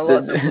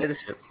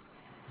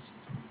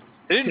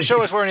 They didn't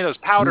show us where any of those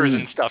powders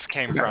and stuff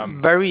came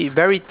from. Very,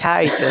 very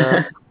tight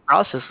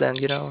process. Then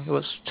it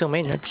was 2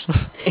 minutes.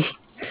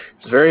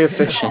 It's very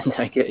efficient.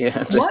 I get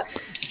yeah.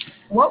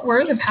 What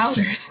were the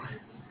powders?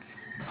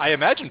 I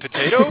imagine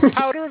potato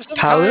powder of some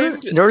powder?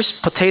 kind. There's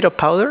potato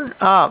powder.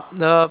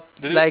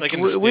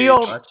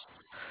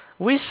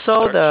 We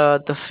saw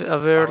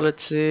let's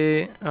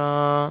see.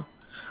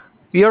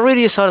 We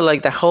already saw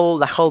like the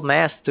whole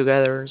mass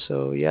together.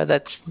 So yeah,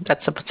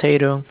 that's a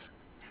potato.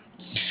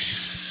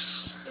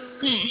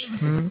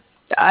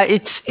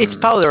 It's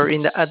powder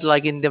in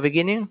the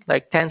beginning,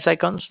 like 10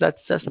 seconds. That's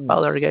the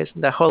powder, guys.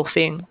 The whole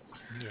thing.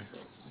 Yeah.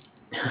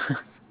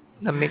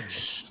 The mix.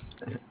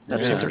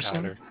 That's interesting.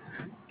 Powder.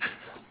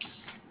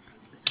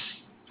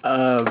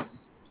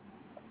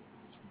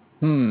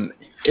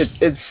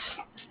 It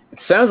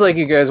sounds like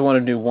you guys want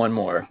to do one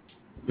more.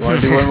 You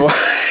want to do one more?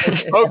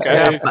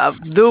 Okay. Yeah,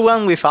 do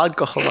one with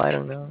alcohol. I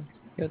don't know.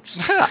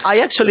 I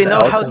actually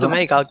know how to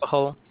make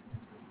alcohol.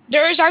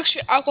 There is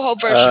actually alcohol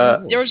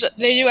version.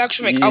 They do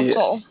actually make yeah.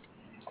 alcohol.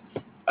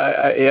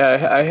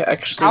 I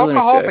actually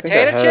Alcohol I think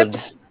potato I had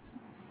chips?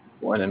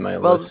 one in my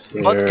Well, list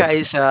here. vodka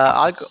is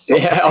alcohol.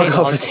 Yeah,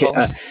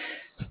 potato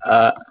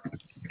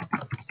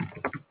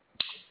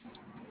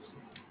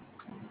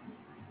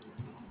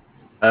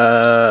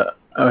alcohol.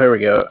 Oh, here we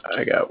go.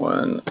 I got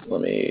one.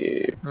 Let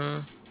me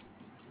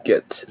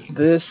get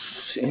this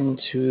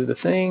into the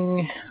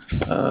thing.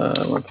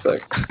 1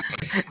 sec.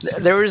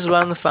 There is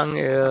one fun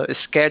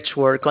sketch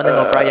where Conan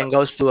O'Brien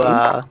goes to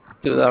the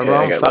okay, rum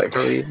I got,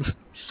 factory.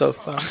 So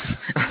fun.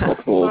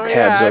 Multiple Oh tabs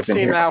yeah, I've open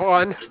seen here. that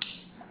one.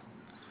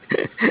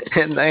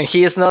 And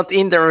he is not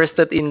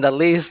interested in the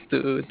list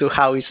to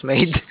how it's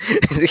made.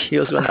 He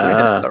just wants to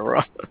get the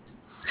rum.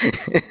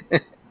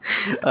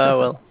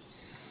 Well,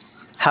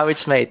 how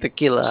it's made,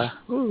 tequila.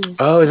 Ooh.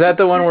 Oh, is that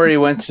the one where he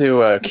went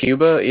to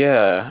Cuba?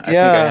 Yeah, I think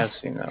I have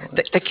seen that one.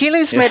 Tequila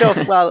is made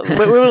of, well,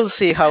 we will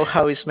see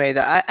how it's made.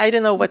 I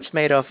don't know what's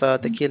made of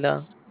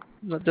tequila.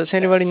 Does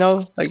anybody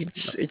know? Like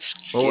it's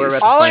Well, we're about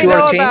to All I find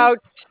know out. about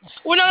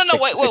Well, no,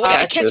 wait.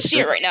 I can't Cactus. see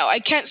it right now. I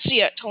can't see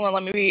it. Hold on,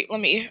 let me.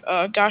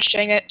 Gosh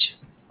dang it.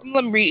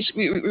 Let me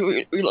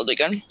reload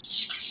again.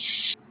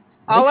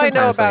 all I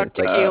know sometimes, about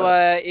like,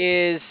 tequila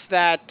is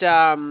that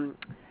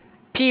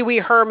Pee Wee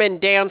Herman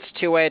danced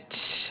to it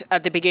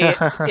at the beginning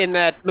in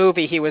that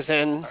movie he was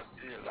in.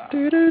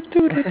 But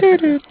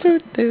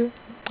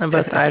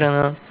I don't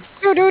know.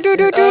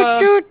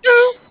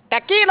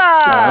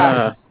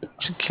 Tequila.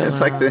 It's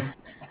like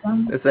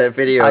it's that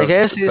video I of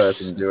guess the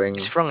person doing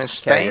it's from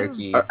Spain.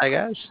 karaoke. I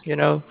guess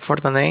for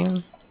the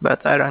name,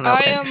 but I don't know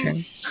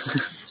anything.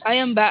 I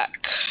am back.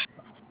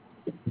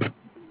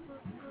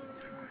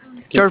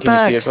 You're Can you see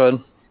back. it,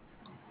 bud?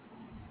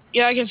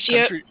 Yeah, I can see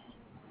it.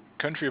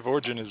 Country of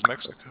origin is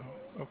Mexico.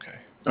 Okay.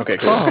 Okay,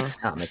 cool. Oh,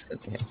 Oh, makes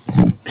sense. Yeah.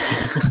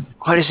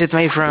 what is it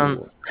made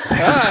from?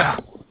 Ah,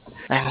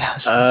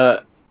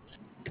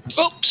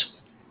 Oops.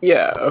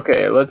 Yeah.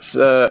 Okay. Let's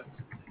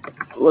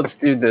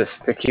do this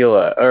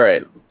tequila. All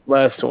right.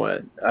 Last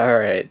one. All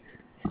right.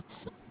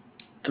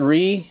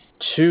 3,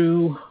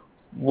 2,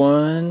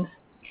 1,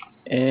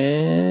 and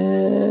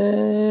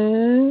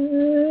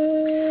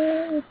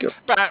go.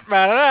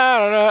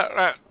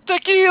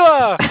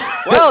 Tequila!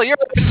 Well, you're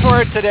in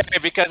for it today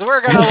because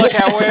we're going to look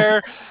at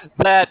where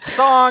that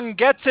song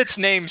gets its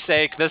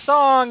namesake, the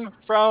song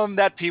from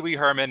that Pee Wee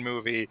Herman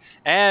movie.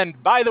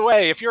 And by the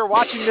way, if you're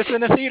watching this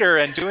in a theater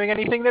and doing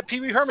anything that Pee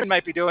Wee Herman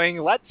might be doing,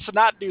 let's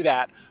not do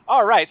that.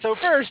 All right, so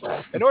first,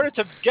 in order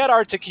to get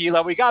our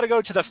tequila, we got to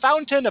go to the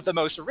fountain of the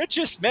most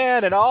richest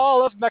man in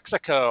all of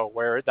Mexico,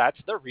 where that's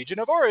the region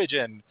of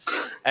origin.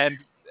 And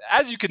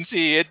as you can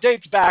see, it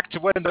dates back to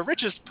when the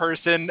richest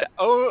person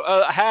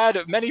had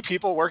many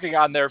people working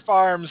on their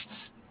farms,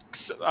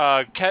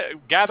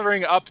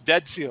 gathering up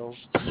dead seals.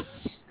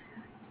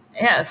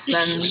 Yes,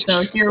 and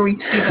so here we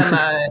see them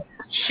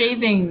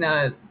shaving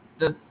the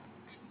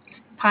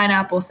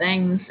pineapple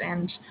things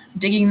and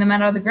digging them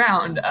out of the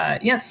ground.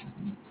 Yes,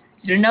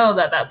 you know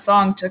that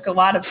song took a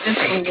lot of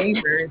physical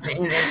labor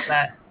in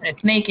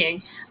its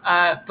making,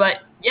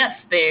 but yes,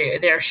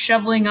 they're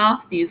shoveling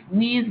off these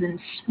leaves and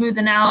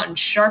smoothing out and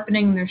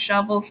sharpening their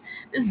shovels.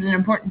 This is an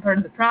important part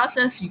of the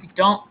process. You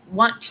don't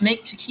want to make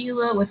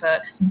tequila with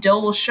a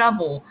dull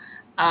shovel.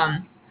 So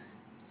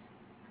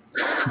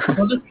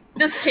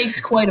this takes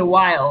quite a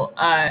while,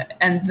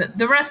 and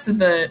the rest of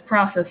the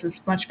process is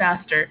much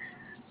faster.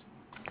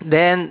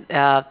 Then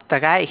the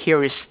guy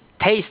here is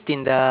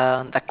tasting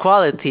the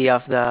quality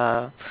of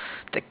the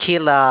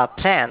tequila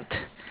plant,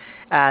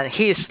 and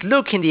he's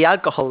looking the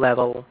alcohol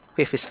level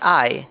with his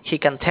eye. He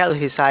can tell with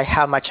his eye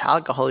how much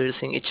alcohol is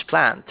in each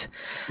plant.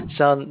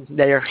 So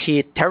there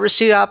he tears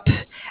it up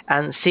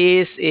and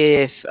sees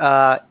if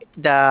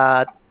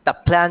the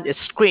plant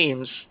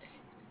screams.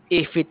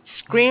 If it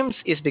screams,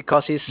 it's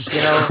because it's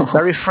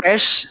very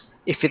fresh.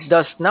 If it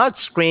does not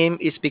scream,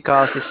 it's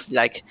because it's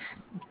like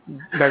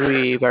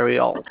very very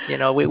old.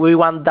 We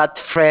want that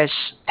fresh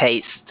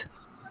taste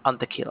on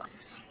tequila.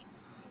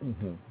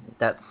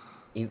 That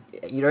you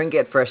don't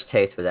get fresh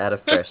taste without a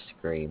fresh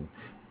scream.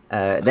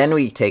 Then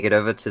we take it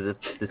over to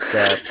this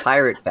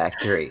pirate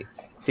factory.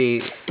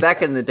 See,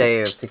 back in the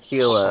day of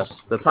tequila,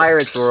 the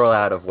pirates were all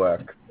out of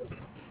work,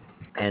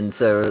 and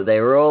so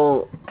they were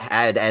all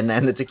and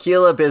then the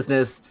tequila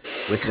business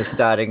was just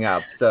starting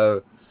up.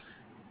 So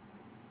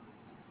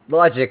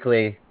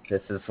logically,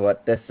 this is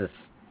what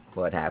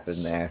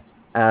happened there.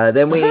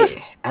 Then we,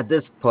 at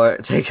this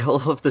point, take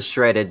all of the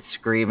shredded,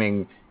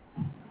 screaming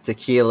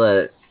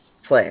tequila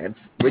plants,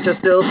 which are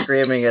still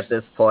screaming at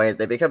this point.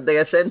 They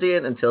are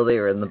sentient until they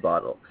are in the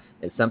bottle.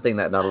 It's something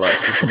that not a lot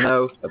of people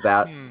know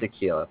about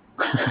tequila.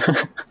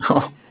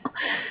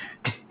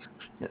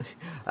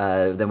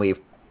 Then we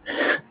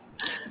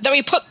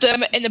put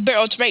them in the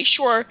barrel to make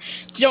sure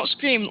they don't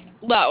scream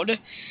loud.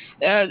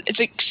 It's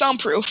like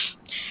soundproof.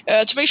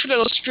 to make sure they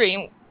don't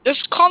scream. This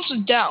calms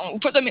them down. We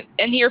put them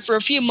in here for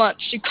a few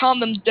months to calm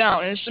them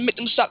down and to make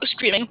them stop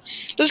screaming.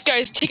 This guy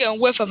is taking a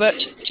whiff of it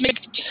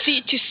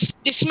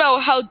to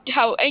smell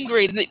how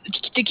angry the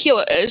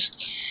tequila is.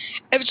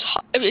 If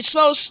it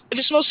smells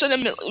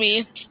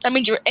cinnamony, that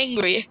means you're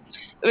angry.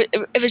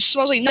 If it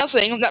smells like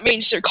nothing, that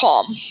means they're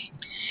calm.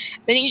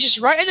 Then you just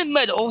right in the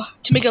middle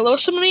to make it a little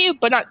cinnamony,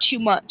 but not too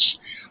much.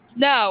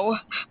 Now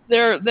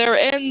they're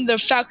in the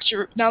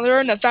factory. Now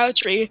they're in the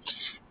factory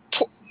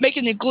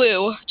making the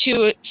glue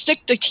to stick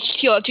the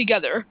tequila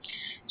together,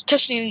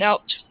 testing it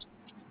out.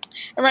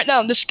 And right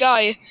now, this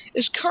guy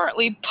is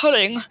currently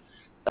putting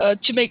a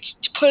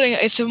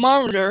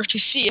thermometer to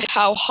see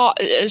how hot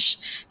it is,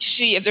 to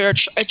see if they're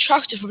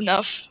attractive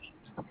enough.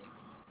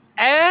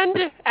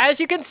 And as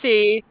you can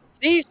see,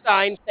 these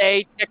signs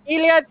say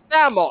Tequila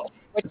Estamos,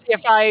 which,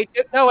 if I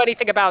don't know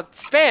anything about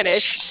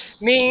Spanish,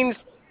 means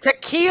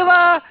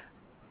Tequila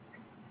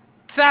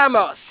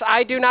Estamos.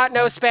 I do not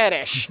know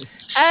Spanish.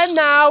 And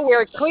now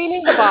we're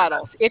cleaning the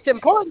bottles. It's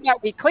important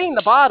that we clean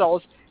the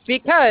bottles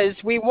because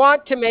we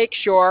want to make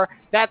sure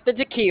that the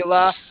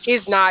tequila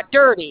is not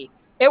dirty.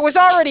 It was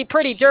already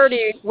pretty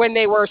dirty when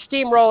they were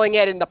steamrolling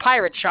it in the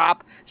pirate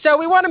shop, so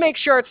we want to make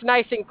sure it's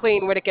nice and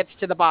clean when it gets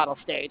to the bottle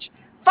stage.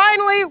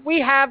 Finally, we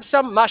have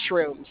some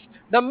mushrooms.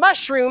 The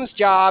mushroom's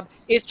job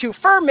is to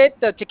ferment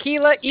the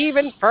tequila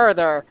even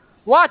further.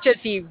 Watch as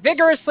he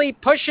vigorously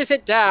pushes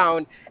it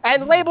down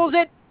and labels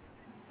it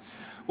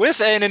with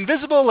an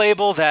invisible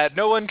label that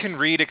no one can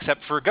read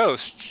except for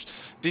ghosts.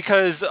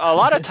 Because a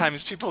lot of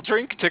times people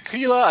drink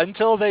tequila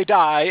until they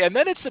die, and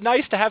then it's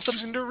nice to have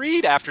something to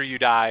read after you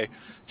die.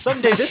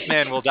 Someday this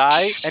man will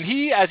die, and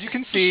he, as you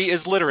can see,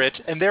 is literate,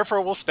 and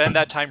therefore will spend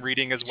that time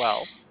reading as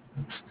well.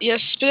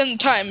 Yes, spend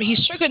time. He's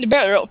circling the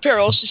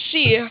barrels to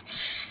see.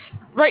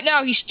 Right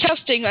now, he's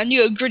testing a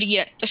new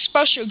ingredient, a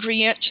special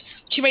ingredient,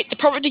 to make the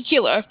perfect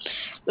tequila.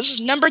 This is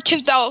number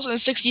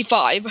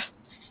 10,065.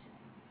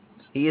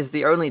 He is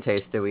the only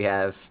taster we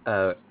have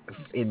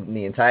in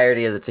the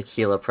entirety of the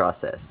tequila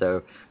process.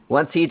 So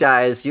once he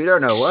dies, you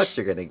don't know what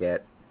you're gonna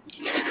get.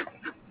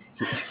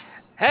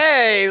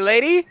 Hey,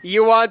 lady,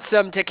 you want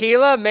some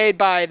tequila made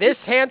by this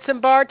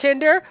handsome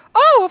bartender?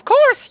 Oh, of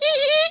course!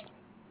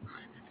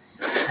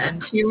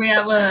 And here we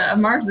have a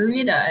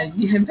margarita. I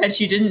bet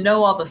you didn't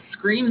know all the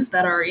screams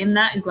that are in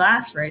that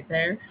glass right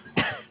there.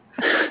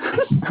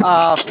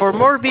 For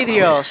more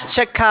videos,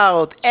 check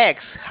out X.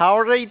 How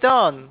are they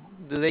done?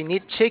 Do they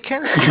need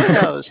chicken? Who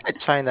knows?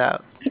 Let's find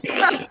out.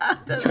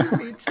 Does it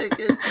need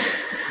chicken?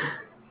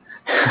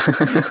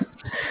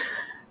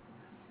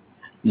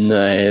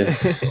 Nice.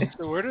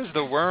 So where does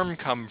the worm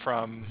come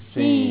from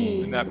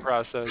in that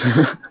process?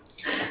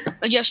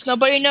 I guess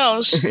nobody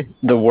knows.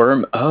 The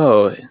worm.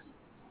 Oh.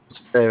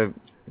 So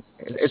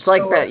it's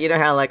like that. You know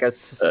how like a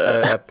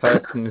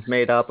person is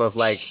made up of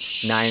like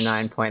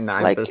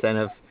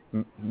 99.9% of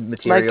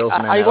materials,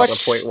 and then out of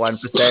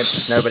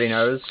 0.1%, nobody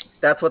knows.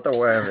 That's what the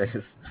worm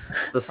is.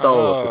 The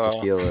soul of the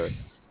tequila.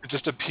 It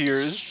just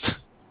appears.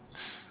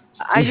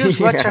 I just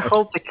watched a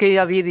whole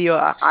tequila video.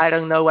 I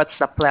don't know what's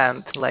the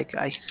plant. Like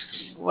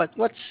what's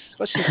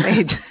it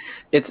made?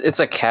 It's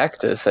a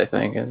cactus, I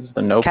think. It's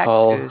the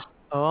nopal. Cactus.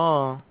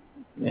 Oh.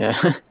 Yeah.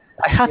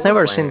 I have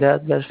never seen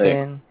that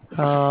thing.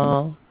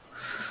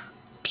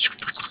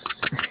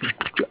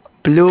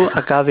 Blue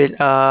agave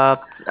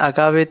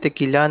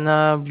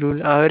tequilana,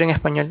 blue. A ver en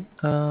español.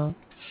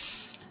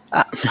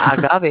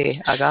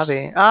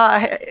 Agave.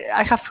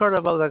 I have heard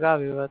about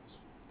agave, but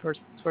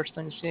first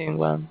time seeing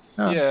one.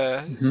 Oh.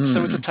 Yeah.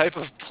 So it's a type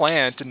of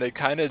plant, and they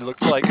kind of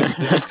look like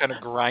they just kind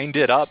of grind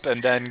it up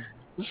and then.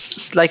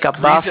 It's like a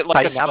buff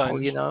like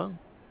pineapple, you know.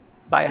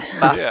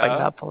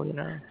 Pineapple, you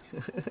know.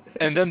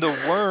 And then the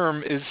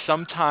worm is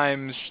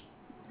sometimes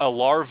a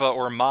larva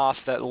or moth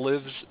that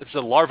lives. It's a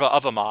larva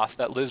of a moth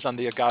that lives on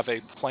the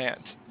agave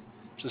plant.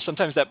 So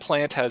sometimes that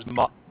plant has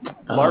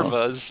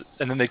larvas,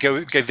 and then they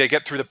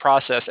get through the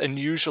process, and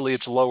usually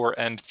it's lower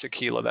end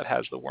tequila that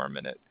has the worm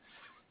in it.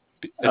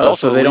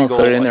 It's so they don't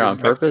put it in there on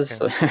purpose?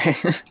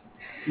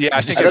 Yeah,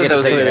 I think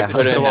it's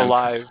still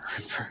alive.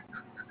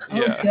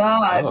 Oh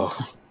God. Oh.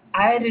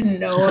 I didn't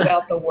know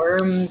about the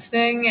worms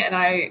thing, and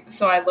I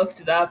looked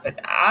it up, and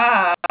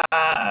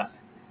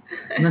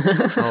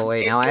Oh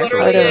wait, now it's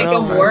literally like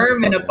a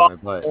worm in a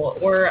bottle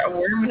or a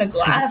worm in a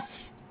glass.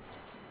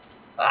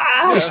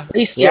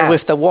 It's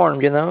with the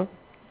worm, you know.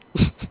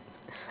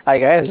 I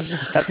guess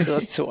that's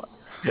what.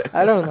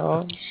 I don't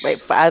know.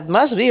 Wait, it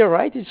must be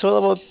right. It's all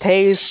about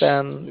taste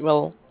and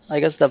I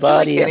guess the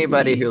body. Like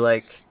anybody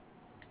who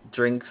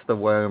drinks the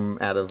worm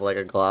out of like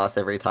a glass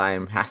every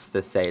time has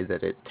to say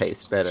that it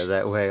tastes better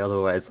that way.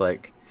 Otherwise, it's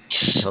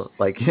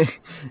like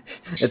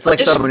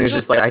someone who's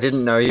just like, I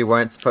didn't know you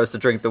weren't supposed to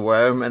drink the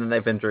worm, and then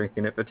they've been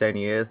drinking it for 10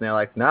 years, and they're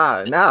like,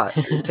 nah,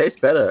 it tastes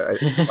better.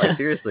 Like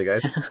seriously,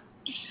 guys.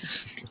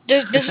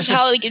 This is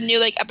how a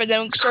new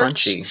epidemic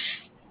starts. Crunchy.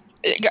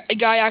 A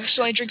guy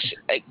accidentally drinks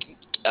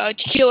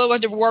tequila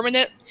with the worm in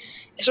it.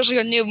 It starts like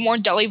a new, more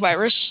deadly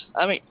virus.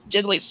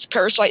 Deadly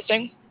parasite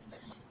thing.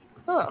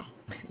 Oh.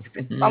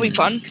 That'll be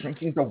fun.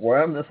 Drinking the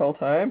worm this whole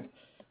time?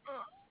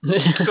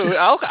 So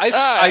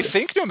I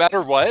think no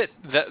matter what,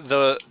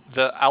 the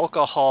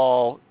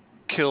alcohol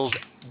kills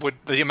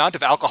the amount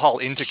of alcohol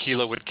in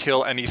tequila would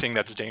kill anything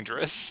that's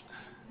dangerous.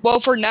 Well,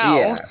 for now,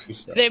 Yeah, for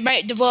sure. they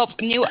might develop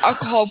new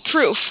alcohol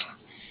proof.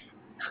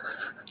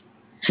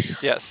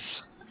 Yes.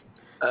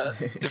 I've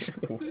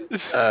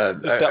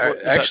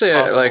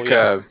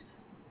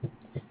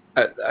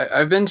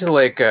been to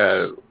like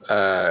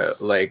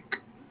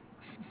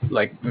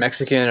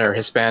Mexican or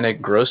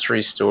Hispanic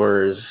grocery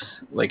stores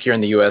like here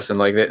in the U.S. and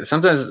like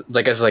sometimes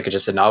like as like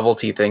just a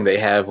novelty thing they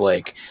have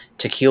like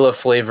tequila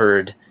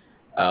flavored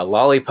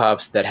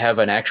lollipops that have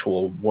an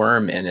actual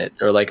worm in it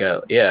or like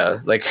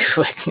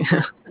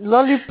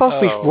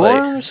Lollipop with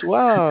worms?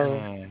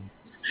 Wow.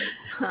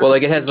 well,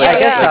 like it has like I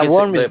guess like a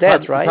worm is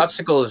dead, right?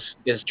 The popsicle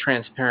is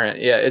transparent.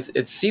 Yeah,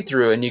 it's see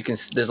through, and you can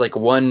there's like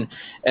one,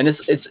 and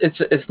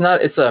it's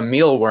not it's a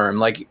mealworm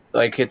like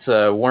it's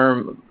a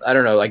worm. I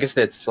don't know. I guess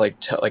that's like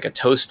like a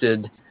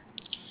toasted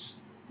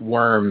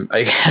worm.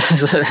 I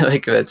guess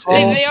like that's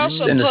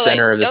in the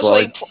center of this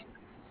lollipop.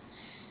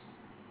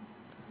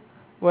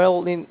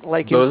 Well, in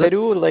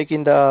Peru, like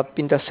in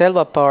the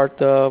selva part,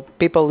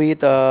 people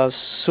eat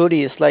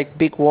suris, like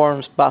big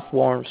worms, bath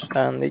worms,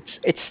 and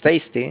it's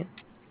tasty.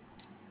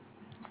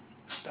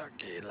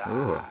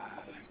 Ooh.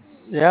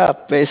 Yeah,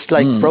 it's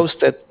like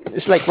roasted.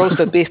 It's like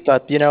roasted beef,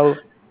 but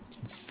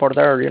for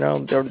there,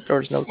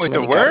 there's no too Wait,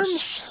 many the worms?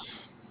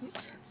 guys.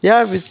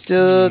 Yeah,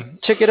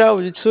 check it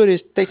out. It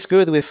tastes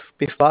good with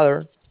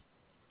butter.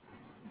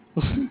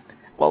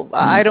 Well,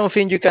 I don't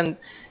think you can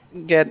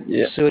get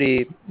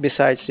suri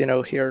besides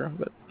here,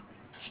 but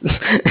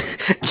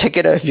check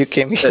it out if you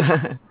came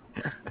here.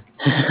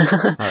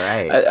 All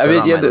right.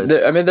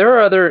 I mean, there are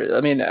other.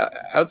 I mean,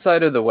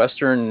 outside of the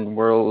Western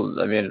world.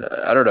 I mean,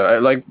 I don't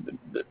know.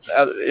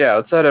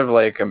 Outside of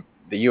like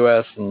the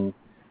U.S. and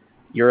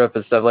Europe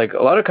and stuff. Like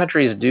a lot of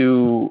countries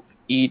do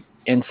eat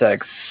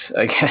insects.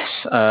 I guess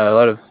a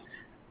lot of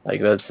like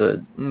that's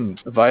a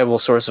viable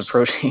source of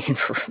protein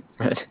for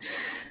it.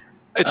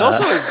 It's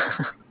also,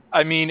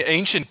 I mean,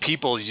 ancient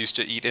peoples used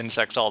to eat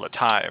insects all the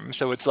time,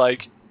 so it's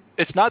like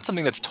it's not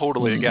something that's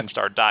totally against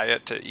our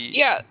diet to eat.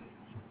 Yeah.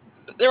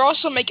 They're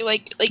also making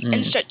like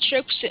insect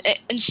chips and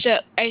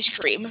insect ice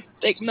cream,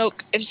 like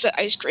milk insect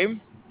ice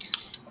cream.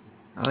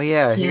 Oh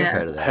yeah, I've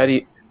heard of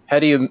that. How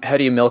do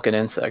you milk an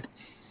insect?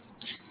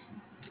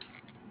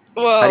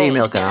 Well, how do you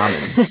milk an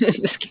almond?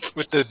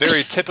 With the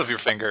very tip of your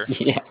finger.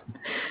 Yeah.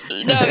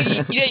 No,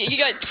 you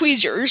got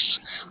tweezers.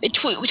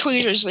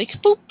 Tweezers like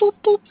boop boop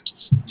boop.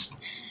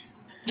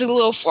 The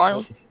little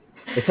farm.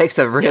 It takes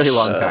a really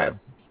long time.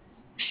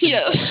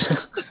 Yes.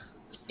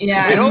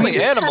 Yeah. I mean, only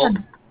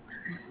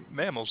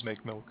mammals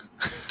make milk.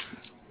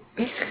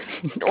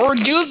 Or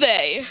do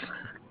they?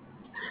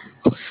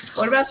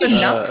 What about the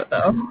nuts,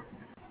 though?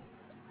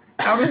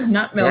 How does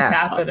nut milk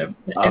happen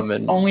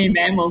if only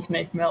mammals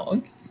make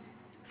milk?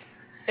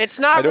 It's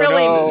not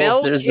really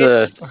milk.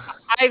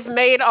 I've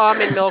made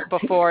almond milk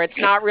before. It's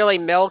not really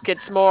milk. It's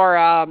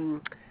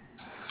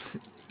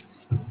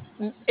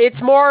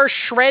more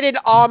shredded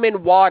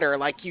almond water.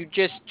 Like you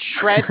just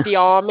shred the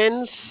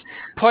almonds,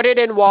 put it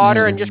in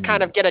water, and just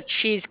kind of get a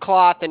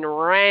cheesecloth and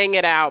wring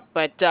it out.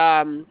 But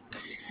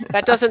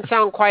that doesn't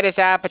sound quite as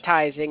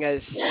appetizing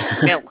as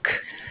milk.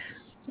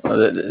 Well,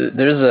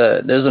 there's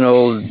a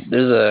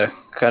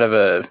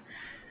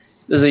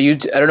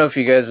YouTube. I don't know if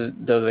you guys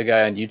know the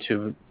guy on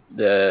YouTube.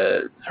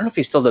 I don't know if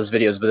he still does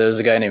videos, but there was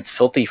a guy named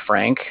Filthy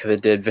Frank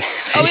that did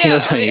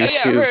videos on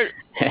YouTube,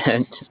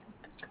 and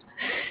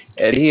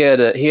he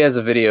has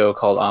a video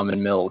called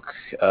Almond Milk.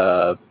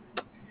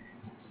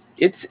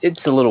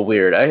 It's a little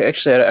weird. I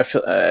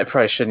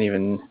probably shouldn't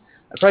even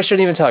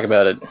talk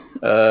about it.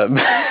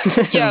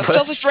 Yeah,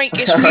 Filthy Frank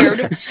is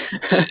weird.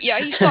 Yeah,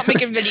 he stopped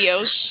making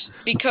videos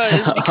because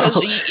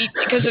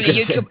of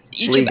the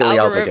YouTube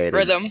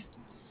algorithm.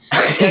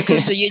 Yeah,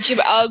 because the YouTube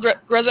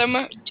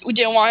algorithm, we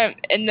didn't want him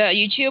in the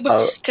YouTube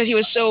because he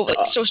was so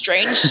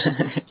strange.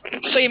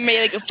 So he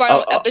made like a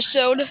final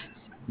episode.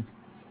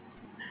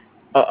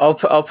 I'll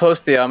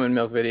post the almond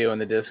milk video in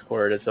the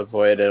Discord at some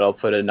point, and I'll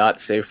put a "not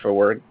safe for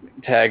work"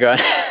 tag on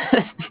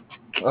it.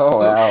 Oh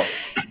wow!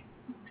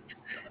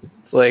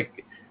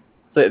 Like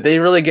they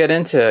really get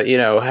into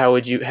how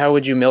would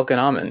you milk an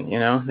almond?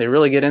 They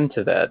really get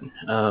into that.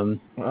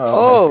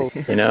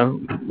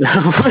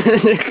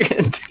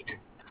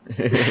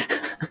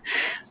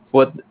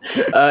 What?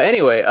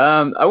 Anyway,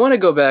 I want to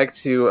go back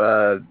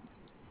to.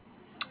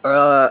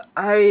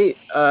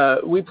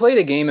 We played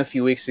a game a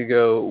few weeks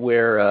ago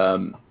where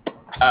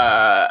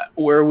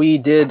we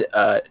did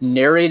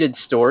narrated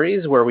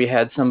stories, where we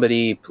had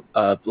somebody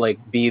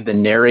be the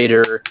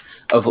narrator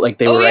of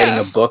they were writing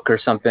a book or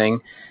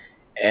something,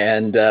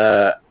 and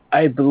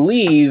I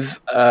believe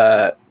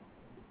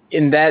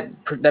in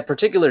that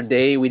particular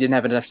day we didn't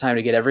have enough time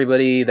to get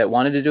everybody that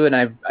wanted to do it,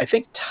 and I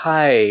think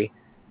Ty.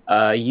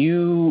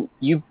 You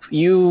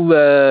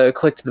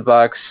clicked the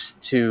box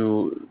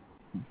to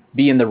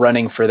be in the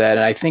running for that,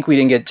 and I think we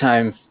didn't get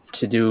time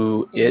to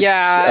do it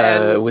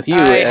with you.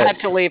 I had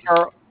to leave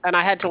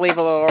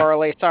a little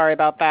early. Sorry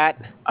about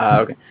that.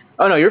 Okay.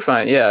 Oh no, you're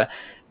fine. Yeah.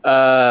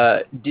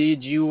 Do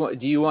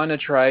you want to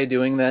try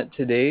doing that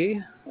today?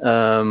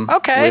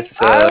 Okay, With,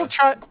 I'll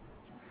try.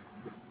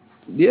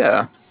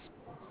 Yeah.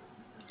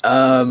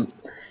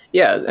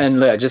 Yeah,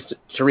 and just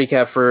to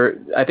recap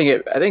I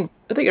think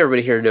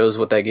everybody here knows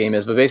what that game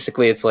is, but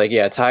basically it's like,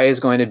 yeah, Ty is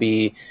going to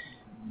be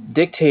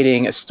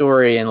dictating a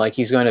story, and like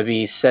he's going to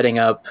be setting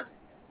up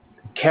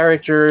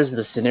characters,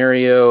 the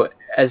scenario,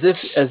 as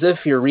if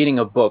you're reading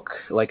a book,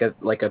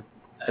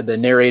 the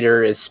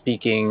narrator is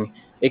speaking.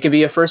 It could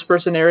be a first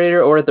person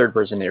narrator or a third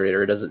person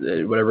narrator. It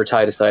doesn't, whatever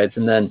Ty decides,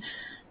 and then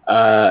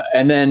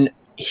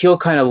he'll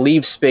kind of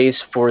leave space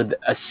for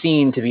a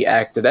scene to be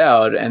acted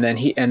out, and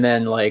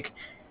then like,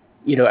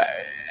 you know,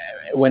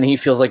 when he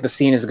feels like the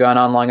scene has gone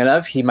on long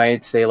enough, he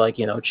might say like,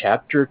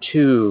 chapter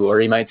 2,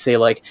 or he might say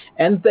like,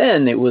 and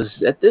then it was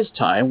at this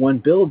time when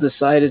Bill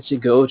decided to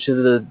go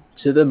to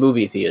the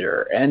movie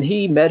theater and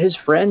he met his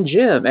friend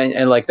Jim,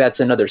 and like that's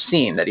another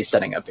scene that he's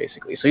setting up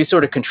basically. So he's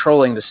sort of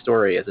controlling the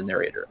story as a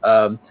narrator.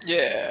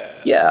 Yeah.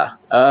 Yeah.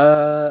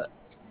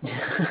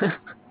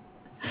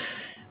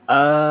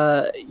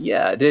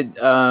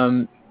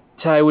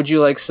 Ty, would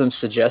you like some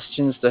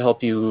suggestions to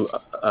help you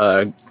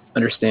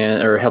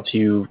understand, or help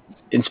you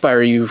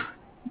inspire you,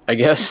 I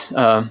guess?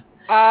 Inspire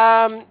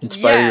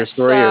your Yes.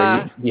 story,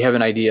 or you have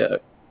an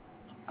idea?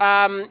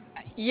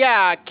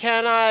 Yeah.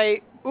 Can I?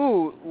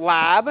 Ooh,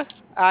 lab.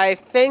 I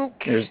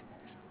think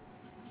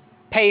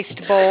paste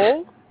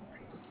bowl.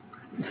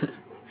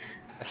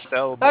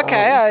 Pastel bowl.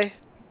 Okay.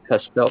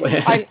 Pastel.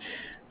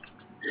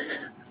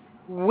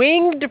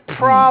 Winged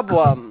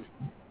problem.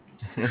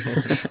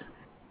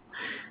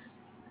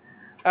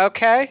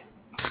 Okay.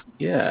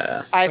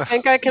 Yeah. I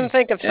think I can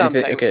think of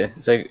something. Okay.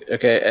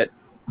 Okay.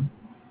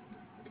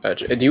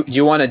 Gotcha. Do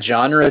you want a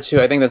genre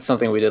too? I think that's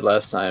something we did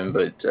last time,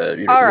 but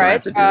you All don't right.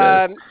 have to do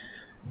that.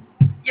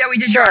 Yeah, we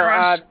did Sure.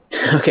 genres.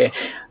 Okay.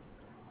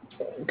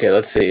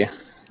 Let's see.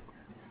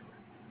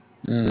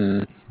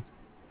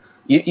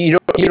 You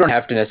don't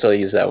have to necessarily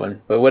use that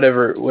one, but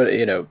whatever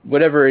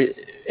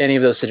any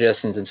of those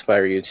suggestions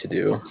inspire you to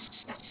do.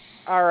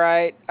 All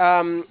right.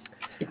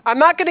 I'm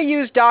not going to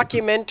use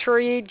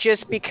documentary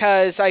just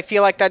because I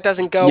feel like that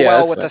doesn't go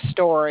well with the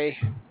story.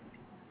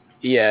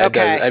 Yeah,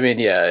 okay. It does. I mean,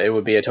 yeah, it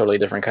would be a totally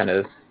different kind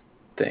of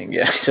thing.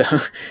 Yeah. So,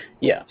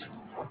 yeah.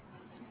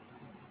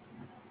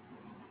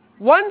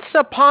 Once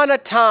upon a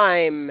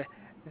time,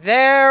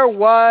 there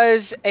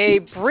was a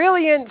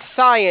brilliant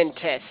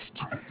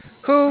scientist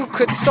who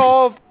could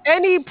solve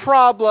any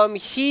problem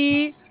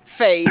he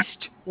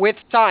faced with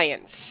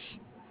science.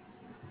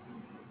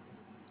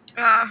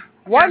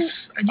 Yes,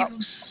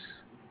 Adios.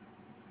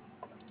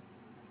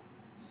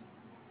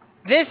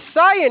 This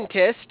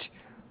scientist,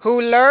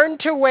 who learned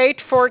to wait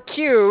for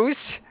cues,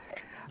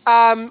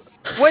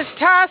 was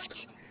tasked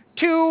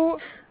to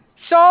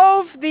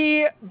solve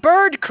the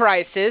bird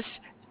crisis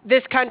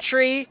this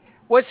country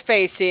was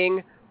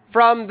facing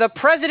from the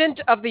President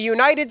of the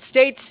United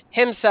States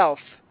himself.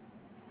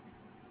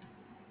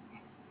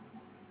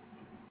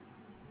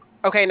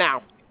 Okay,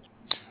 now.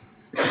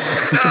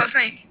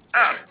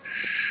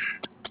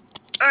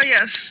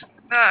 Yes.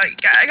 I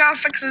gotta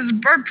fix this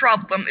bird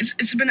problem.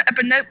 It's been an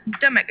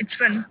epidemic. It's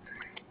been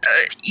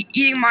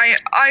eating my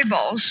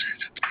eyeballs.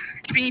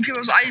 It's been eating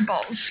people's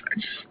eyeballs.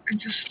 It's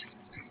just,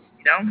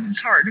 it's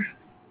hard.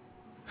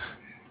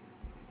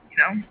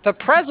 The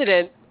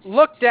president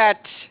looked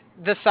at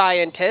the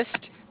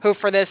scientist, who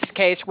for this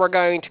case we're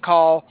going to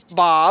call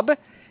Bob,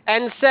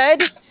 and said,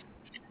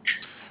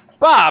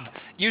 Bob,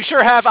 you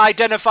sure have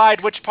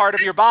identified which part of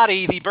your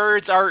body the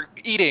birds are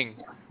eating.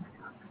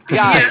 The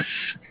eyes.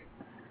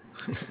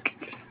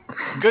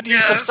 Good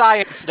use of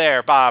science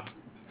there, Bob.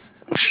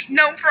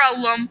 No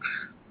problem.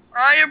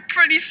 I am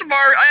pretty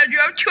smart. I do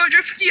have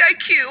 250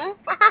 IQ.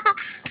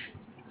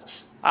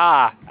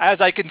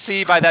 As I can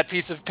see by that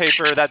piece of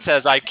paper that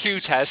says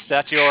IQ test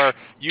that you're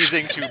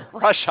using to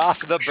brush off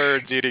the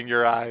birds eating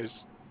your eyes.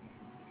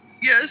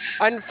 Yes.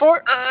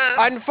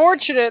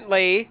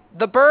 Unfortunately,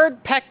 the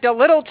bird pecked a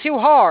little too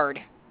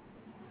hard.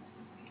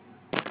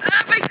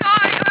 My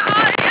eye!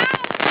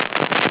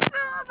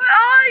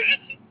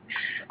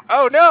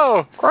 Oh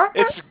no!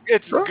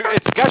 It's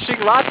gushing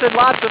lots and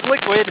lots of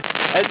liquid,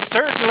 and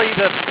certainly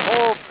the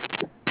whole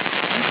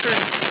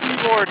eastern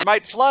seaboard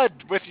might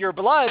flood with your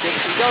blood if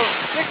you don't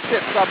fix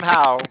it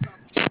somehow.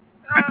 No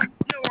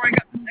worry, I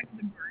got the neck of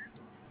the bird.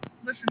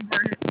 Listen,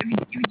 bird, if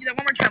you do that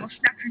one more time, I'll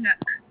snap your neck.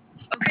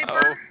 Okay,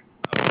 bird?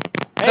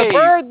 Hey. The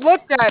bird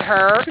looked at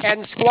her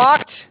and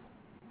squawked.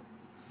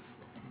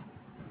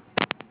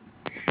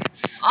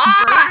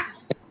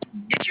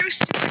 Get your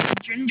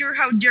stupid ginger,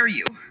 how dare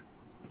you?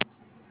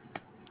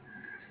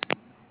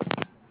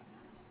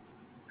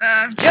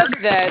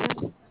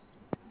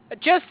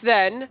 Just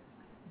then,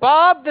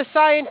 Bob the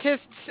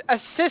scientist's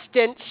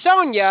assistant,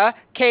 Sonia,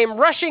 came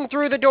rushing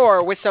through the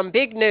door with some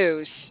big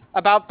news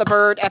about the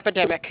bird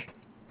epidemic.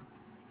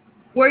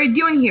 What are you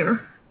doing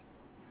here?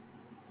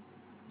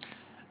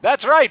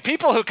 That's right.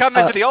 People who come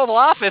into the Oval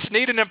Office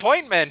need an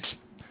appointment.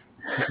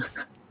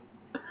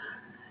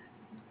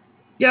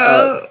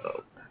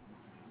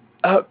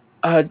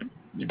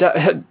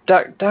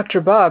 Dr.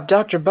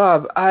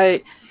 Bob,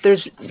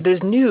 there's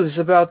news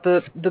about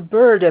the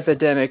bird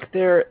epidemic.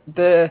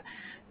 The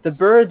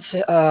birds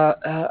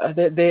have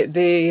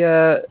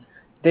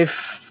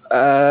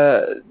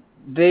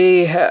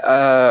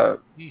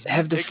Take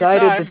your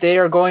decided time. that they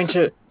are going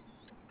to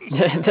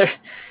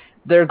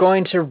they're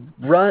going to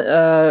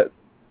run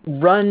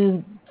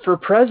for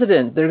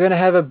president. They're going to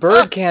have a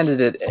bird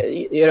candidate,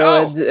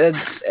 and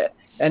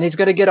he's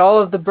going to get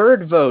all of the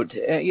bird vote.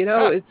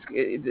 Not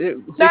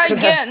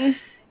again.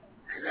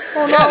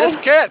 Oh Yeah,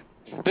 no.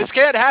 this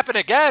can't happen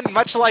again.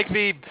 Much like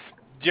the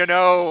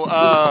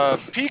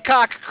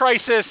peacock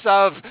crisis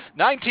of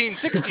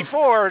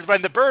 1964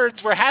 when the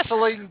birds were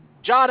hassling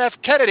John F.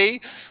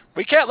 Kennedy.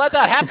 We can't let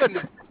that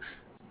happen.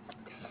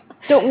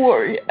 Don't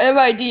worry, I have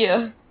an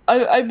idea.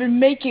 I've been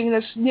making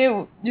this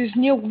new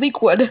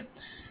liquid,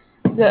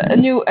 a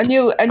new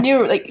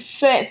like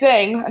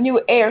thing, a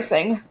new air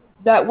thing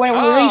that when we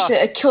release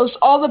it kills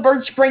all the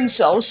bird's brain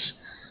cells.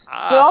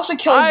 But it also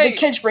kills the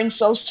kids' brain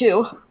cells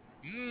too.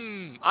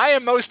 I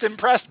am most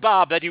impressed,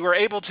 Bob, that you were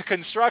able to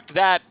construct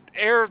that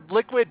air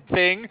liquid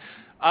thing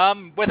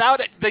without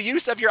the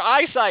use of your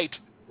eyesight.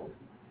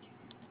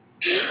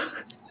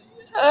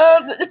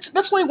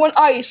 That's only one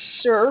eye,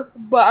 sir.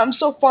 But I'm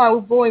so fine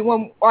with only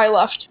one eye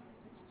left.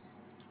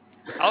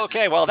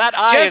 Okay, well that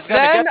eye is going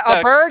to get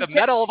the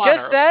Medal of Honor.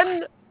 Just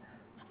then,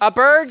 a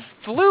bird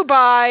flew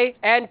by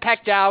and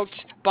pecked out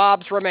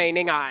Bob's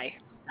remaining eye.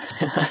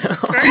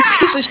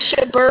 Piece of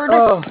shit bird.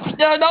 Oh,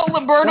 No,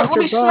 the bird. Let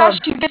me smash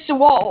you against the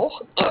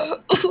wall.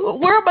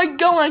 Where am I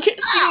going? I can't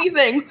see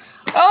anything.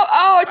 Oh,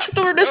 I tripped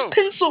over this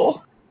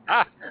pencil.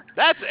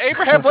 That's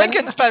Abraham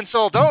Lincoln's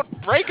pencil.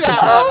 Don't break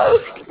that one.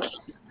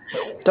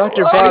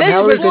 Dr. Bob,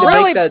 how are we going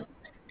to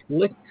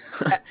make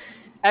that?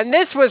 And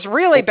this was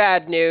really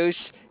bad news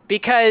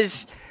because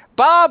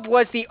Bob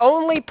was the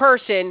only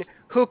person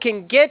who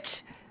can get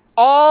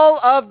all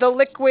of the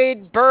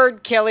liquid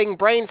bird-killing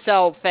brain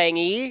cell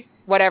thingy,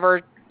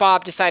 whatever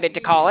Bob decided to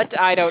call it.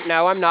 I don't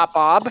know. I'm not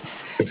Bob.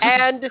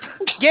 And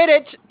get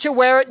it to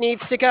where it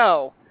needs to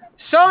go.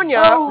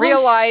 Sonia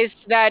realized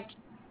that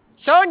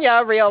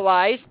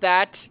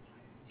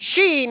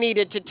she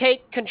needed to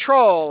take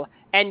control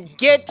and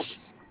get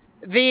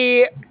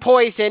the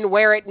poison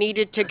where it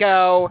needed to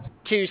go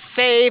to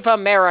save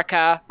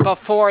America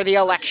before the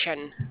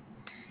election.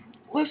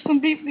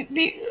 Listen,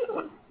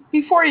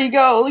 before you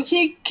go,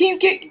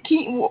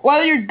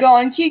 while you're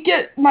gone, can you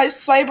get my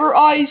cyber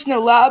eyes in the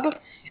lab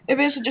if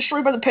it's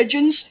destroyed by the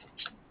pigeons?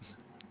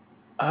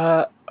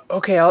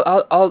 Okay,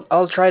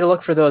 I'll try to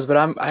look for those, but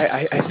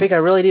I think I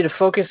really need to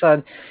focus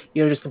on,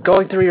 just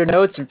going through your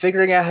notes and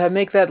figuring out how to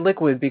make that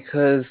liquid,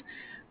 because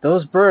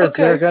those birds,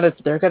 they're gonna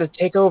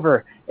take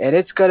over, and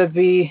it's gonna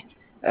be,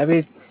 I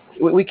mean,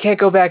 we can't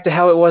go back to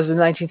how it was in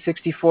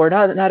 1964.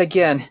 Not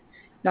again.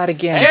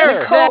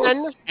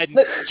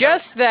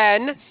 Just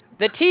then,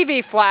 the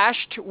TV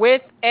flashed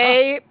with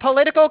a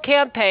political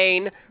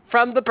campaign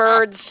from the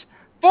birds'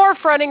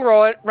 forefronting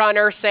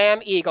runner,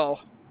 Sam Eagle.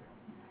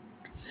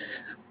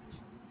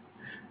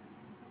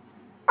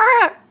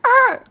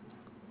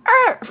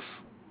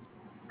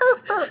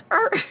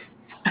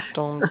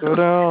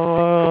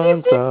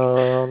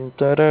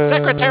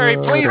 Secretary,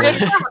 please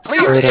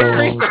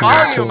increase the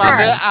volume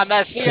on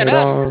that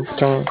CNN.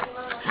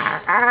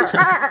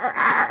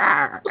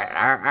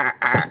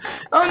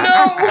 Oh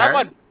no!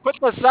 Someone put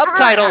the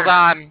subtitles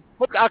on.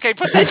 Put the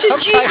subtitles.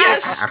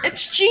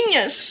 It's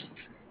genius.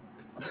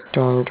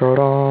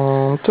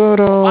 Wow,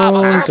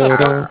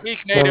 speak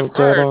native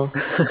bird.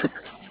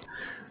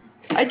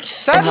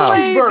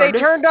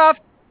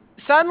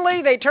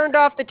 Suddenly they turned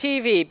off the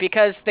TV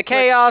because the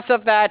chaos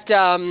of that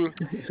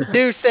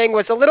news thing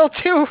was a little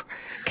too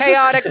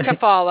chaotic to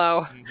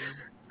follow.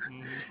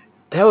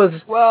 That was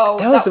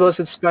the most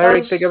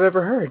inspiring thing I've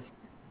ever heard.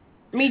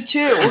 Me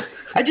too.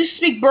 I just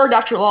speak bird,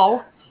 Dr.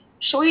 Law.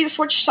 Shall we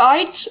switch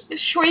sides?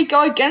 Shall we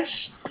go against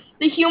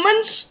the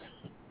humans?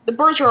 The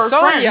birds are our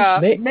friends.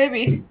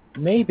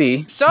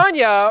 Maybe.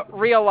 Sonia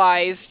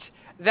realized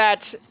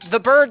that the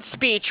bird's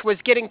speech was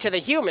getting to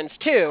the humans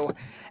too,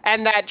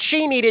 and that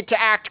she needed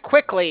to act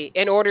quickly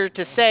in order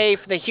to save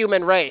the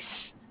human race.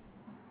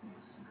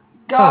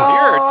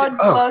 God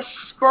bless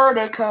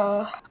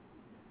Spartacus.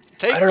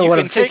 I don't know what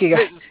I'm thinking.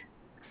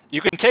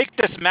 You can take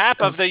this map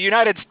of the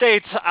United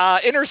States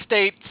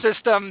interstate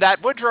system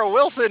that Woodrow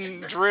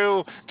Wilson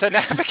drew to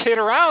navigate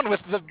around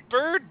with the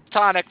bird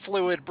tonic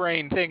fluid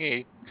brain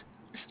thingy.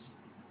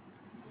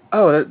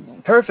 Oh,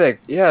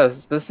 perfect. Yes,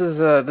 this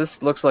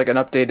looks like an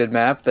updated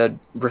map that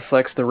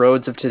reflects the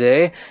roads of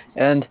today,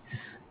 and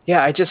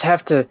yeah, I just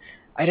have to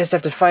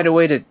find a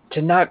way to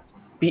not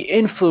be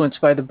influenced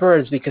by the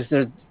birds, because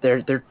they're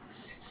it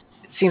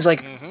seems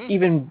like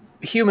even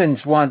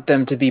humans want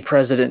them to be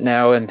president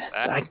now, and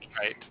I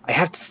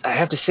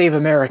have to save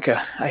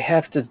America. I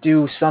have to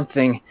do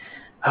something.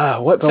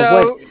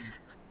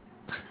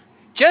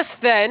 Just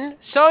then,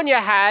 Sonia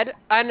had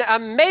an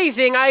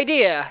amazing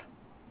idea.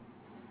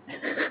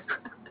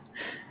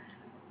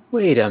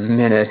 Wait a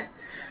minute.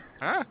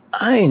 Huh?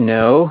 I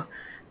know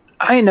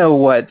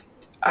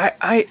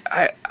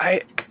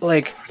I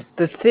like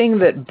the thing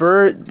that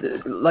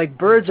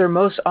birds are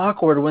most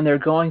awkward when they're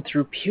going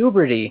through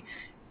puberty.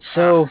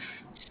 So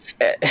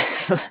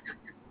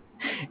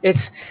it's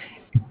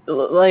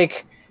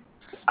like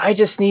I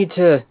just need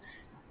to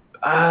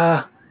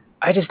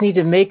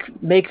make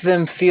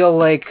them feel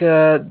like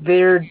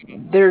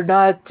they're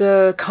not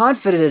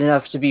confident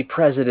enough to be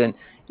president.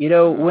 You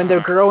know, when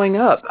they're growing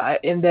up, right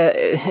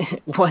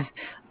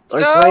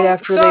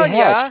after they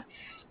hatch.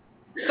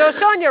 So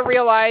Sonia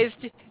realized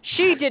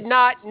she did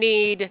not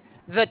need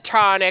the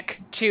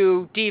tonic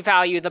to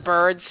devalue the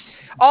birds.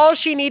 All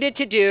she needed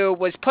to do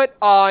was put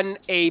on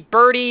a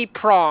birdie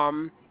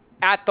prom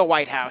at the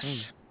White House.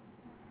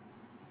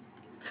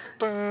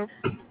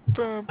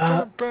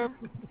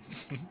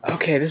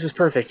 Okay, this is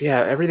perfect.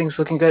 Yeah, everything's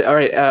looking good. All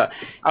right.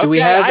 Do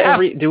we Okay,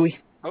 have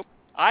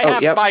I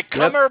have my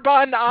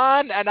cummerbund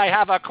on, and I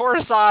have a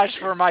corsage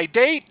for my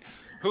date,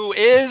 who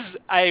is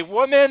a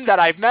woman that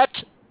I've met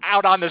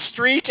out on the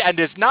street and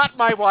is not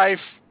my wife.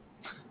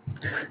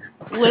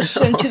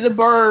 Listen to the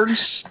birds.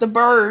 The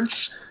birds.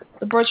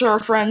 The birds are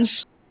our friends.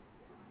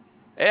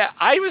 Yeah,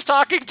 I was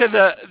talking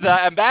to the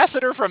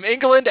ambassador from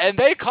England, and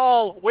they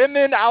call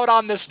women out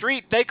on the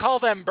street, they call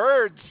them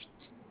birds.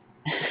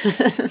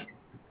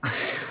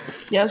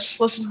 Yes,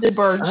 listen to the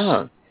birds.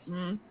 Oh.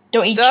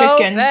 Don't eat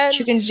chicken.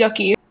 Chicken's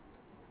yucky.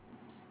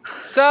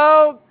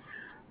 So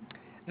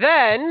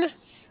then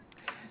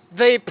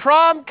the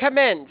prom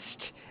commenced,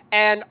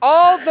 and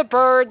all the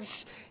birds'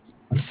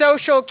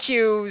 social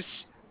cues,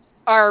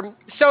 or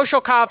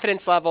social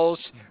confidence levels,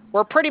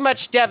 were pretty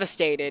much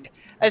devastated,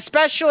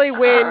 especially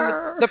when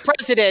the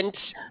president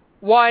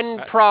won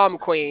prom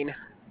queen.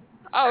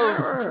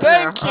 Oh,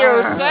 thank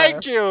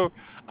you.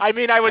 I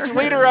mean, I was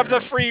leader of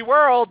the free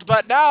world,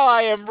 but now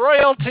I am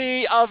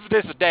royalty of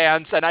this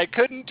dance, and I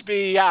couldn't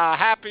be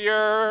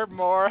happier,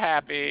 more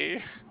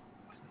happy.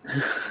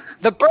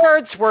 The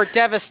birds were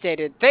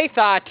devastated. They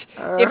thought,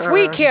 if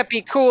we can't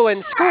be cool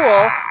in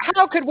school,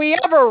 how could we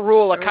ever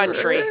rule a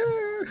country?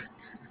 It's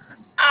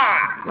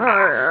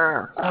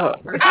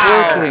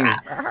working.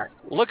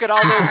 Look at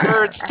all those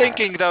birds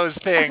thinking those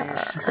things.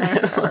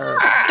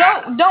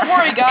 Don't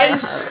worry,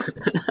 guys.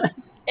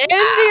 In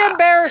the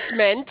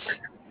embarrassment,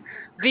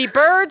 the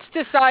birds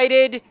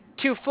decided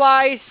to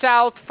fly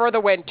south for the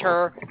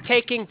winter,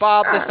 taking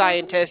Bob the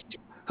scientist,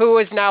 who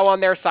is now on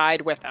their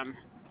side with them.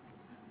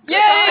 Yay!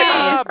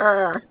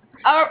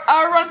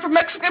 I'll run for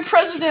Mexican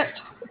president.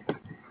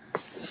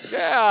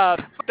 Yeah.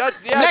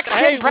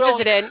 Mexican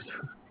president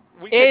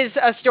is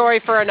a story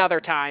for another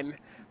time.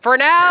 For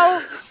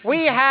now,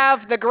 we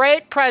have the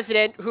great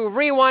president who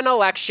re-won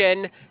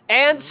election,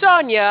 and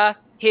Sonia,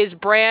 his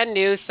brand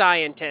new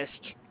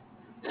scientist.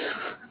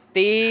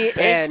 The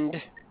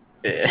end.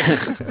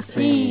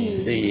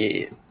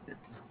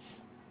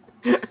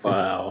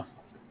 Wow.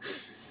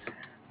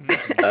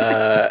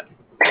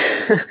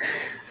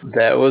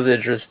 That was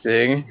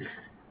interesting.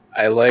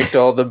 I liked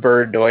all the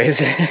bird noises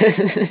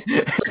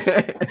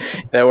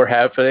that were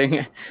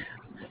happening.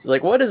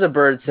 Like, what does a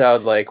bird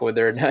sound like when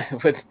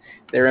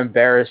they're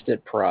embarrassed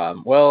at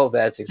prom? Well,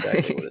 that's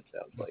exactly what it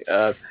sounds like.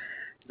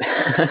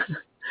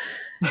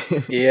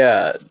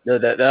 Yeah,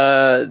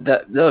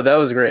 that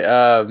was great.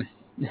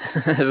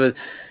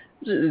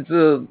 It's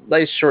a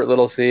nice short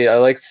little scene. I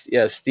liked,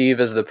 Steve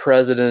as the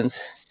president.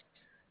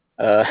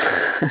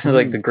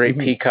 Like the Great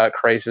Peacock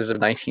Crisis of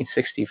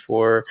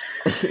 1964.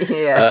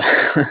 Yeah.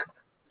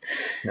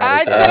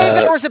 I'd say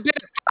there was a bit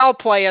of foul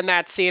play in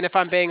that scene, if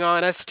I'm being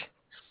honest.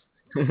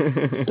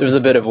 There's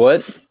a bit of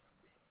what?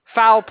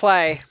 Foul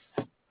play.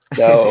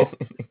 No.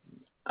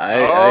 I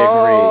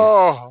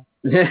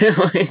agree. Did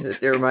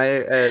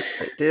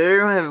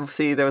everyone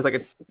see there was like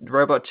a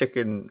Robot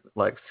Chicken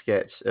like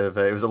sketch of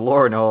it was a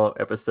Law and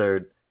Order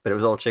episode, but it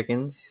was all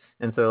chickens,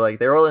 and so like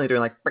they're all only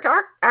doing like,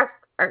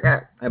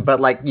 but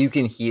like you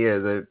can hear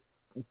the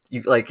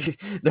way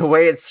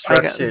it's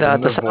structured, like,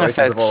 and the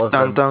voices of all of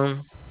them.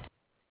 Dun.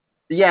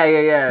 Yeah.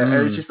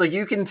 It's just like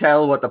you can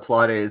tell what the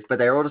plot is, but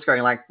they're all just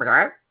going like,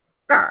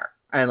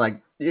 and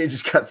like it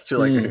just cuts to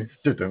like, and,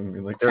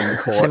 like they're in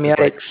the court.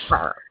 Semiotics.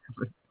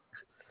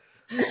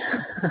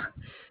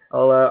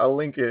 I'll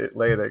link it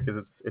later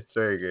because it's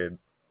very good.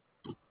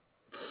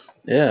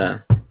 Yeah,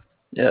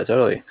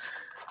 totally.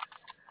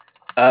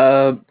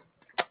 I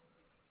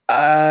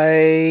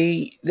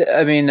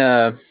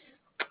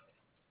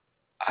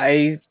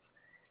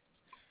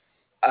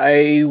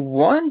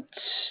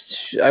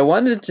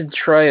wanted to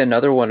try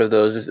another one of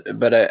those,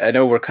 but I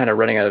know we're kind of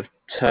running out of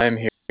time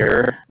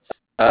here.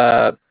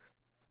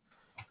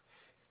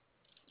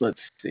 Let's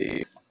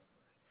see.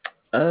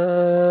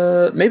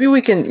 Maybe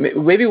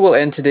we'll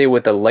end today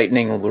with the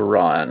lightning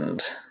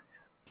round.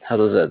 How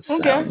does that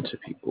sound to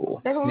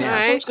people? That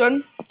sounds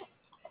good.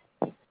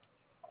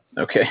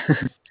 Okay.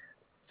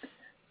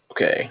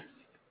 Okay.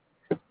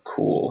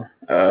 Cool.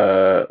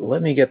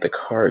 Let me get the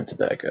cards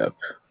back up.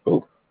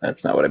 Oh,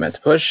 that's not what I meant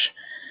to push.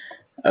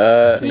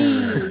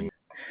 Good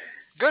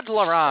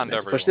round,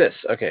 everyone. Push this.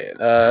 Okay.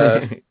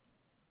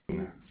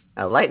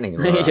 A lightning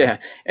round. Yeah,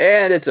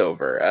 and it's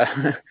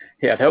over.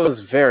 Yeah, that was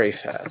very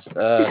fast.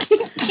 All right,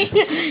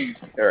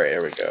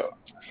 here we go.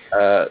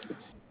 All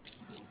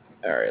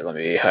right, let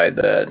me hide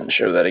that and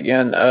show that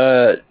again.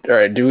 All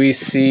right, do we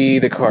see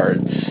the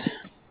cards?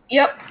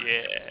 Yep.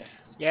 Yeah.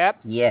 Yep.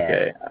 Yeah.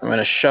 Okay, I'm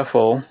gonna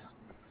shuffle.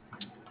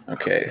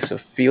 Okay, so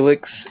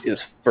Felix is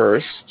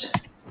first.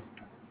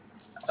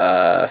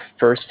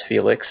 First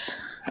Felix.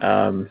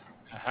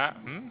 Uh-huh.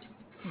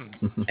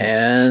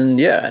 And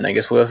yeah, and I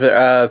guess we'll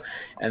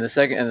and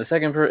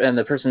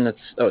the person that's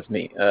it's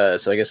me. So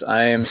I guess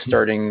I am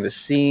starting the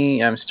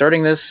scene. I'm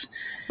starting this,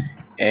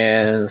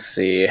 and let's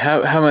see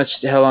how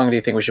long do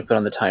you think we should put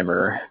on the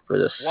timer for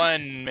this?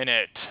 1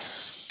 minute.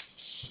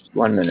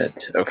 1 minute.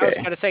 Okay. I was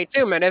going to say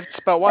 2 minutes,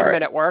 but 1 right.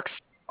 minute works.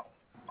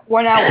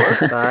 1 hour.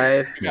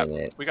 5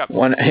 minutes. We got 5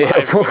 1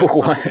 minutes.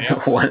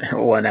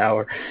 one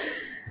hour.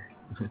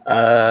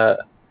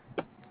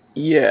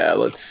 Yeah.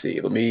 Let's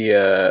see. Let me.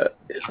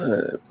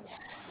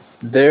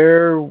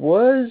 There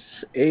was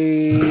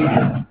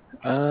a.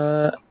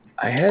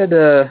 I had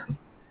a.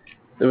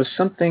 There was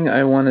something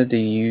I wanted to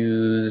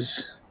use.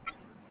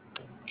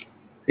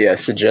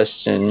 Yeah,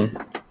 suggestion.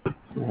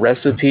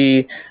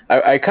 Recipe.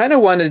 I kind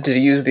of wanted to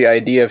use the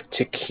idea of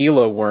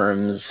tequila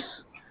worms,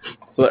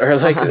 or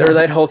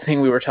that whole thing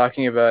we were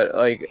talking about.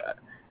 Like, I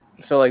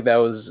felt like that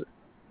was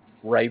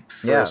ripe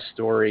for a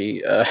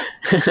story. It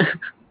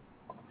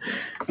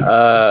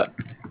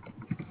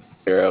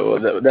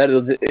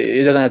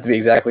doesn't have to be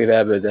exactly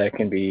that, but that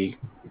can be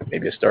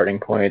maybe a starting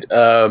point.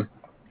 And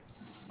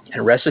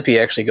recipe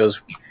actually goes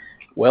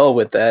well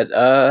with that.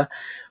 All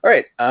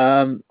right.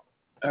 All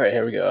right.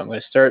 Here we go. I'm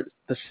going to start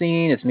the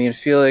scene. It's me and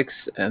Felix,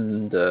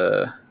 and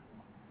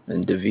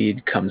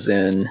David comes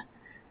in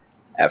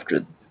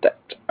after that.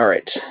 All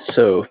right.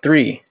 So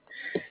 3,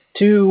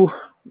 2,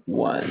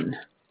 1.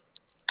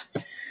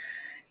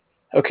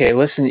 Okay,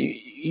 listen.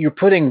 You're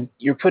putting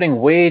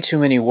way too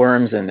many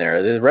worms in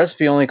there. The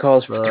recipe only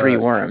calls for 3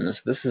 worms.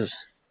 This is.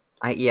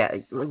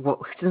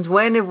 Since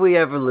when have we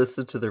ever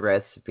listened to the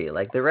recipe?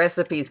 Like, the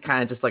recipe is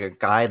kind of just like a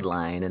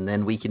guideline, and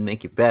then we can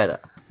make it better.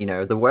 You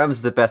know, the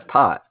worm's the best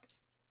part,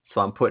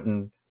 so I'm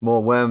putting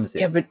more worms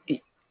in. Yeah, but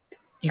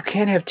you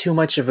can't have too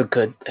much of a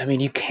good. I mean,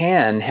 you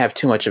can have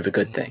too much of a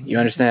good thing. You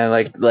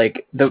understand?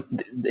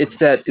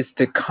 It's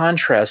the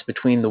contrast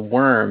between the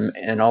worm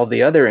and all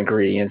the other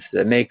ingredients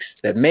that makes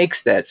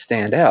that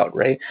stand out,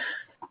 right?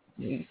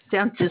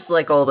 Sounds just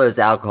like all those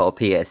alcohol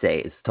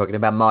PSAs talking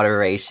about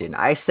moderation.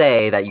 I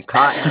say that you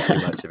can't have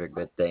too much of a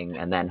good thing,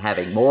 and then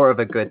having more of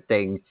a good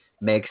thing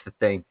makes the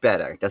thing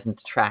better. It doesn't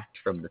detract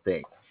from the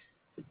thing.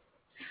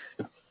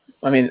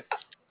 I mean,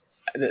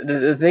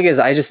 the thing is,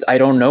 I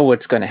don't know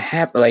what's going to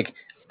happen. Like,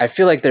 I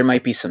feel like there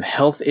might be some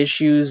health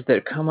issues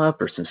that come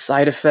up, or some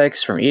side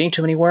effects from eating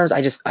too many worms.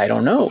 I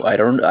don't know. I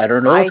don't know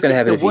what's going to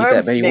happen if you eat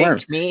that many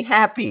worms. Makes me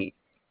happy.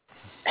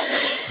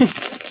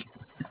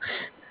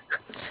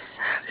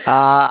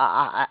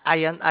 I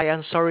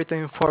am sorry to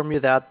inform you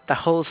that the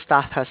whole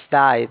staff has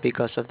died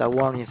because of the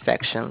worm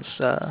infections.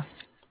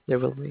 There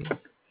will be.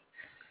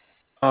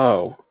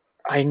 Oh,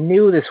 I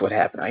knew this would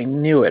happen. I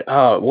knew it.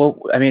 Oh, well,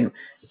 I mean,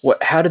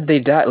 how did they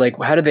die? Like,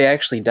 how did they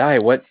actually die?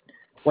 What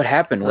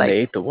happened when they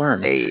ate the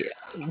worms?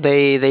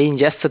 They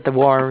ingested the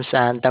worms,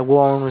 and the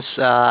worms,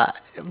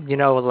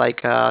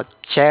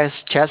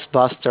 chest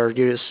buster.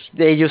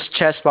 They used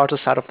chest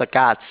busters out of the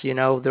cats.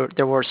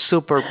 There were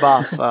super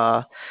buff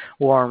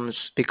worms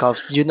because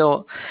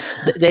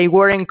they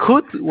weren't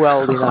cooked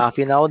well enough.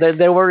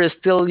 They were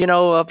still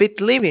a bit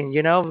living.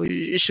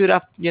 You should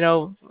have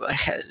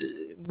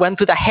went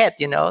to the head.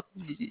 You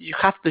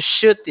have to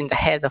shoot in the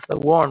head of the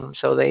worm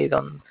so they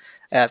don't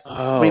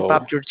rip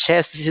up your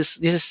chest.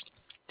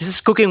 This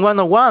is cooking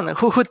 101.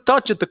 Who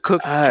taught you to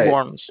cook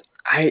worms?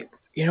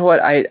 You know what?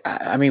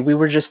 I mean, we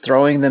were just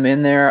throwing them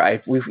in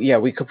there.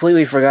 We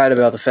completely forgot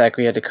about the fact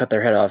we had to cut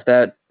their head off.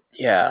 That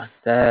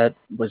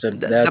was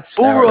the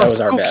Bureau of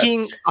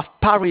Cooking of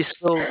Paris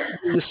will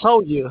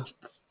show you.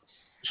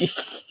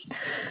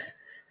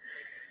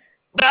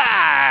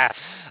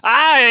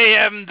 I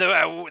am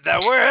the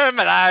worm,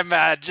 and I'm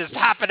just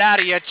hopping out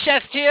of your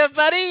chest here,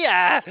 buddy.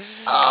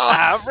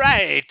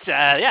 Right.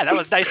 Yeah, that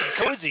was nice and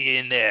cozy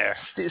in there.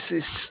 This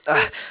is.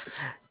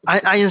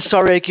 I am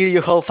sorry I killed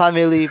your whole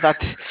family, but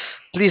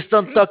please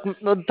don't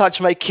touch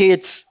my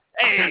kids.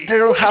 They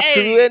don't have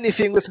to do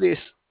anything with this.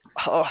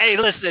 Oh. Hey,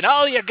 listen,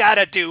 all you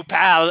gotta do,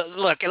 pal,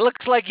 look, it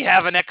looks like you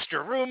have an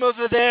extra room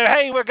over there.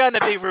 Hey, we're gonna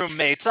be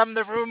roommates. I'm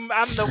the worm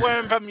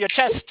from your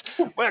chest.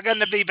 We're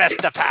gonna be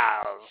best of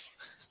pals.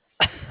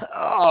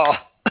 Oh.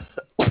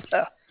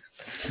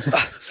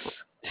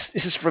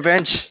 This is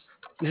revenge.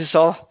 This is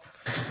all.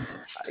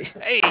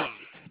 Hey,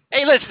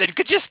 listen,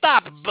 could you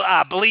stop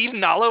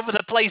bleeding all over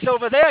the place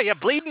over there? You're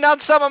bleeding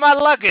on some of my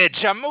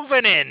luggage. I'm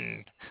moving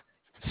in.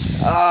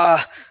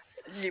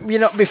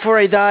 Before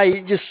I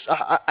die, just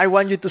I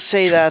want you to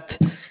say that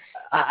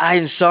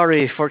I'm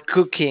sorry for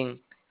cooking.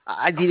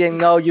 I didn't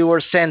know you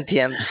were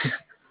sentient.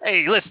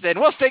 Hey, listen,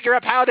 we'll figure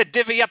out how to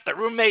divvy up the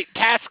roommate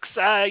tasks,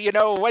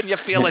 when you're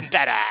feeling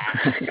better.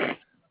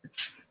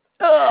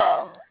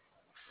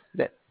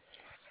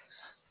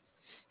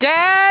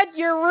 Dad,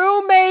 your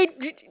roommate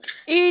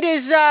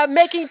is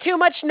making too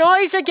much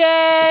noise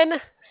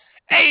again.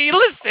 Hey,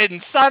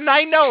 listen, son,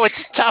 I know it's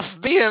tough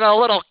being a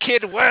little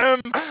kid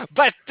worm,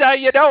 but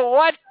you know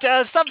what?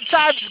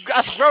 Sometimes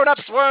us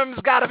grown-ups worms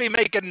gotta be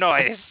making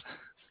noise.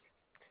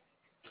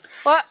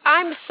 Well,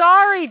 I'm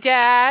sorry,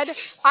 Dad.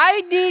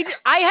 I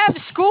have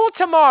school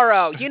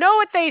tomorrow. You know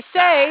what they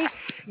say?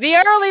 The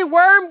early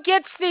worm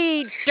gets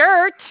the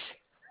dirt.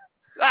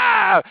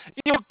 Ah,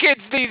 you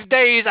kids these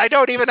days, I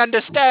don't even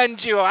understand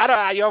you.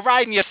 You're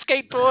riding your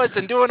skateboards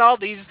and doing all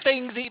these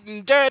things,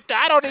 eating dirt.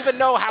 I don't even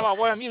know how a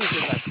worm uses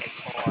a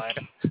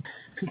skateboard.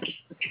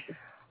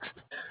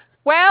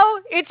 Well,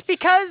 it's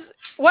because,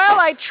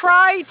 I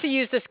try to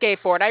use the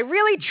skateboard. I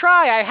really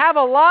try. I have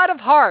a lot of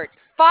heart.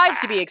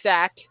 5 to be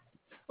exact.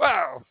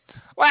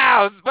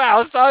 Wow,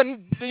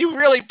 son, you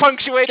really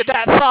punctuated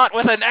that thought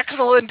with an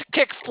excellent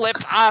kickflip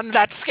on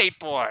that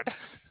skateboard.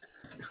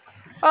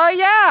 Oh,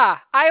 yeah.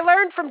 I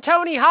learned from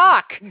Tony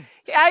Hawk. He's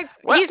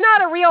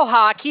not a real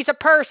hawk. He's a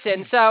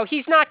person, so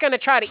he's not going to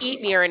try to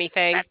eat me or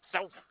anything.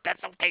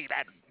 That's okay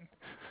then.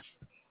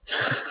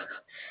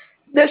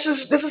 This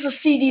is a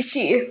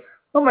CDC.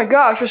 Oh my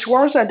gosh, there's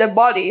worms in a dead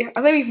body.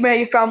 I think we've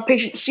maybe found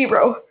patient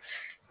zero.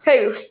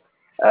 Hey,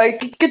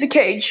 get the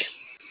cage.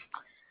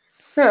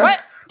 Huh. What?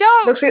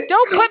 Don't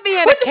put me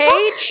in a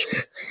cage.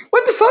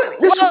 What the fuck?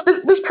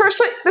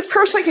 This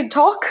person can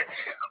talk?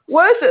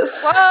 What is this?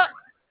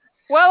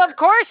 Well, of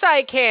course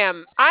I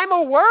can. I'm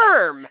a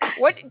worm.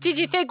 What did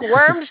you think?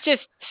 Worms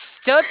just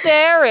stood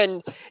there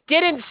and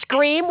didn't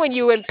scream when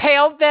you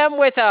impaled them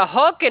with a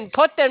hook and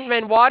put them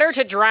in water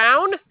to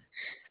drown?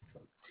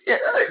 Yeah,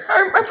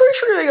 I'm pretty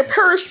sure you're like a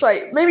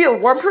parasite. Maybe a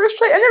worm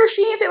parasite? I've never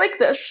seen anything like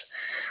this.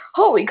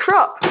 Holy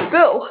crap,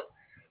 Bill.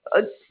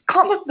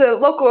 Contact the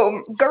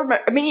local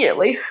government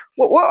immediately.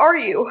 What are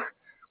you?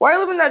 Why are you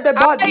living in that dead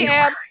body?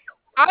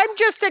 I'm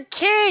just a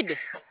kid.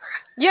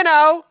 You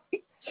know.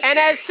 And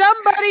as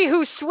somebody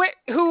who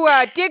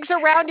digs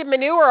around in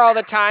manure all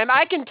the time,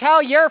 I can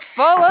tell you're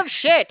full of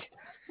shit.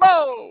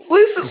 Whoa!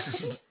 Listen,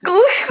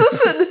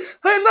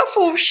 I'm not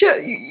full of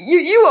shit.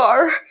 You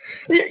are.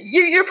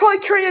 You're probably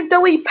carrying a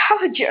deadly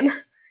pathogen.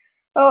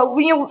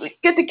 We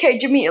get the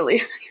cage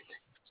immediately.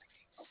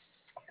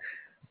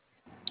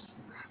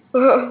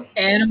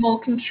 Animal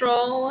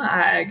control.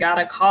 I got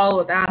a call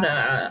about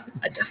a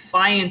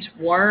defiant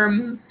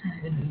worm.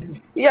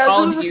 Yeah,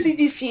 this is the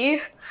CDC.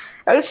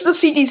 This is the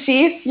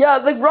CDC. Yeah,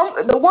 the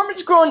worm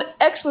is growing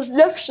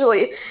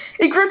exponentially.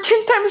 It grew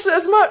 10 times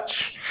as much.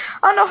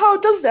 I don't know how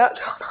it does that.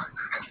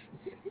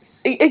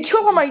 It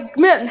killed all my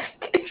men.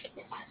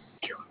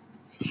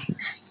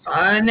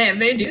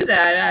 They do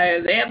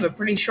that. They have a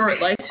pretty short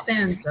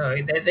lifespan, so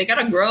they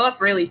gotta grow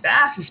up really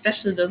fast,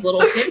 especially those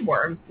little kid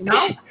worms, you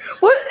know?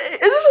 What? Is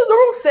this a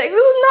normal thing?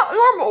 This is not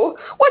normal.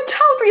 What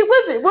town do you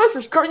live in? What is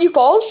this, Gurney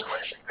Falls?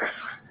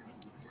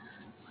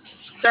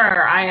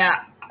 Sir,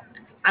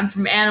 I'm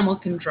from animal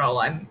control.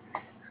 I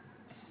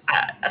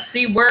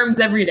see worms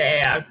every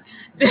day.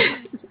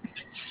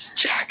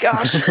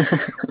 Gosh,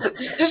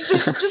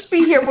 just be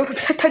here with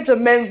tons of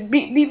men.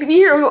 Be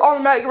here with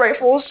automatic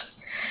rifles.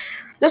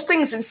 This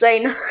thing's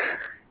insane.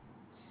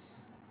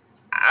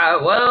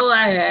 Well,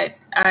 I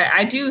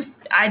do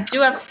have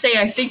to say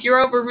I think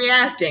you're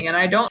overreacting, and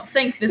I don't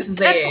think this is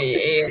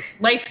a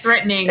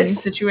life-threatening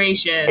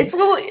situation. It's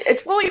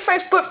literally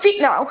 5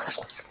 feet now.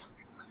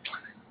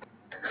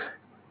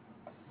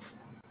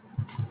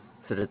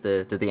 So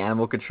did the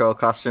animal control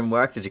costume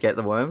work? Did you get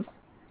the worms?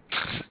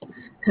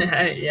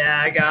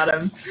 Yeah, I got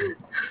him.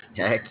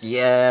 Heck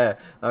yeah!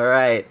 All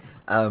right.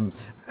 I mean,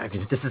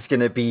 this is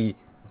gonna be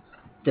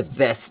the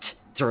best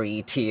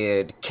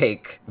 3-tiered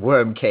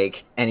worm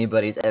cake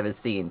anybody's ever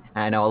seen.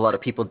 And I know a lot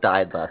of people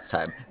died last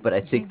time, but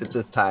I think that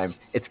this time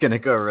it's gonna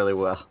go really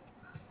well.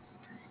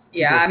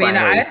 Yeah, I mean,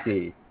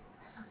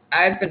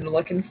 I've been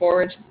looking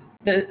forward to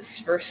this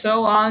for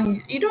so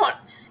long. You don't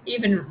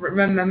even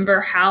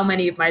remember how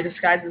many of my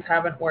disguises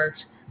haven't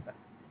worked. But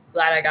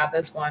glad I got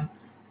this one.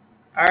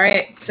 All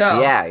right,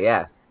 so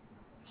yeah.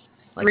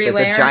 Like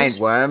the giant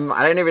worm.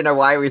 I don't even know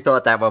why we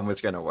thought that one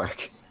was gonna work.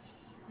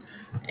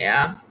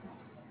 Yeah.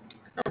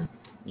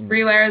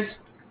 3 layers.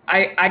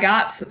 I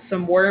got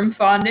some worm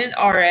fondant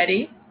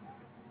already.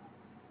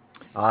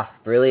 Ah,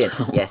 brilliant.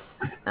 Yes.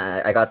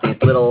 I got these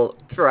little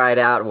dried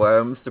out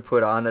worms to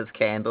put on as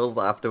candles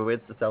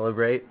afterwards to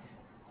celebrate.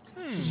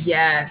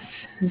 Yes.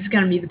 This is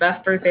going to be the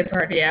best birthday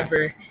party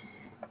ever.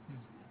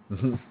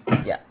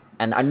 Yeah.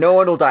 And no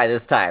one will die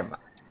this time.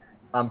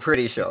 I'm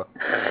pretty sure.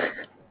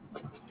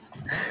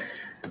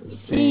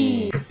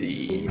 See.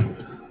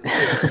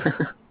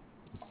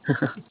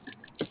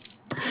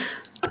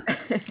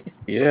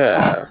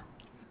 Yeah.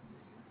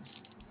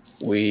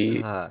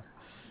 We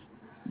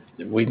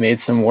made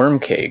some worm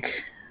cake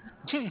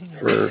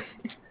for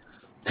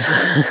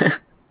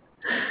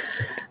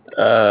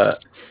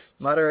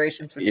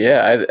moderation for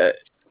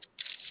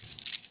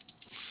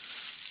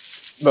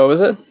what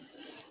was it?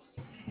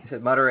 I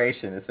said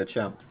moderation is for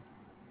chumps.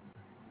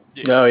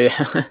 Oh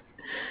yeah.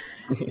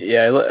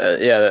 I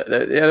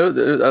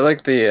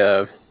like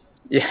the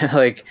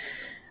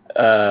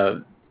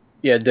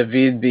yeah,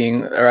 David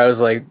being, or I was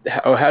like,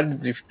 how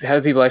did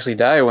people actually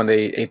die when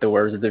they ate the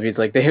worms? And David's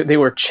like, they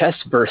were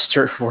chest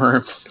burster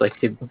worms. Like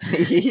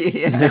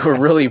they were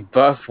really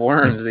buff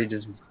worms. They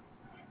just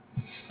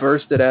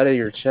bursted out of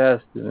your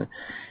chest. And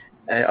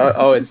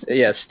it's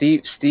yeah,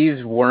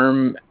 Steve's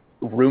worm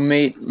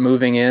roommate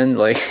moving in,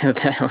 like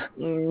that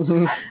was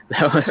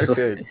so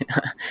good.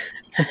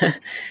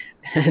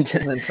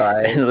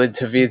 and like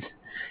David's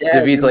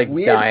like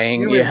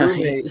dying.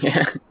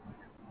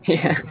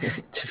 Yeah.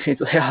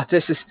 David's like, oh,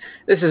 this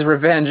is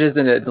revenge,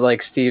 isn't it?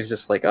 Like Steve's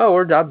just like, oh,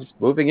 I'm just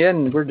moving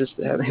in. We're just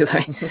having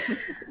like,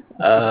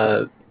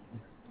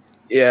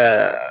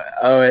 yeah.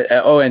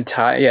 And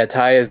Ty. Yeah,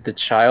 Ty is the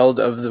child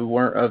of the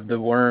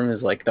worm.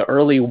 Is like the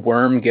early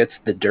worm gets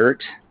the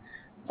dirt.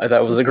 I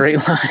thought was a great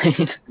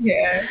line.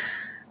 Yeah.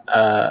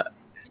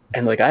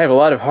 And like I have a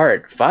lot of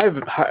heart. Five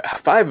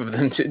of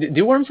them.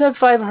 Do worms have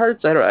 5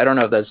 hearts? I don't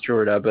know if that's true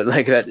or not, but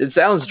like that, it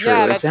sounds true.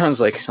 Yeah, it sounds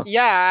like something.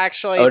 Yeah,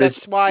 actually, that's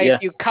why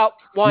if you cut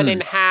one in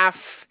half,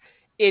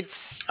 it's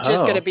just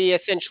going to be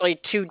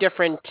essentially 2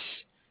 different.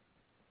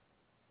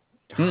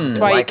 That's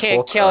why you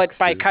can't kill it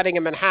by cutting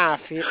them in half.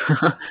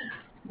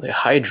 The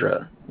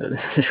Hydra.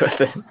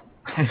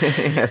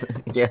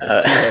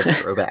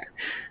 Yeah, throwback.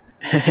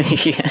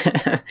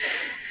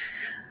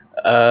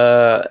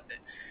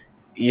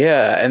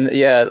 Yeah.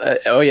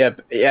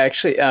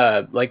 Actually,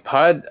 like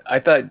Pod, I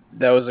thought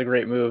that was a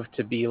great move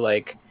to be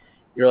like,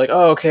 you're like,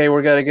 oh, okay,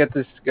 we're gotta get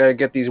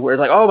these words.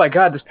 Like, oh my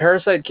God, this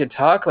parasite can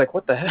talk. Like,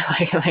 what the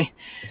heck?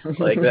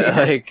 like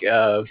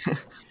that.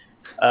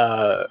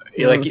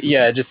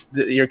 Just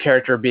your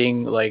character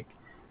being like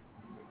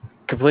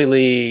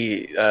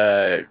completely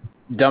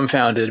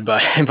dumbfounded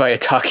by a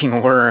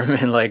talking worm,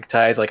 and like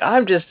Ty's like,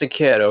 I'm just a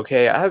kid,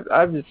 okay?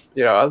 I'm just,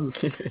 I'm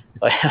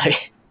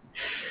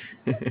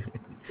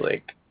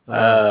like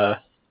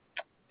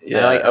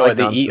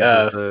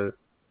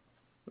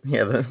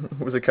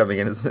was it coming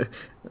in as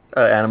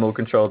animal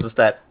control, just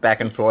that back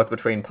and forth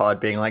between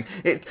Pod being like,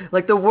 it's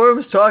like the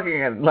worm's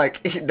talking, and like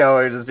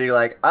Noah just being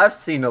like, I've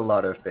seen a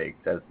lot of things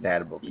as an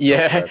animal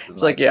control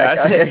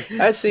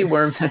person. I see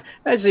worms.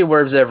 I see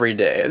worms every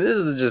day. This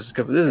is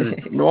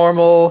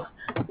normal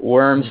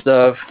worm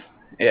stuff.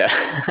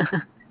 Yeah.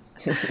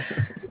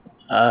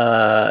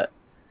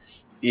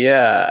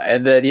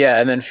 And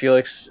then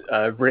Felix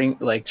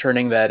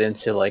turning that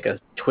into like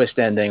a twist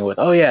ending with,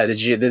 oh yeah,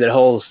 did that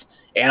whole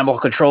animal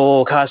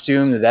control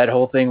costume, did that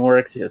whole thing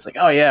work? It's like,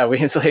 oh yeah,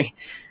 it's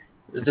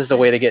just a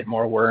way to get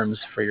more worms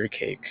for your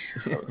cake.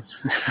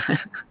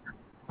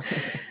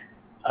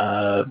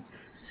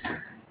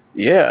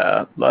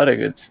 Yeah, a lot of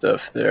good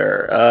stuff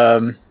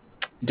there.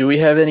 Do we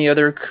have any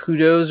other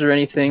kudos or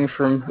anything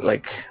from,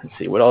 like, let's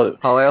see, what all?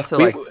 Oh, I also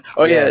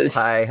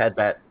Ty had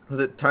that. Was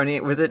it Tony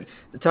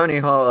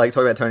Hawk? Like,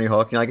 talking about Tony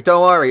Hawk, and like,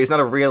 don't worry, he's not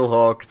a real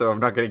hawk, so I'm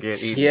not gonna get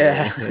eaten.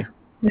 Yeah.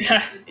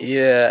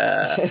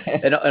 Yeah.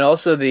 And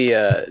also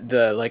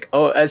the like,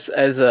 oh, as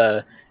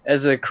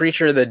a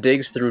creature that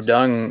digs through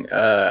dung,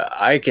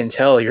 I can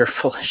tell you're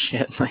full of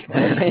shit. Like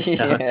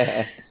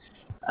that.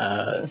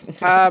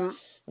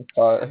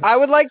 I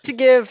would like to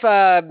give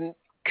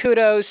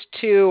kudos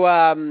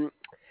to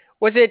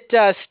was it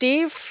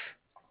Steve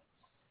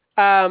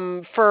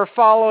for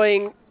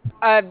following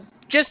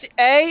just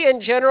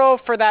in general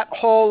for that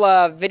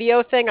whole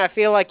video thing. I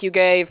feel like you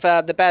gave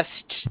the best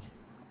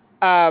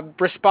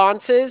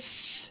responses,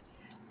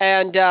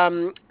 and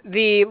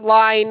the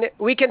line,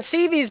 we can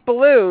see these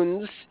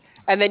balloons,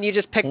 and then you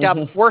just picked up,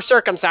 we're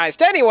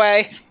circumcised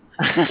anyway.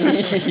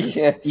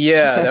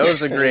 Yeah, that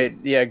was a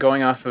great,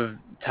 going off of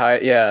Ty,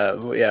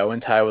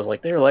 when Ty was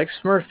like, they're like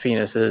Smurf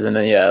penises, and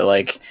then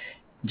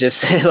just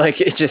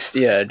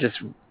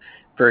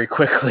very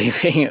quickly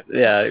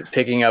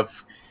picking up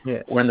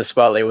when the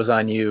spotlight was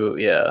on you.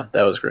 Yeah,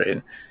 that was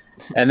great.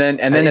 And then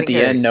at the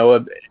end,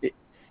 Noah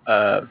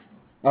go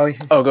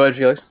ahead,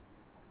 Felix.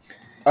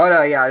 Oh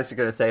no, yeah, I was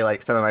gonna say,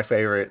 like, some of my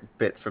favorite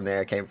bits from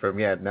there came from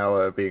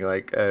Noah being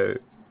like,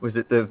 was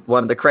it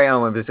the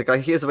crayon one? It's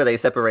like, here's where they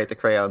separate the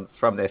crayons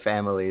from their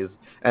families,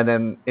 and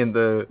then in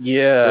the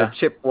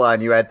chip one,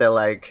 you had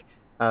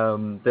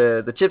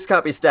the chips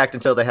can't be stacked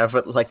until they have,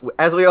 like,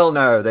 as we all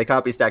know, they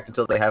can't be stacked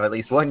until they have at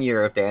least 1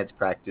 year of dance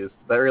practice.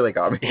 That really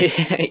got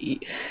me.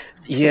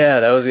 Yeah,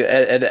 that was,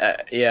 and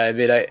I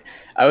mean,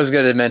 I was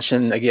going to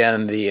mention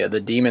again the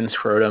demon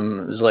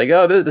scrotum. It was like,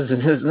 oh,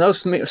 there's no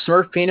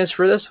Smurf penis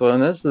for this one.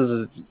 This is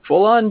a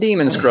full-on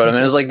demon scrotum,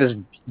 and it's like this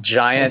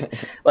giant,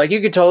 like,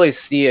 you could totally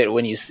see it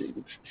when you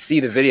see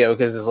the video,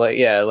 because it's like,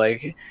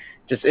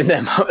 just in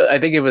that moment, I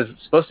think it was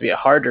supposed to be a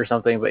heart or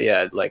something, but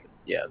that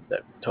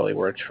totally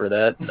worked for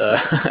that.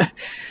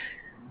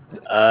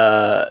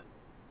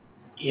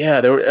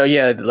 There were,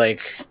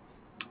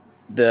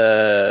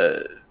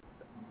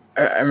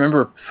 I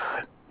remember,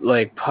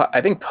 like, I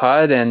think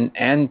Pod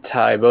and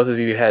Ty, both of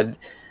you had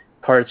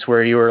parts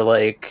where you were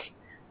like,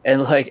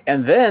 and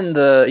then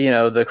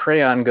the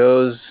crayon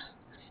goes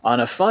on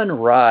a fun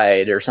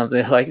ride or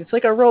something, like, it's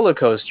like a roller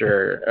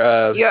coaster.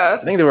 I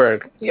think there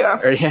were,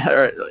 or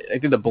I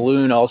think the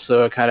balloon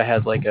also kind of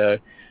has like a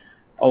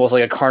almost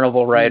like a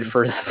carnival ride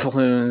for the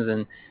balloons.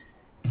 And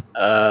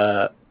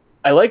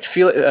I liked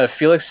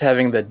Felix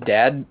having the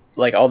dad,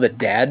 like all the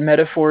dad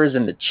metaphors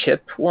in the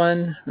chip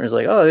one. It was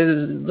like, oh, it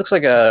looks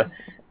like a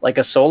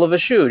sole of a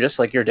shoe, just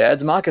like your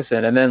dad's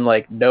moccasin. And then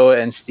like Noah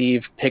and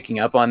Steve picking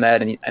up on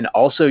that and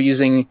also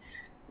using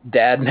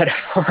dad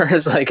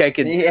metaphors. Like I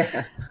could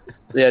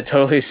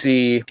totally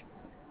see.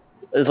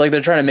 It's like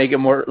they're trying to make it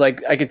more,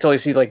 like, I could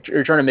totally see, like,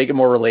 you're trying to make it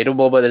more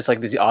relatable, but it's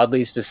like these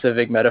oddly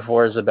specific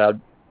metaphors about,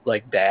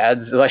 like,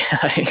 dads. Like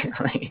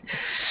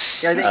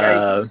Yeah,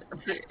 I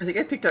think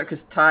I picked up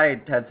because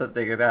Tide had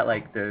something about,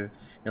 like, you're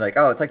like,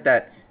 oh, it's like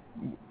that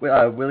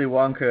Willy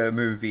Wonka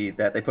movie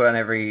that they put on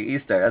every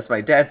Easter. That's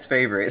my dad's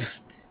favorite.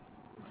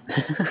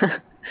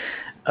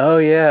 Oh,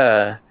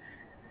 yeah.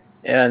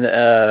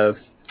 And,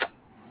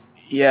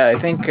 yeah,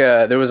 I think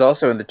there was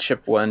also in the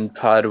chip one,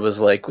 Pod was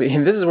like, this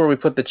is where we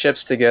put the chips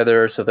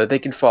together so that they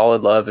can fall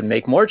in love and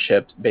make more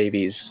chip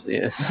babies.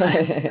 Yes. Cut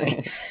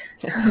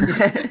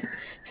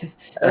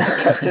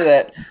to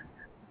that,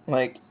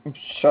 like,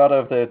 shot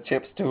of the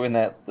chips doing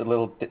that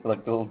little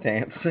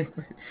dance.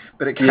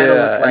 But it kind of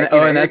looks like,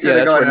 that's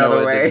going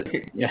another way.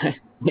 Yeah.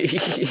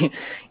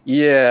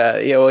 Yeah,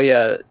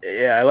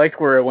 I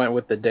like where it went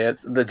with the dance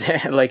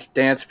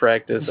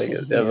practice, I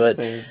guess.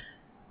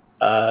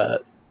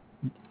 But,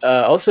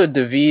 also,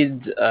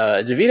 David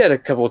had a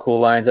couple of cool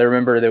lines. I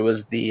remember there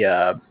was the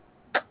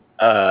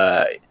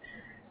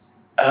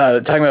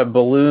talking about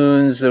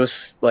balloons. There was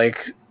like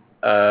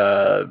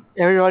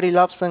Everybody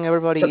loves them,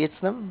 everybody eats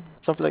them,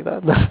 stuff like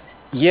that.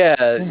 yeah.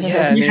 And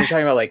they were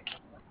talking about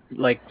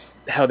like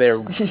how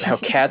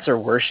cats are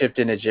worshipped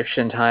in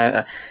Egyptian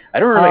time. I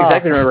don't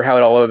exactly remember how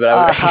it all went,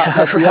 but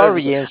the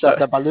origins of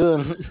the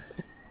balloon.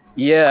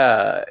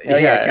 Yeah.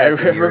 I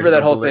remember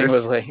that whole thing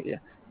was like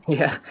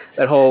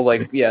that whole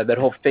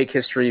fake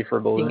history for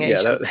balloons. In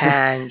ancient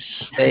times,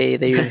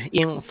 they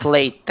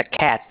inflate the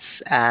cats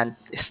and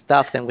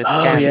stuff them with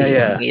candy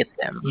and eat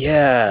them.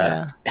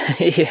 Yeah.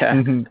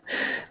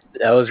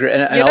 That was great.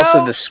 And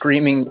also the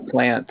screaming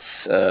plants.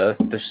 Scream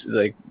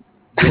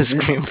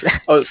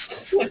plants. Oh,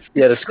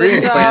 yeah, the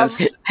screaming plants.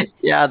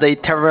 Yeah, they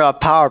tear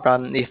apart,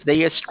 and if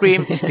they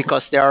scream, it's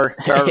because they're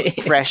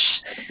fresh.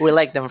 We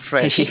like them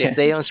fresh. If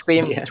they don't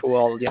scream, too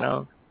old. We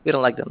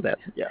don't like them dead.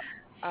 Yeah.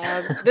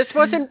 This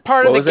wasn't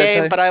part of the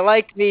game, but I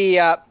like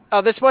the.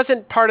 This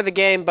wasn't part of the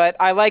game, but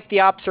I like the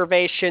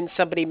observation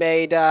somebody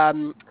made,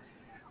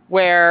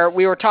 where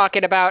we were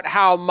talking about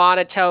how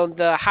monotone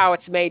how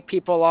it's made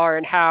people are,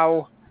 and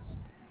how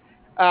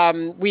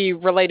we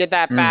related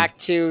that back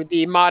to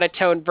the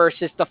monotone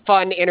versus the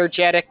fun,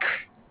 energetic.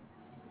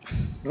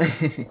 From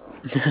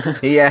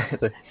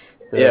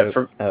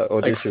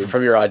audition.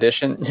 From your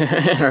audition.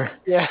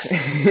 Yeah.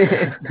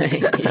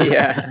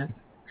 Yeah.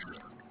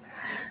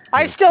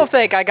 I still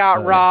think I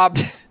got robbed.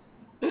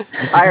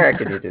 I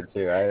reckon you did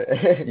too.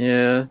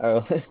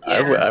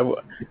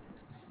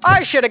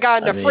 I should have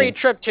gotten a free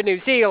trip to New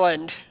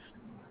Zealand.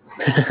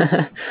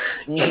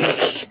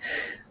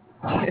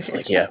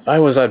 If I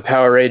was on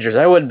Power Rangers,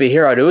 I wouldn't be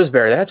here on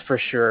Oozbear, that's for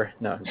sure.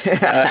 No.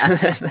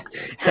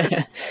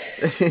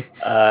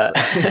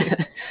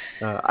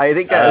 I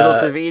think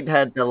David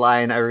had the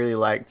line I really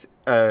liked.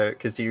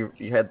 Because you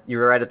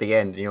were right at the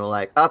end, and you were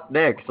like, up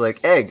next, like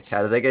eggs.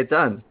 How do they get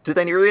done? Do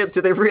they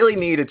really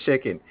need a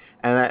chicken?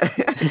 And that's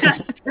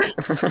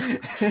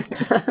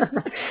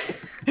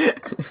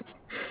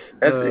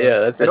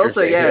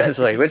interesting. It's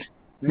like which.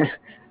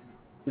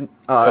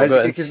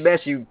 Because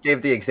Mesh, you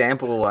gave the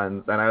example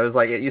ones, and I was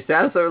like, you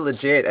sound so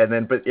legit. And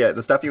then,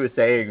 the stuff you were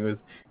saying was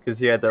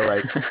because you had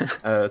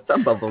the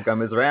some bubble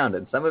gum is round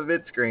and some of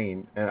it's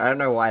green, and I don't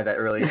know why that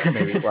really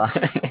made me laugh.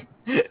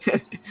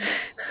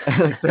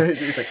 So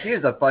he's like,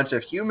 here's a bunch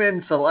of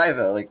human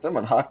saliva. Like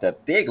someone hawked a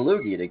big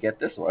loogie to get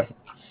this one.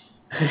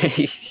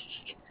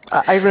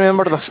 I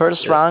remember the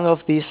first round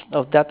of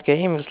that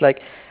game. It's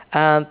like,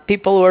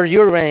 people were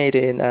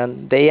urinating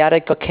and they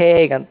added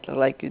cocaine and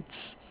like it's.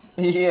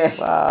 Yeah.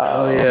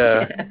 Wow. Oh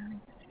yeah.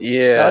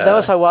 Yeah. That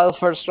was a wild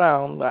first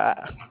round.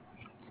 that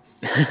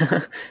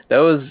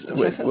was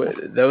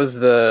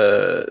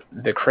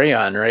the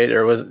crayon, right?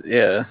 Or was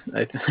the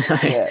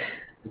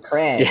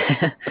crayon.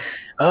 Yeah.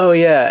 Oh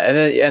yeah,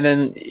 and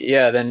then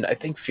I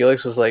think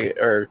Felix was like,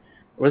 or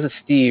was it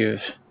Steve?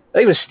 I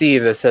think it was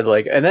Steve that said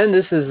like, and then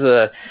this is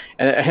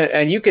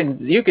and you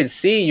can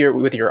see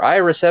with your eye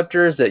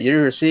receptors that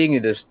you're seeing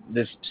this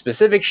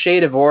specific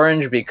shade of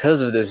orange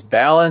because of this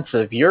balance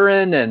of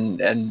urine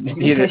and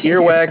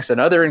earwax and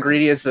other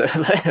ingredients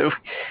that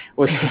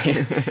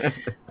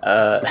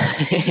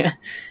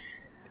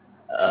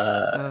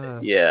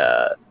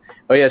yeah.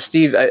 Oh yeah,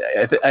 Steve.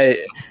 I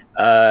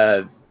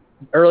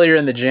earlier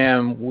in the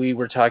jam we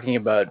were talking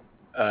about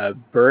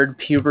bird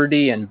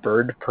puberty and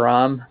bird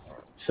prom.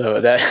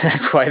 So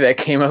that's why that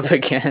came up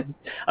again.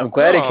 I'm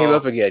glad it came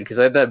up again because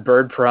I thought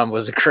bird prom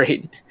was a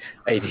great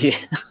idea.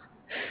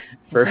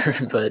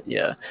 But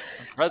yeah.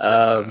 Bird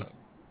prom.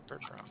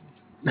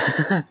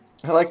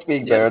 I liked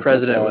being there.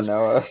 President was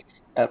Noah.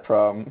 at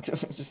prom.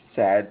 Just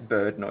sad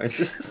bird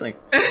noises. Like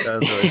that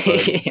was really fun.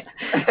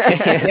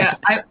 Yeah,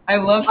 I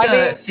loved I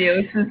mean-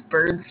 Felix's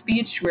bird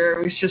speech where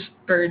it was just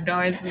bird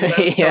noises. I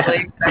was Yeah.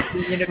 totally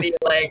expecting you to be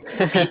like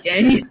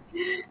speaking.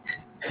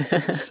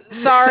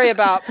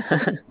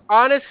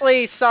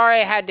 Honestly,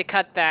 sorry I had to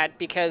cut that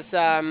because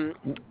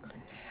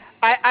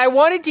I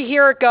wanted to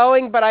hear it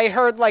going, but I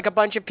heard like a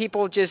bunch of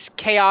people just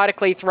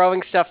chaotically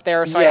throwing stuff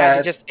there, so I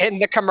had to just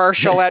end the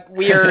commercial at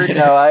weird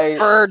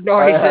bird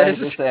noises. I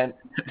 100%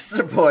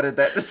 supported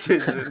that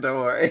decision.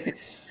 Don't worry.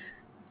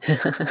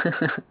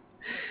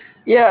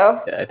 Yeah.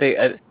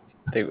 I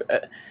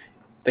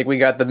think we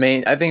got the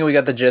main. I think we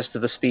got the gist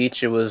of the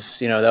speech. It was,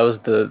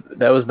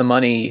 that was the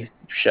money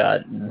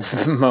shot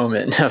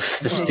moment of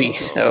the speech.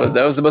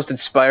 That was the most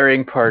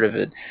inspiring part of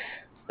it.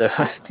 So,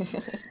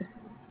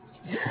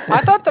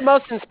 I thought the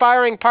most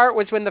inspiring part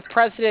was when the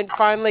president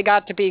finally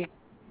got to be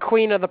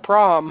queen of the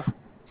prom.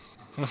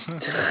 Oh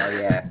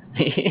yeah.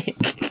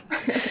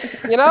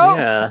 You know,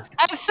 yeah.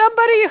 as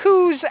somebody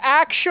who's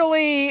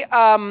actually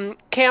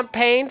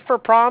campaigned for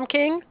prom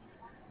king,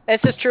 this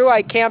is true.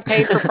 I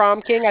campaigned for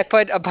prom king. I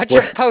put a bunch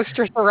of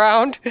posters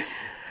around.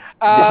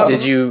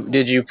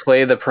 Did you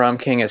play the prom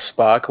king as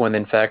Spock when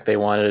in fact they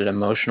wanted an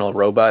emotional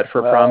robot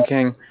for prom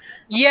king?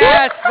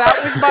 Yes, that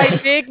was my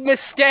big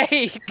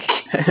mistake.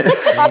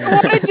 I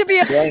wanted to be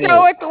a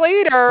stoic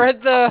leader.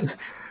 The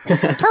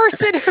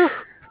person who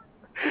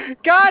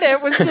got it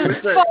was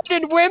just fun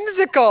and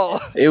whimsical.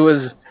 It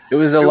was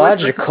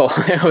illogical.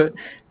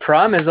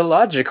 Prom is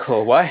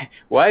illogical. Why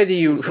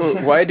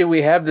do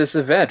we have this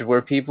event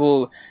where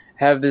people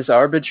have this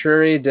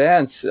arbitrary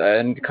dance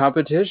and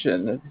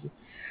competition?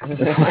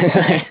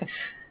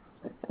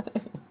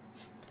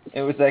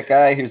 It was that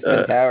guy who's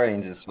been Power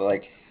Rangers for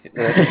like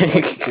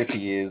 50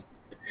 years.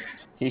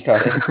 He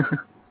got it.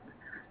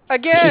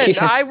 Again,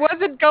 I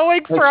wasn't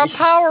going for a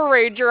Power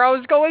Ranger. I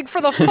was going for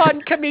the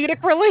fun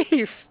comedic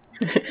relief.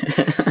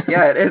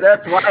 Yeah,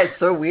 that's why it's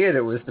so weird.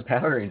 It was the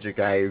Power Ranger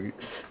guy who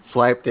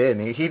swiped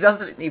in. He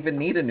doesn't even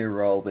need a new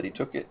role, but he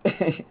took it.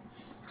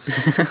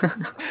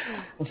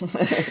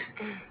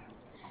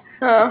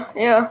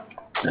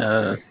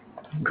 Yeah.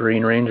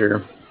 Green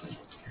Ranger.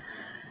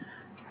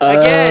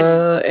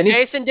 Again,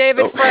 Jason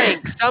David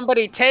Frank.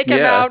 Somebody take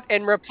him out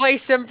and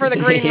replace him for the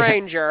Green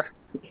Ranger.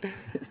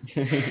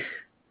 He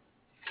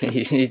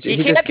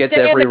can't just gets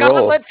stay every in the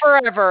role. gauntlet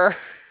forever.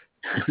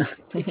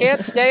 He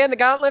can't stay in the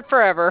gauntlet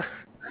forever.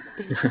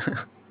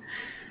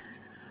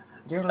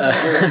 You're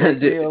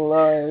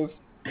alive.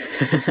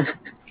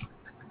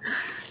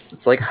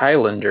 It's like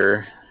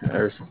Highlander,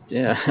 or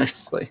it's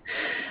like.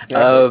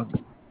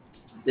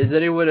 Does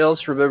anyone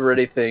else remember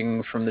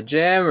anything from the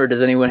jam, or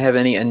does anyone have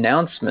any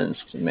announcements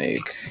to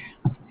make?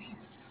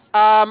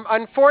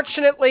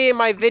 Unfortunately,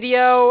 my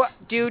video,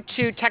 due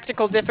to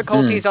technical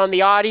difficulties on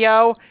the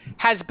audio,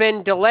 has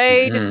been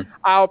delayed.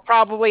 I'll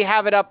probably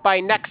have it up by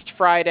next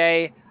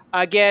Friday.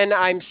 Again,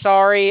 I'm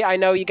sorry. I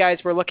know you guys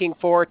were looking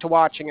forward to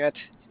watching it.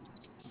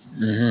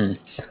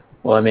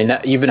 Well, I mean,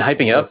 you've been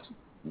hyping up.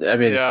 I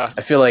mean, Yeah.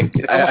 I feel like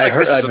I've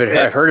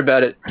heard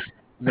about it. I've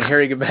been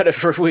hearing about it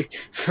for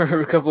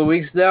a couple of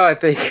weeks now. I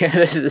think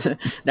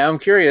now I'm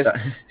curious.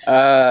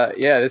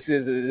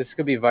 This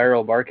could be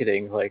viral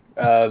marketing. Like,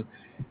 but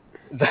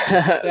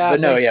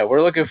no,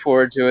 we're looking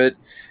forward to it.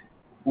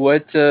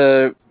 What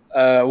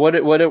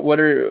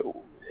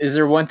is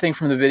there one thing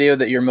from the video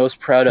that you're most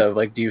proud of?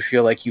 Like, do you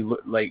feel like you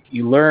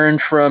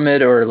learned from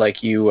it, or like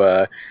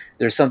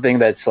there's something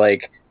that's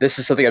like, this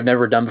is something I've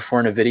never done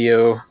before in a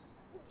video?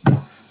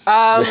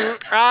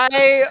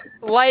 I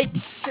liked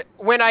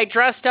when I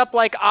dressed up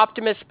like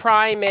Optimus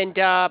Prime and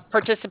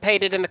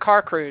participated in the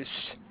car cruise.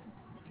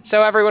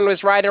 So everyone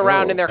was riding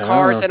around in their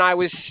cars, and I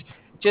was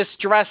just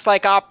dressed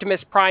like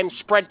Optimus Prime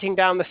sprinting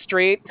down the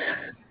street.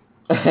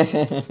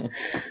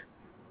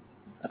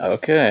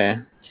 Okay.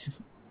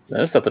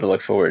 That's something to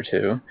look forward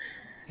to.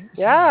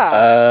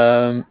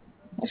 Yeah.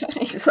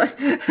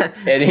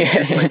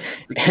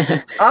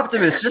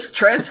 Optimus, just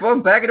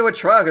transform back into a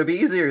truck. It'll be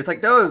easier. It's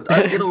like, no,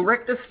 it'll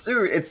wreck the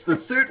suit. It's the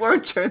suit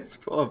won't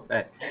transform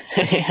back.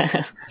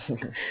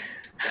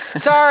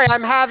 Sorry,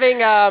 I'm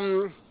having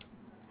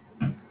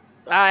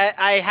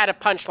I had a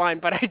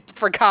punchline, but I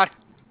forgot.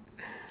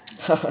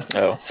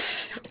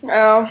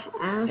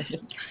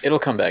 It'll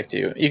come back to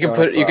you. You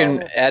can you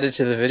can add it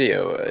to the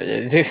video.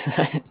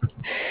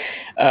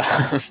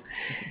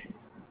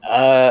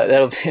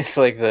 That'll be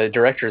like the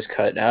director's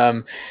cut.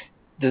 Does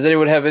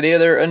anyone have any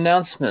other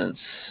announcements?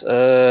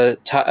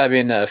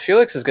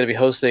 Felix is going to be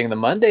hosting the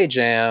Monday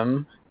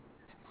Jam.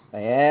 I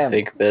am. I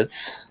think that's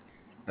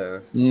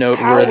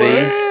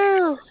noteworthy.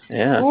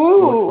 Yeah.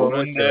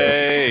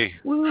 Monday.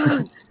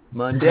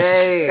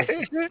 Monday.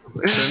 Hey,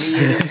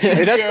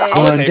 that's the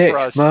holiday for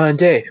us.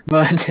 Monday.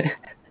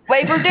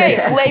 Labor Day.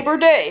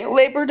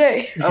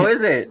 Oh, is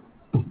it?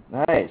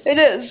 Nice. It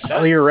is.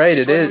 Oh, you're right.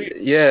 It is.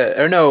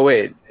 Yeah. Or no,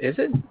 wait. Is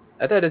it?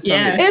 I thought it's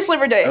Sunday. It's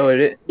Labor Day. Oh, it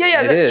is.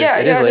 Yeah, it is.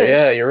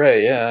 Yeah, you're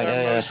right. Yeah.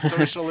 Our most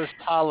socialist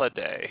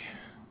holiday.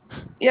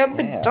 Yeah,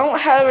 but don't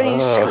have any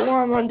school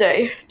on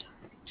Monday.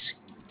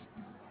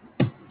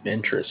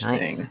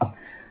 Interesting.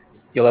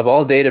 You'll have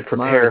all day to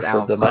prepare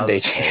for the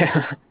Monday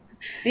Jam.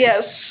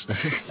 Yes.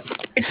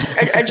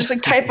 I just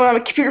like type on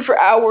a computer for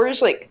hours.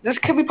 Like, this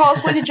could be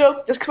possibly the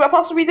joke. This could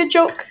possibly be the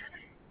joke.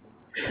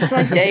 It's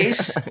like days.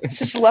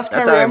 Just left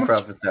my room. That's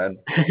how improv is done.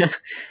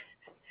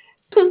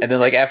 And then,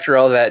 like, after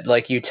all that,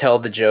 like, you tell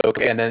the joke,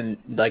 and then,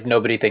 like,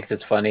 nobody thinks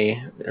it's funny.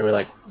 And we're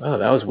like, oh,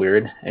 that was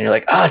weird. And you're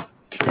like,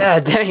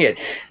 dang it.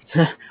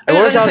 I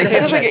was on the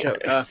that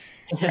joke.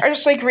 I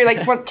just, like, read,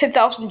 like,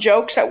 10,000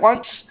 jokes at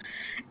once,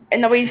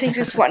 and nobody thinks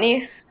it's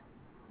funny.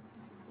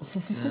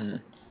 Just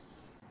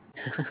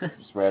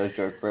write a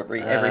joke for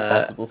every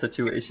possible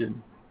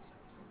situation.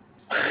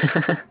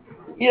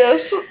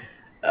 Yes.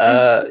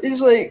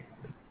 It's like...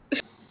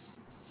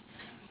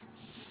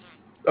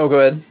 Oh, go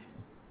ahead.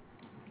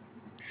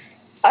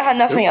 I had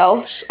nothing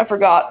else. I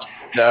forgot.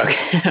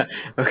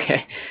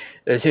 Okay.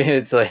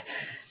 It's like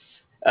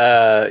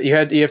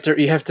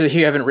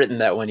you haven't written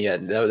that one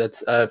yet. No, that's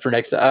for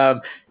next.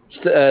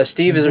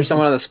 Steve, is there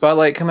someone on the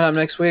spotlight coming up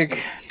next week?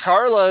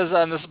 Carla's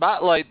on the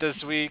spotlight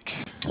this week.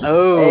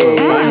 Oh,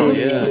 finally,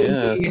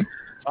 yeah.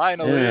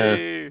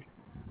 Finally.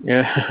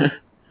 Yeah.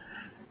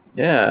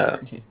 Yeah.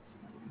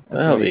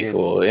 That'll be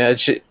cool. Yeah,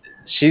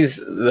 she's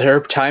her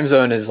time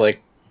zone is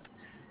like.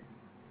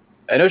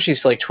 I know she's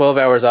like 12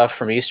 hours off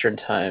from Eastern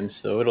time,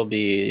 so it'll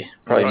be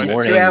probably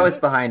morning. 2 hours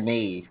behind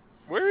me.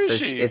 Where is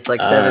she? It's like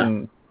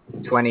 7:20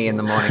 in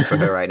the morning for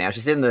her right now.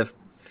 She's in the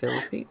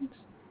Philippines.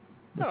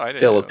 No, I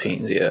didn't.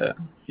 Philippines, yeah.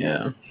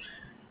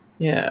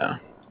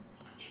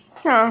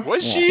 Huh.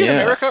 Was she in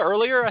America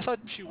earlier? I thought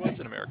she was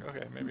in America.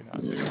 Okay, maybe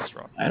not. Maybe that's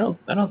wrong. I don't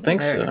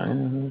think so.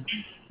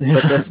 But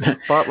the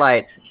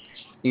spotlight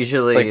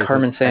usually like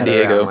Carmen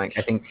Sandiego. Like,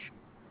 I think.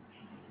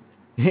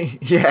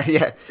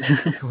 Yeah.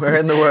 Where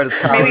in the world is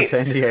Carla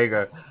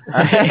Sandiego?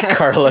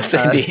 Carla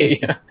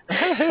Sandiego.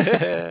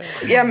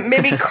 Yeah,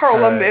 maybe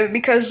Carla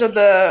because of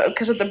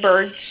the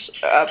birds.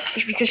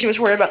 Because she was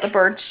worried about the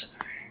birds.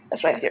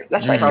 That's my theory.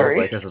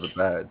 Probably because of the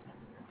birds.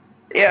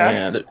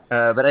 Yeah.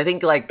 But I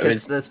think like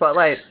the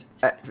spotlight.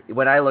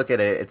 When I look at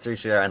it, it's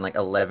usually around like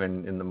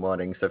 11 in the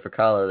morning. So for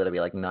Carla, that'll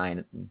be like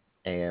 9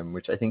 a.m.,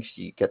 which I think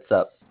she gets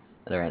up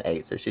at around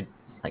 8. So she'd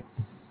like.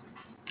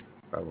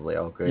 Probably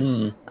all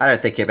good. I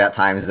don't think about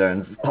time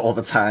zones all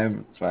the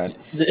time. It's fine.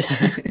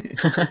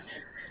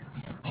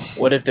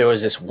 What if there was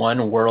this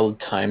one world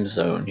time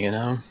zone, you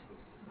know?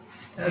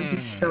 That would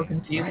be so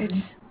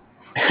confusing.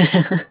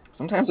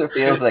 Sometimes it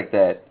feels like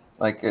that.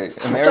 Like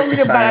American Sounds like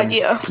a bad time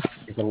idea.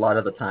 is a lot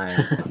of the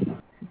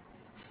time.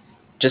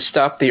 Just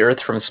stop the Earth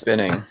from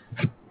spinning.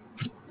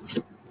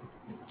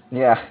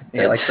 Yeah,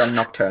 like some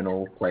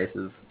nocturnal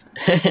places.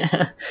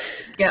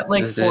 Get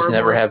like Just 4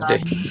 never more have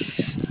times.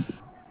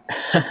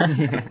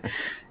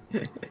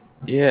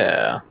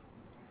 Yeah.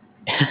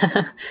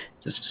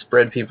 Just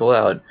spread people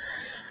out.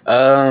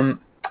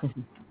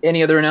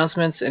 Any other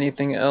announcements?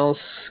 Anything else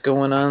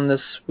going on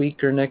this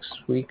week or next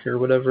week or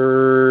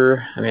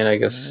whatever? I mean, I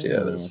guess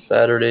the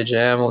Saturday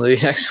Jam will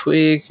be next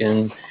week,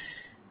 and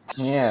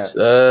yeah.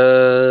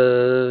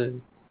 To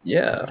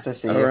see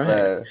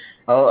if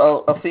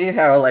I'll see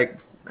how like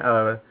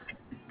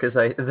because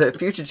the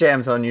future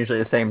jam's on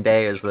usually the same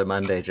day as the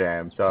Monday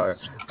Jam, so.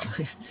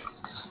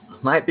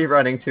 Might be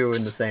running 2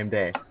 in the same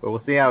day, but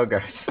we'll see how it goes.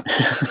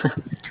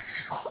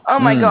 Oh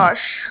my gosh.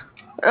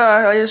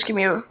 Just give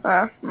me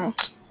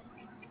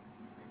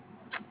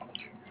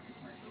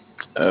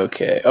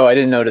Okay. Oh, I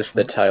didn't notice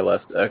that Ty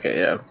left. Okay,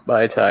 yeah.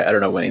 Bye, Ty. I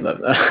don't know when he left.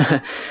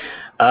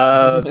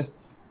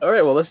 All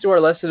right, well, let's do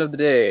our lesson of the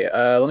day.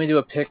 Let me do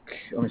a pick.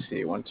 Let me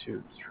see. 1,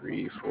 2,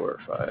 3, 4,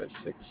 5,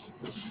 6,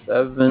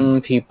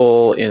 7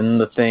 people in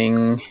the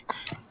thing.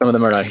 Some of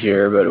them are not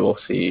here, but we'll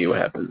see what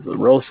happens. We'll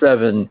roll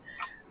 7.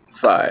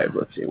 5.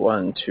 Let's see.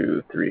 1,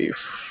 2, 3,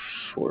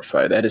 4,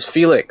 5. That is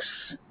Felix.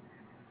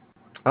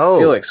 Oh.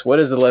 Felix, what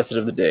is the lesson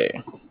of the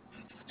day?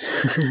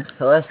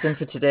 The lesson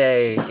for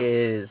today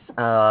is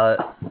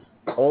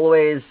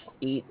always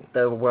eat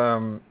the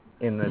worm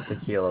in the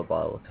tequila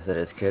bottle because it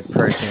is good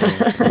protein,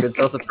 good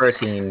source of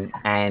protein,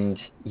 and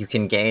you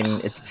can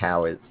gain its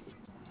powers.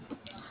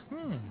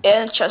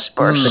 And chest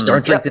burst. But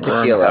don't drink the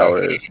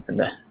tequila.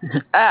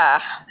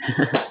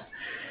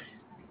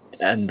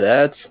 And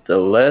that's the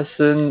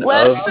lesson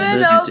of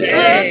the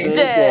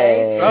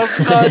day. Of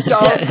the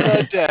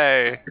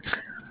day.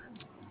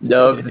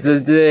 Of the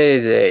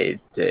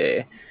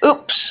day.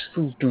 Oops.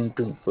 Thanks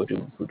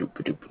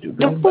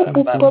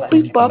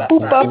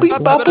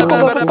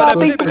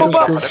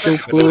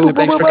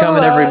for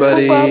coming,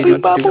 everybody.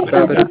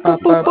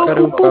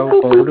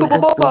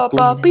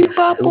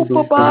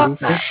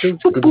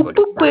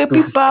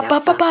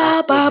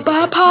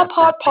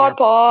 Pod.